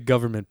Yeah. like Big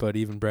Government, but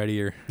even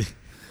breadier.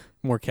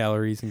 More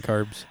calories and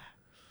carbs.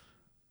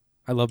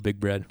 I love Big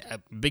Bread.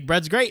 Big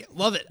Bread's great.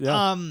 Love it.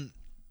 Yeah.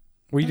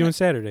 What are you doing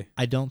Saturday?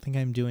 I don't think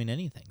I'm doing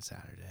anything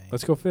Saturday.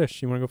 Let's go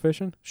fish. You want to go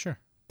fishing? Sure.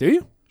 Do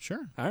you?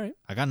 Sure. All right.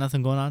 I got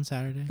nothing going on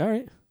Saturday. All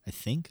right. I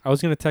think. I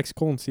was going to text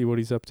Cole and see what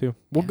he's up to.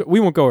 Yeah. We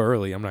won't go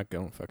early. I'm not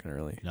going fucking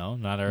early. No,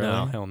 not early.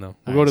 No, hell no.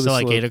 We'll All go right, to the so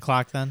like slope. 8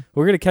 o'clock then?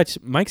 We're going to catch,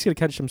 Mike's going to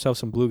catch himself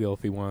some bluegill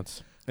if he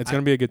wants. It's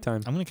going to be a good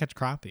time. I'm going to catch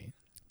crappie.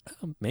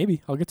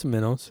 Maybe. I'll get some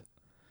minnows.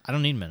 I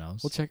don't need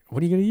minnows. We'll check.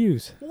 What are you going to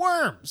use?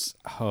 Worms.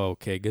 Oh,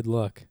 okay. Good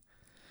luck.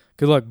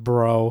 Good luck,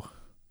 bro.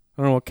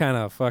 I don't know what kind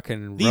of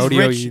fucking These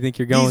rodeo rich- you think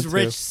you're going These to.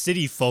 rich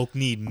city folk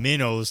need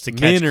minnows to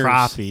catch Minners.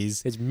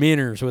 crappies. It's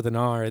Minners with an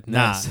R at the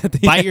Nah, end. At the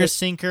bite end. your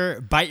sinker,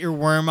 bite your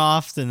worm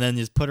off, and then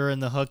just put her in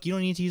the hook. You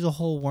don't need to use a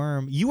whole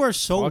worm. You are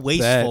so Fuck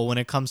wasteful that. when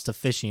it comes to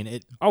fishing.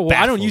 It Oh, well,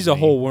 I don't baffles use a me.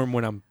 whole worm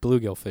when I'm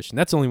bluegill fishing.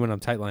 That's only when I'm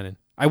tightlining.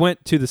 I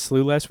went to the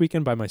slough last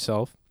weekend by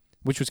myself,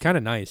 which was kind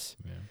of nice.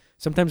 Yeah.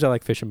 Sometimes I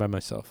like fishing by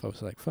myself. I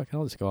was like, fuck,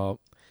 I'll just go out.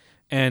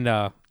 And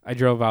I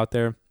drove out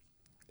there,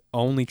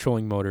 only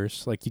trolling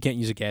motors. Like, you can't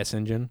use a gas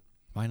engine.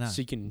 Why not?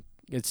 So you can,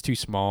 it's too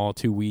small,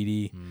 too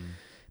weedy.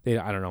 Mm.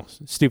 I don't know,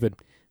 stupid.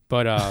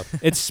 But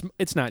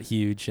it's not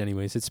huge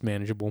anyways. It's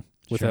manageable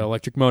with Sure. an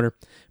electric motor.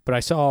 But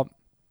I saw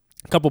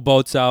a couple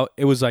boats out.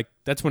 It was like,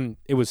 that's when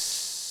it was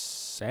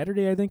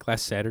Saturday, I think,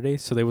 last Saturday.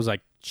 So there was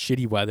like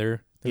shitty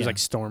weather. There was Yeah. like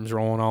storms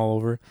rolling all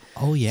over.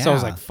 Oh yeah. So I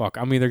was like, fuck,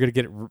 I'm either going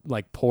to get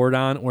like poured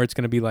on or it's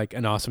going to be like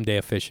an awesome day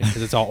of fishing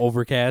because it's all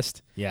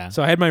overcast. yeah.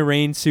 So I had my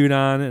rain suit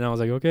on and I was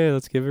like, okay,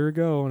 let's give it a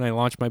go. And I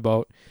launched my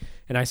boat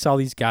and I saw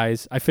these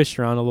guys. I fished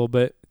around a little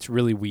bit. It's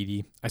really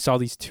weedy. I saw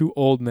these two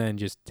old men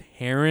just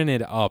tearing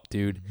it up,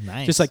 dude.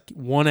 Nice. Just like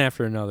one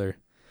after another.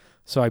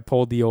 So I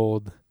pulled the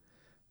old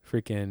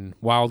freaking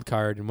wild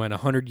card and went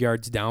 100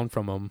 yards down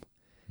from them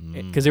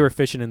because they were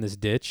fishing in this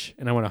ditch.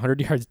 And I went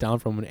 100 yards down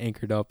from them and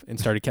anchored up and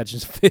started catching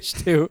some fish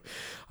too.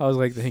 I was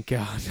like, thank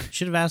God.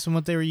 should have asked them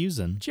what they were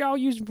using. What y'all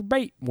using for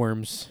bait?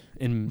 Worms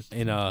in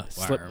a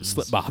Worms.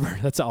 slip bobber.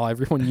 That's all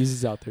everyone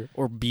uses out there.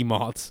 Or bee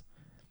moths.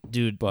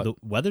 Dude, But- the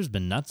weather's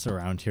been nuts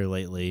around here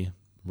lately.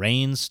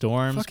 Rain,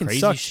 storms, Fucking crazy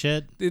sucks.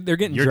 shit. They're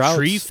getting Your droughts.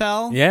 tree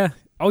fell? Yeah.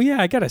 Oh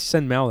yeah, I gotta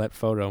send Mel that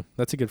photo.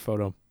 That's a good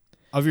photo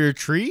Of your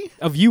tree?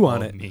 of you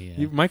on Oh, it. me,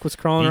 yeah. Mike was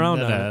crawling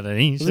around on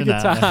it. was a good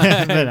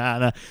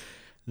time.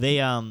 They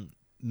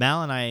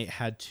Mal and I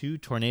had 2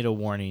 tornado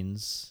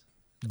warnings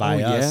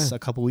by Oh, us yeah. a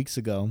couple weeks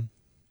ago.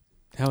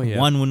 Hell yeah.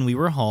 One when we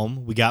were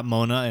home, we got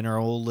Mona in our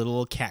old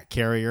little cat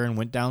carrier and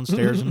went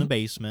downstairs in the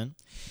basement.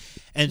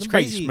 And it's The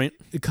crazy basement.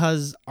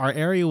 because our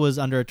area was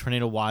under a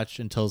tornado watch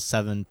until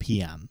 7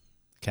 p.m.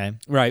 Okay,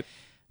 Right.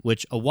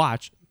 which a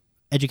watch,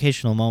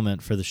 educational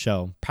moment for the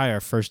show, probably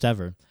our first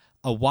ever.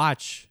 A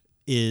watch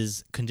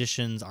is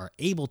conditions are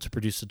able to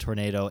produce a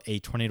tornado. A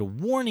tornado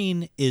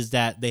warning is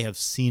that they have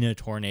seen a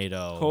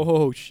tornado.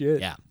 Oh shit.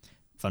 Yeah,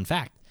 fun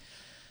fact.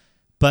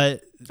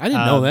 But I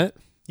didn't know that.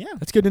 Yeah,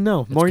 That's good to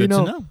know. it's More you good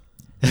to know.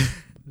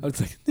 I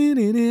was like,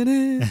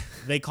 yeah.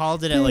 They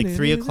called it at like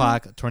 3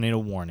 o'clock, tornado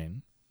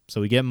warning.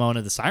 So we get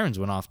Mona. The sirens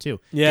went off too.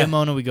 Get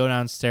Mona. We go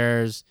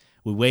downstairs.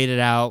 We wait it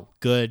out.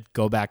 Good.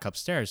 Go back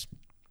upstairs.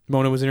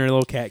 Mona was in her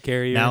little cat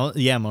carrier. Now,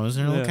 yeah, Mona's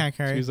in her little cat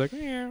carrier. She was like,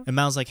 yeah. And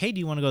Mal's like, hey, do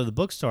you want to go to the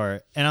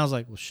bookstore? And I was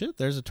like, well, shit,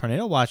 there's a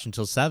tornado watch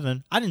until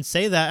 7. I didn't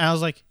say that. And I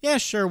was like, yeah,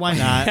 sure, why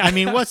not? I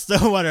mean, what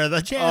are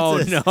the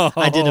chances? Oh,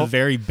 no. I did a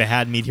very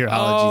bad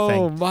meteorology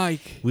Oh, thing.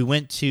 Mike. We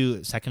went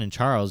to Second and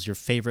Charles, your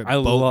favorite I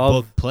boat love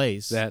book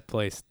place. That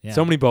place. Yeah.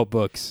 So many boat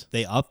books.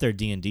 They upped their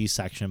D&D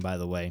section, by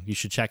the way. You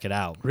should check it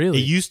out. Really?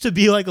 It used to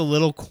be like a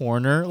little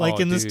corner, like Oh,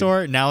 in the dude.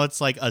 store. Now it's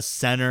like a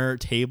center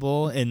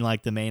table in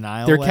like the main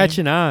aisle. They're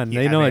catching on. Yeah,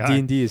 they know they that are.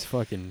 D&D is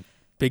fucking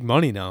big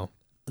money now.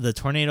 The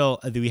tornado,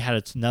 we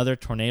had another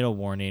tornado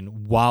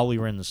warning while we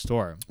were in the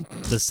store.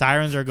 The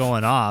sirens are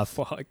going off.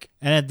 Fuck.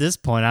 And at this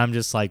point, I'm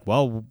just like,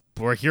 well,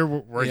 we're here.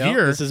 We're Yep,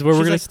 here. This is where She's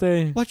we're going like, to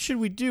stay. what should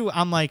we do?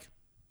 I'm like,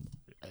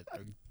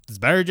 it's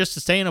better just to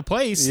stay in a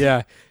place.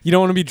 Yeah. You don't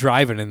want to be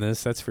driving in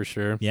this, that's for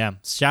sure. Yeah.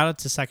 Shout out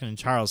to Second and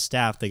Charles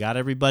staff. They got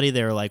everybody.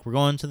 They were like, we're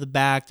going to the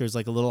back. There's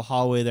like a little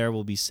hallway there.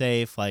 We'll be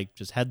safe. Like,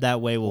 just head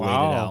that way. We'll wait it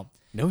Wow. out.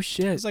 No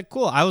shit. It's like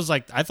cool. I was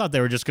like, I thought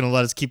they were just gonna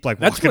let us keep like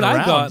That's walking what around.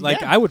 I thought.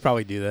 Like Yeah. I would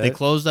probably do that. They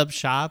closed up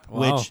shop,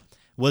 Wow. which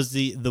was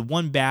the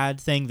one bad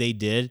thing they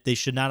did. They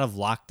should not have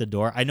locked the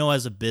door. I know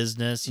as a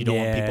business, you don't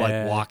want people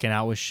Yeah. like walking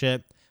out with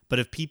shit. But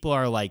if people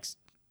are like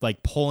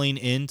pulling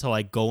in to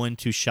like go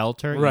into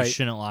shelter, Right. you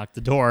shouldn't lock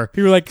the door.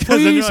 People were like, 'Cause then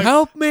please they're like,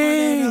 help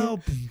me.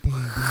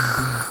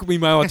 "Tornado."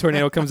 Meanwhile, a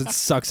tornado comes and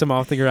sucks them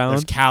off the There's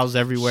ground. cows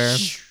everywhere.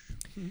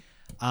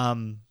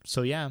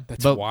 So yeah,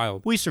 That's but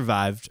wild. we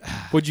survived.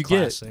 What'd you get?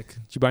 Classic.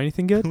 Did you buy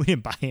anything good? We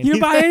didn't buy anything. You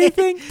didn't buy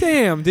anything?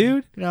 Damn,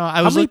 dude. No, I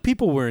How was many like,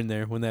 people were in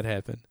there when that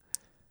happened?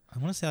 I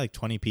want to say like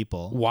 20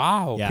 people.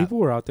 Wow. Yeah. People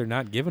were out there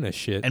not giving a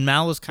shit. And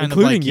Mal was kind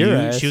Including of like your you.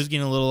 ass. She was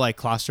getting a little like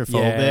claustrophobic.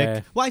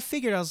 Yeah. Well, I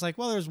figured I was like,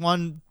 well, there's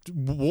one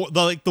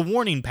the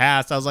warning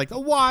passed. I was like, the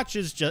watch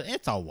is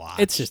it's a watch.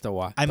 It's just a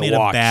watch. I The made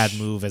watch. a bad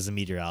move as a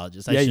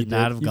meteorologist. I Yeah, you should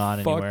not did. have You gone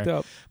fucked anywhere.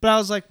 up. But I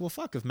was like, well,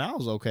 fuck, if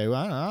Mal's okay,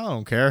 well, I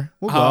don't care.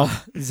 We'll go.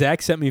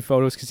 Zach sent me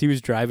photos because he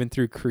was driving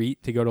through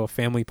Crete to go to a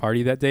family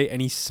party that day,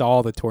 and he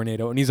saw the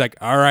tornado, and he's like,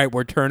 "All right,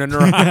 we're turning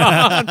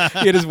around."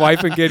 He had his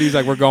wife and kid. He's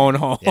like, "We're going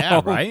home."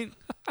 Yeah, right?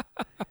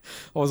 I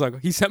was like,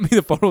 he sent me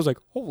the photo. I was like,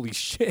 "Holy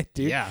shit,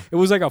 dude!" Yeah. It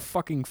was like a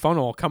fucking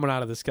funnel coming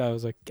out of the sky. I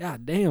was like,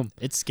 "God damn!"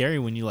 It's scary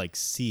when you like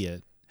see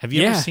it. Have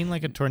you Yeah. ever seen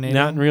like a tornado?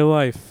 Not in real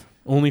life.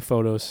 Only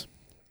photos.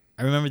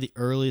 I remember the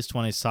earliest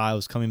one I saw. I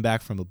was coming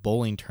back from a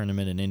bowling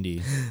tournament in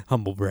Indy.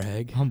 Humble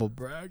brag. Humble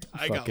brag.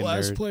 I got Fucking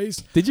last nerd. place.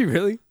 Did you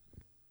really?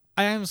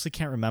 I honestly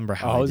can't remember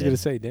how I was did. gonna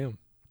say, damn.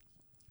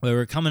 We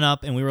were coming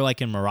up and we were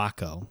like in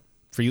Morocco.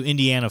 For you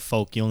Indiana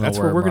folk, you'll know That's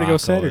where where we're gonna go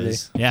Morocco Saturday.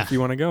 is. Yeah, If you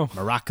want to go,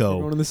 Morocco.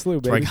 we're going to the slough,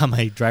 That's where I baby. got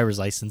my driver's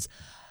license.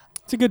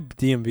 It's a good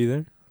DMV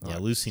there. Yeah,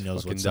 Lucy knows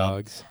Fucking what's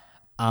dogs.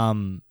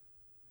 up.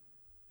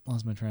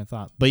 Lost my train of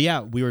thought. But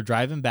yeah, we were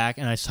driving back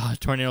and I saw a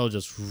tornado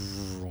just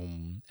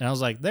vroom. And I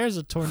was like, there's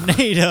a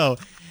tornado.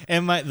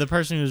 And the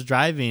person who was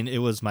driving, it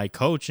was my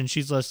coach, and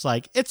she's just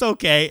like, it's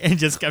okay, and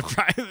just kept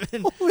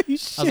driving. Holy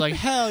shit! I was like,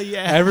 hell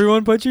yeah.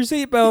 Everyone, put your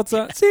seatbelts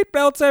on.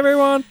 Seatbelts,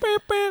 everyone.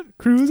 Beep, beep.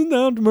 Cruising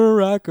down to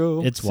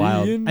Morocco. It's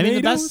wild. Seeing I mean,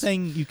 the NATOs. best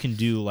thing you can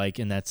do, like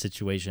in that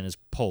situation, is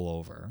pull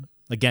over.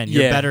 Again,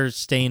 you're Yeah. better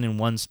staying in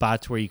one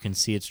spot to where you can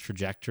see its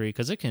trajectory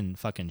because it can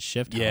fucking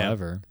shift. Yeah.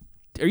 However,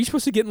 Are you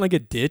supposed to get in like a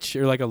ditch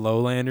or like a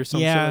lowland or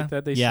something like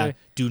that? They say.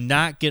 Do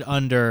not get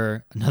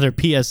under another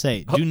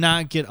PSA. Do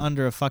not get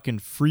under a fucking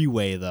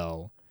freeway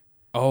though.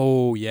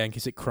 Oh yeah, in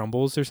case it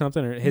crumbles or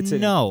something or it hits it.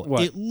 No,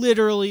 What? it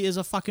literally is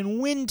a fucking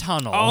wind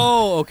tunnel.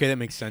 Oh, okay, that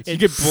makes sense. You It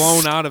get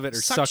blown out of it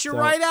or sucks sucked you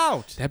out. right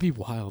out. That'd be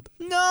wild.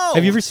 No.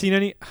 Have you ever seen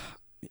any?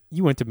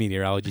 You went to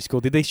meteorology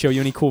school. Did they show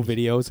you any cool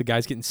videos of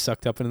guys getting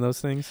sucked up into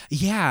those things?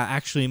 Yeah,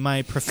 actually,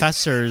 my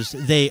professors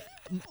they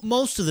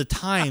most of the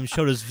time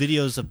showed us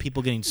videos of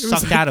people getting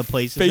sucked like out of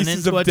places and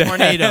faces into a of death.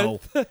 tornado.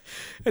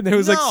 And there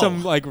was No.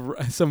 like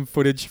some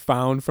footage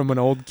found from an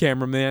old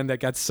cameraman that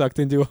got sucked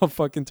into a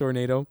fucking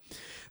tornado.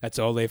 That's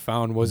all they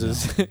found was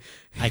his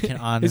I can his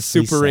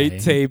honestly Super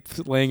 8 say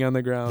tape laying on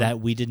the ground. that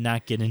we did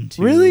not get into.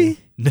 Really?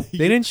 They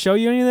didn't show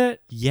you any of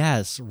that?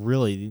 Yes,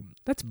 really.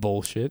 That's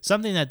bullshit.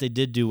 Something that they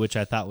did do, which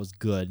I thought was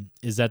good,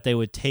 is that they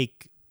would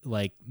take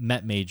like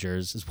Met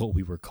majors, is what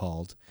we were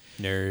called.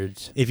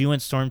 Nerds. If you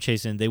went storm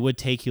chasing, they would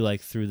take you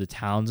like through the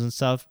towns and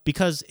stuff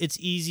because it's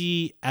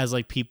easy as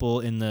like people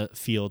in the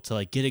field to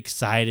like get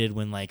excited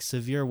when like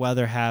severe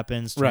weather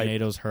happens, Right.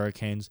 tornadoes,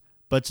 hurricanes.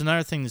 But it's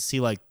another thing to see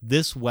like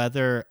this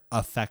weather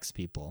affects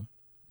people.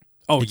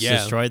 Oh It's yeah.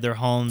 destroyed their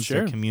homes, Sure.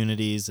 their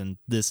communities, and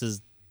this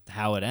is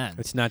how it ends.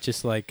 It's not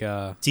just like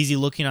It's easy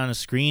looking on a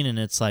screen and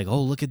it's like,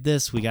 oh, look at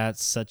this. We got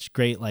such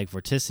great like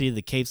vorticity.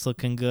 The Cape's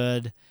looking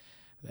good.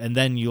 And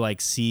then you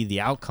like see the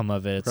outcome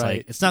of it. It's Right.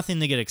 like, it's nothing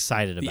to get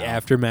excited the about.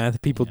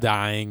 aftermath, people Yeah.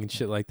 dying and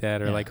shit like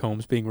that, or Yeah. like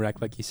homes being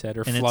wrecked, like you said,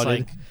 or and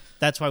flooded. it's like,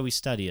 that's why we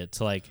study it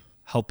to like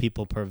help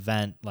people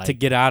prevent like, to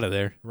get out of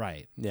there.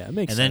 right. Yeah, it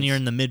makes And sense. then you're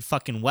in the mid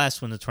fucking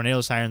West when the tornado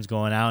siren's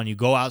going out and you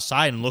go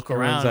outside and look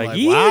Everyone's around like,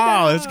 like,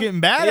 wow, "Yeah, it's getting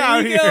bad Here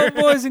out we here.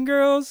 go, boys and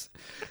girls.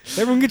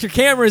 Everyone get your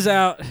cameras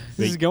out.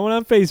 This is going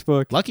on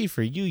Facebook. Lucky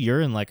for you,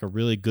 you're in like a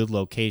really good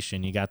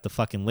location. You got the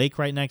fucking lake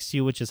right next to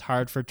you, which is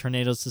hard for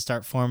tornadoes to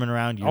start forming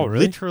around. You're Oh,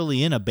 really?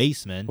 literally in a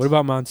basement. What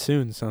about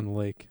monsoons on the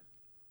lake?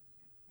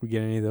 We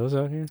get any of those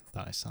out here?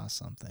 Thought I saw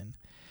something.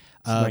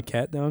 Is my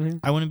cat down here?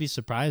 I wouldn't be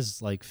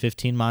surprised. Like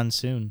 15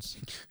 monsoons.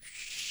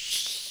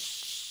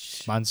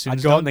 Monsoons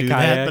I'd go out in don't the do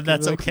kayak. that, but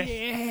that's like,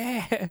 okay.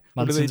 Yeah. What do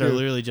Monsoons they are do?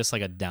 literally just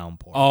like a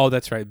downpour. Oh,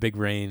 that's right. Big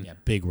rain. yeah,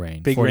 big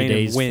rain. Big 40 rain and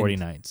days, wind. 40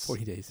 nights.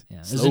 40 days. Yeah,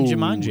 it was in Oh,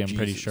 Jumanji, I'm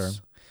pretty Jesus.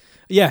 sure.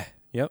 Yeah.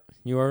 Yep.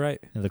 You are right.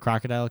 And the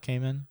crocodile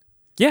came in.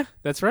 Yeah,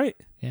 that's right.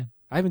 Yeah.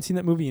 I haven't seen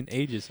that movie in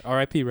ages.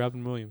 R.I.P.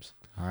 Robin Williams.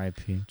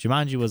 R.I.P.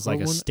 Jumanji was like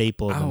a Owen-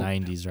 staple of the Ow.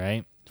 90s,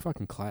 right?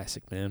 Fucking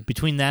classic, man.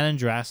 Between that and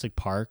Jurassic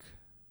Park,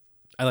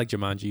 I like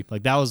Jumanji.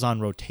 like that was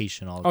on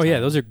rotation all the Oh time. yeah,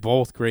 those are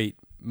both great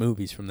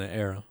movies from that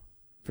era,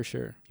 for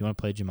sure. You want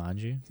to play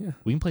Jumanji? Yeah.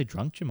 We can play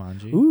Drunk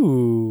Jumanji.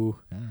 Ooh.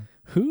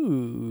 Yeah.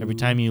 Ooh. Every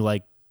time you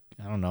like,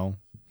 I don't know.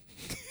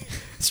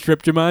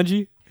 Strip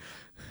Jumanji.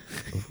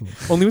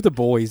 Only with the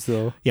boys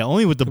though. Yeah,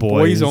 only with the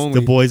boys boys. only.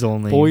 The boys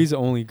only. Boys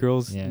only.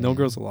 Girls. Yeah, No yeah.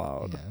 girls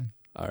allowed.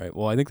 Yeah. All right.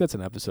 Well, I think that's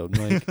an episode,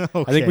 Mike.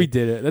 Okay. I think we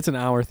did it. That's an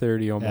hour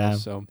 30 almost. Yeah.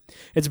 So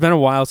it's been a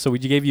while. So we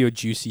gave you a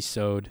juicy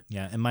sode.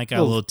 Yeah, and Mike got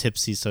a little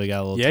tipsy, so he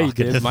got a little Yeah, you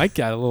talkative. did. Mike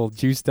got a little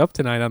juiced up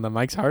tonight on the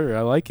Mike's Harder.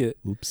 I like it.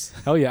 Oops.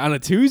 Hell yeah. On a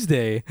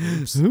Tuesday.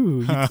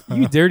 Ooh,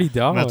 you dirty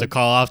dog. I'm going to have to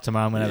call off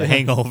tomorrow. I'm going to have a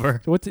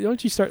hangover.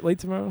 Don't you start late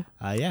tomorrow?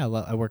 Yeah,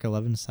 I work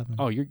 11 to 7.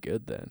 Oh, you're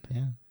good then.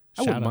 Yeah.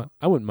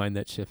 I wouldn't mind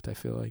that shift, I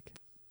feel like.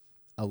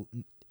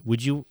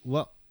 Would you?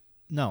 Well,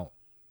 no.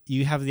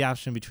 You have the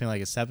option between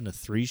like a 7 to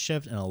 3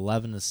 shift and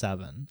 11 to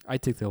 7. I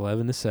take the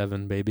 11 to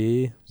 7,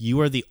 baby. You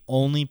are the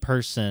only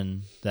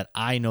person that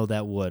I know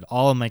that would.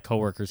 All of my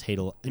coworkers hate,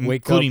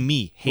 including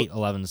me, hate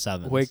 11 to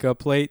 7. Wake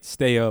up late,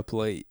 stay up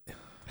late.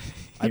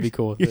 I'd be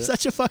cool with You're it.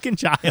 such a fucking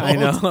child. I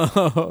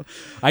know.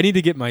 I need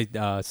to get my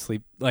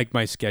sleep, like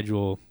my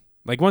schedule.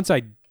 Like once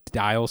I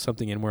dial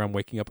something in where I'm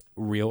waking up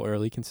real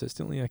early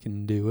consistently, I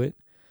can do it.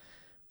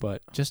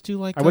 But Just do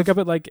like I wake up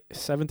at like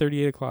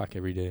 7:30, 8 o'clock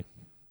every day.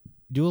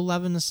 do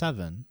 11 to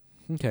 7.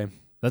 Okay.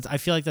 I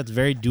feel like that's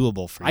very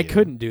doable for you. I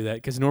couldn't do that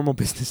because normal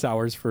business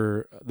hours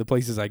for the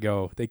places I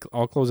go, they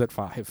all close at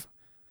 5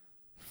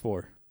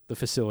 for the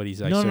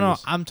facilities I No,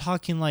 service. I'm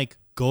talking like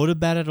go to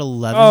bed at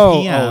 11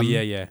 p.m. Oh,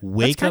 yeah.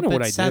 Wake That's up kinda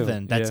what at I do.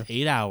 7. That's Yeah.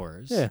 8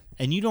 hours. Yeah.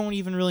 And you don't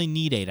even really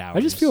need 8 hours.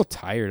 I just feel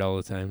tired all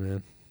the time,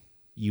 man.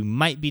 You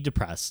might be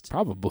depressed.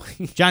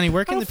 Probably. Johnny,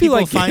 where can don't the feel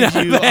people like find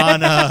getting you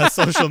out on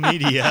social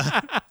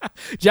media?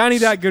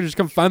 Johnny.Gooders,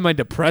 come find my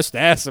depressed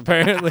ass,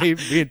 apparently.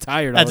 Being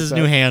tired all That's the his time.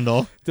 new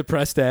handle.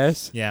 Depressed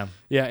ass. Yeah.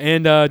 Yeah,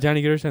 and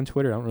Johnny Gooders on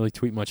Twitter. I don't really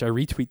tweet much. I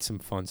retweet some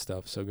fun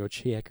stuff, so go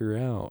check her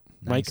out.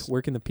 Nice. Mike,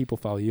 where can the people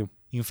follow you?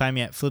 You can find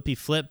me at _the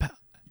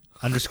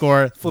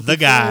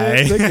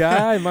guy. The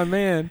guy, my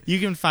man. You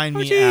can find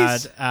me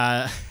jeez.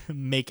 at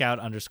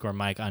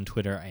makeout_Mike on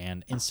Twitter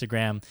and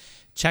Instagram.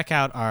 Check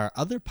out our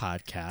other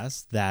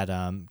podcast that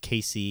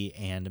Casey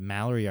and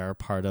Mallory are a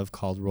part of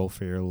called Roll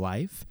for Your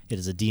Life. It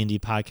is a D&D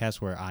podcast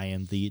where I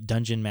am the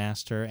dungeon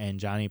master and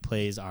Johnny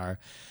plays our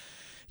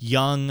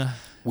young,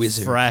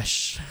 Wizard.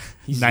 fresh,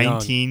 He's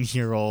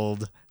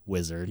 19-year-old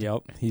wizard.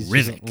 Yep, he's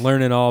just Rizzik.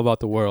 learning all about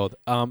the world.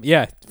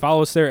 Yeah,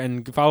 follow us there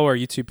and follow our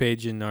YouTube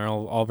page and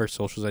all of our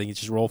socials. I think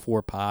it's just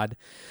Roll4Pod.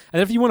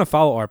 And if you want to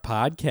follow our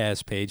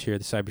podcast page here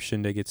at the Cyber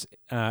Shindig, it's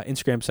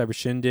Instagram Cyber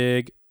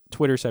Shindig,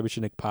 Twitter Cyber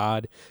Shindig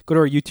Pod. Go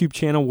to our YouTube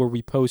channel where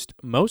we post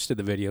most of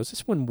the videos.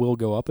 This one will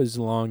go up as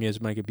long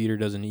as my computer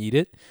doesn't eat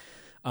it.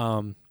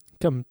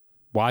 Come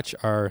watch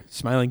our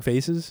smiling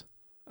faces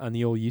on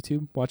the old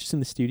YouTube. Watch us in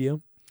the studio.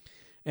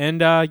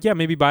 And yeah,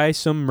 maybe buy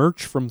some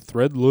merch from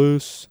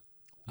Threadless.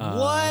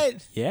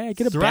 What? Yeah,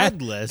 get a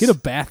Threadless? Get a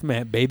bath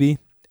mat, baby.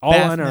 All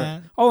Bath on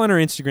mat? our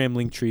Instagram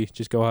link tree.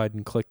 Just go ahead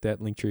and click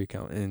that link tree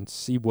account and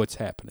see what's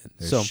happening.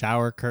 There's so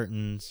shower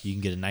curtains. You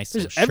can get a nice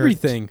there's little shirt,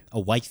 everything. a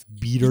wife You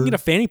beater. can get a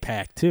fanny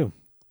pack too.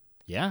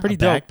 yeah, pretty a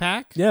dope.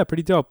 backpack. Yeah,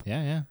 pretty dope.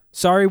 Yeah.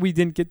 Sorry we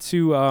didn't get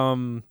to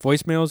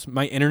voicemails.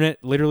 My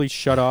internet literally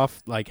shut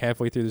off like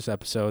halfway through this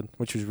episode,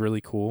 which was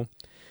really cool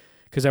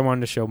because I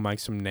wanted to show Mike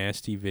some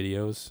nasty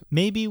videos.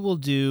 Maybe we'll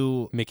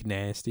do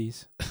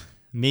McNasties.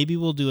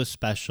 a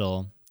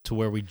special to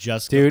where we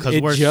just Dude, because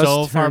it we're just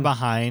so far turned-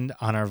 behind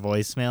on our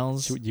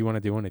voicemails. Do you want to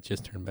do one? It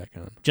just turned back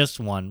on. Just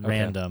one Okay.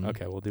 random.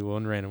 Okay, we'll do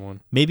one random one.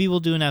 Maybe we'll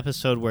do an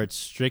episode where it's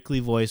strictly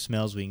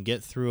voicemails. We can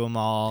get through them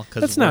all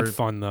because That's not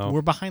fun though.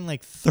 We're behind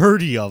like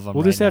 30 of them.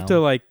 We'll right just have now. to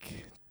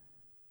like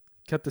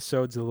cut the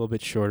sods a little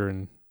bit shorter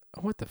and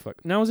what the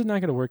fuck? Now is it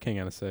not gonna work? Hang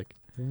on a sec.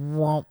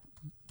 Hold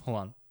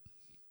on.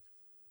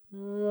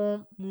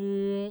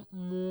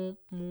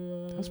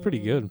 That's pretty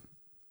good.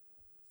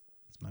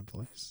 That's my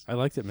voice. I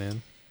liked it,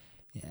 man.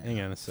 Yeah.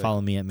 Hang on a sec. Follow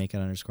me at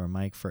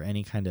makeout_Mike for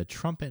any kind of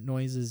trumpet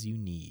noises you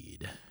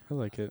need. I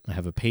like it. I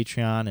have a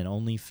Patreon and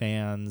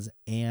OnlyFans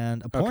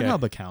and a Okay.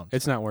 Pornhub account.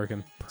 It's not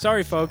working.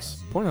 Sorry,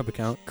 folks. Pornhub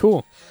account.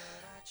 Cool.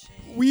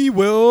 We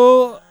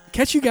will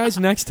catch you guys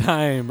next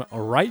time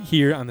right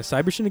here on the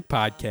Cyber Shindig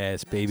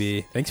Podcast,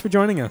 baby. Thanks for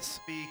joining us.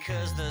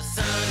 Because the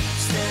sun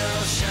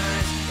still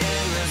shines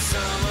in the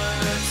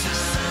summer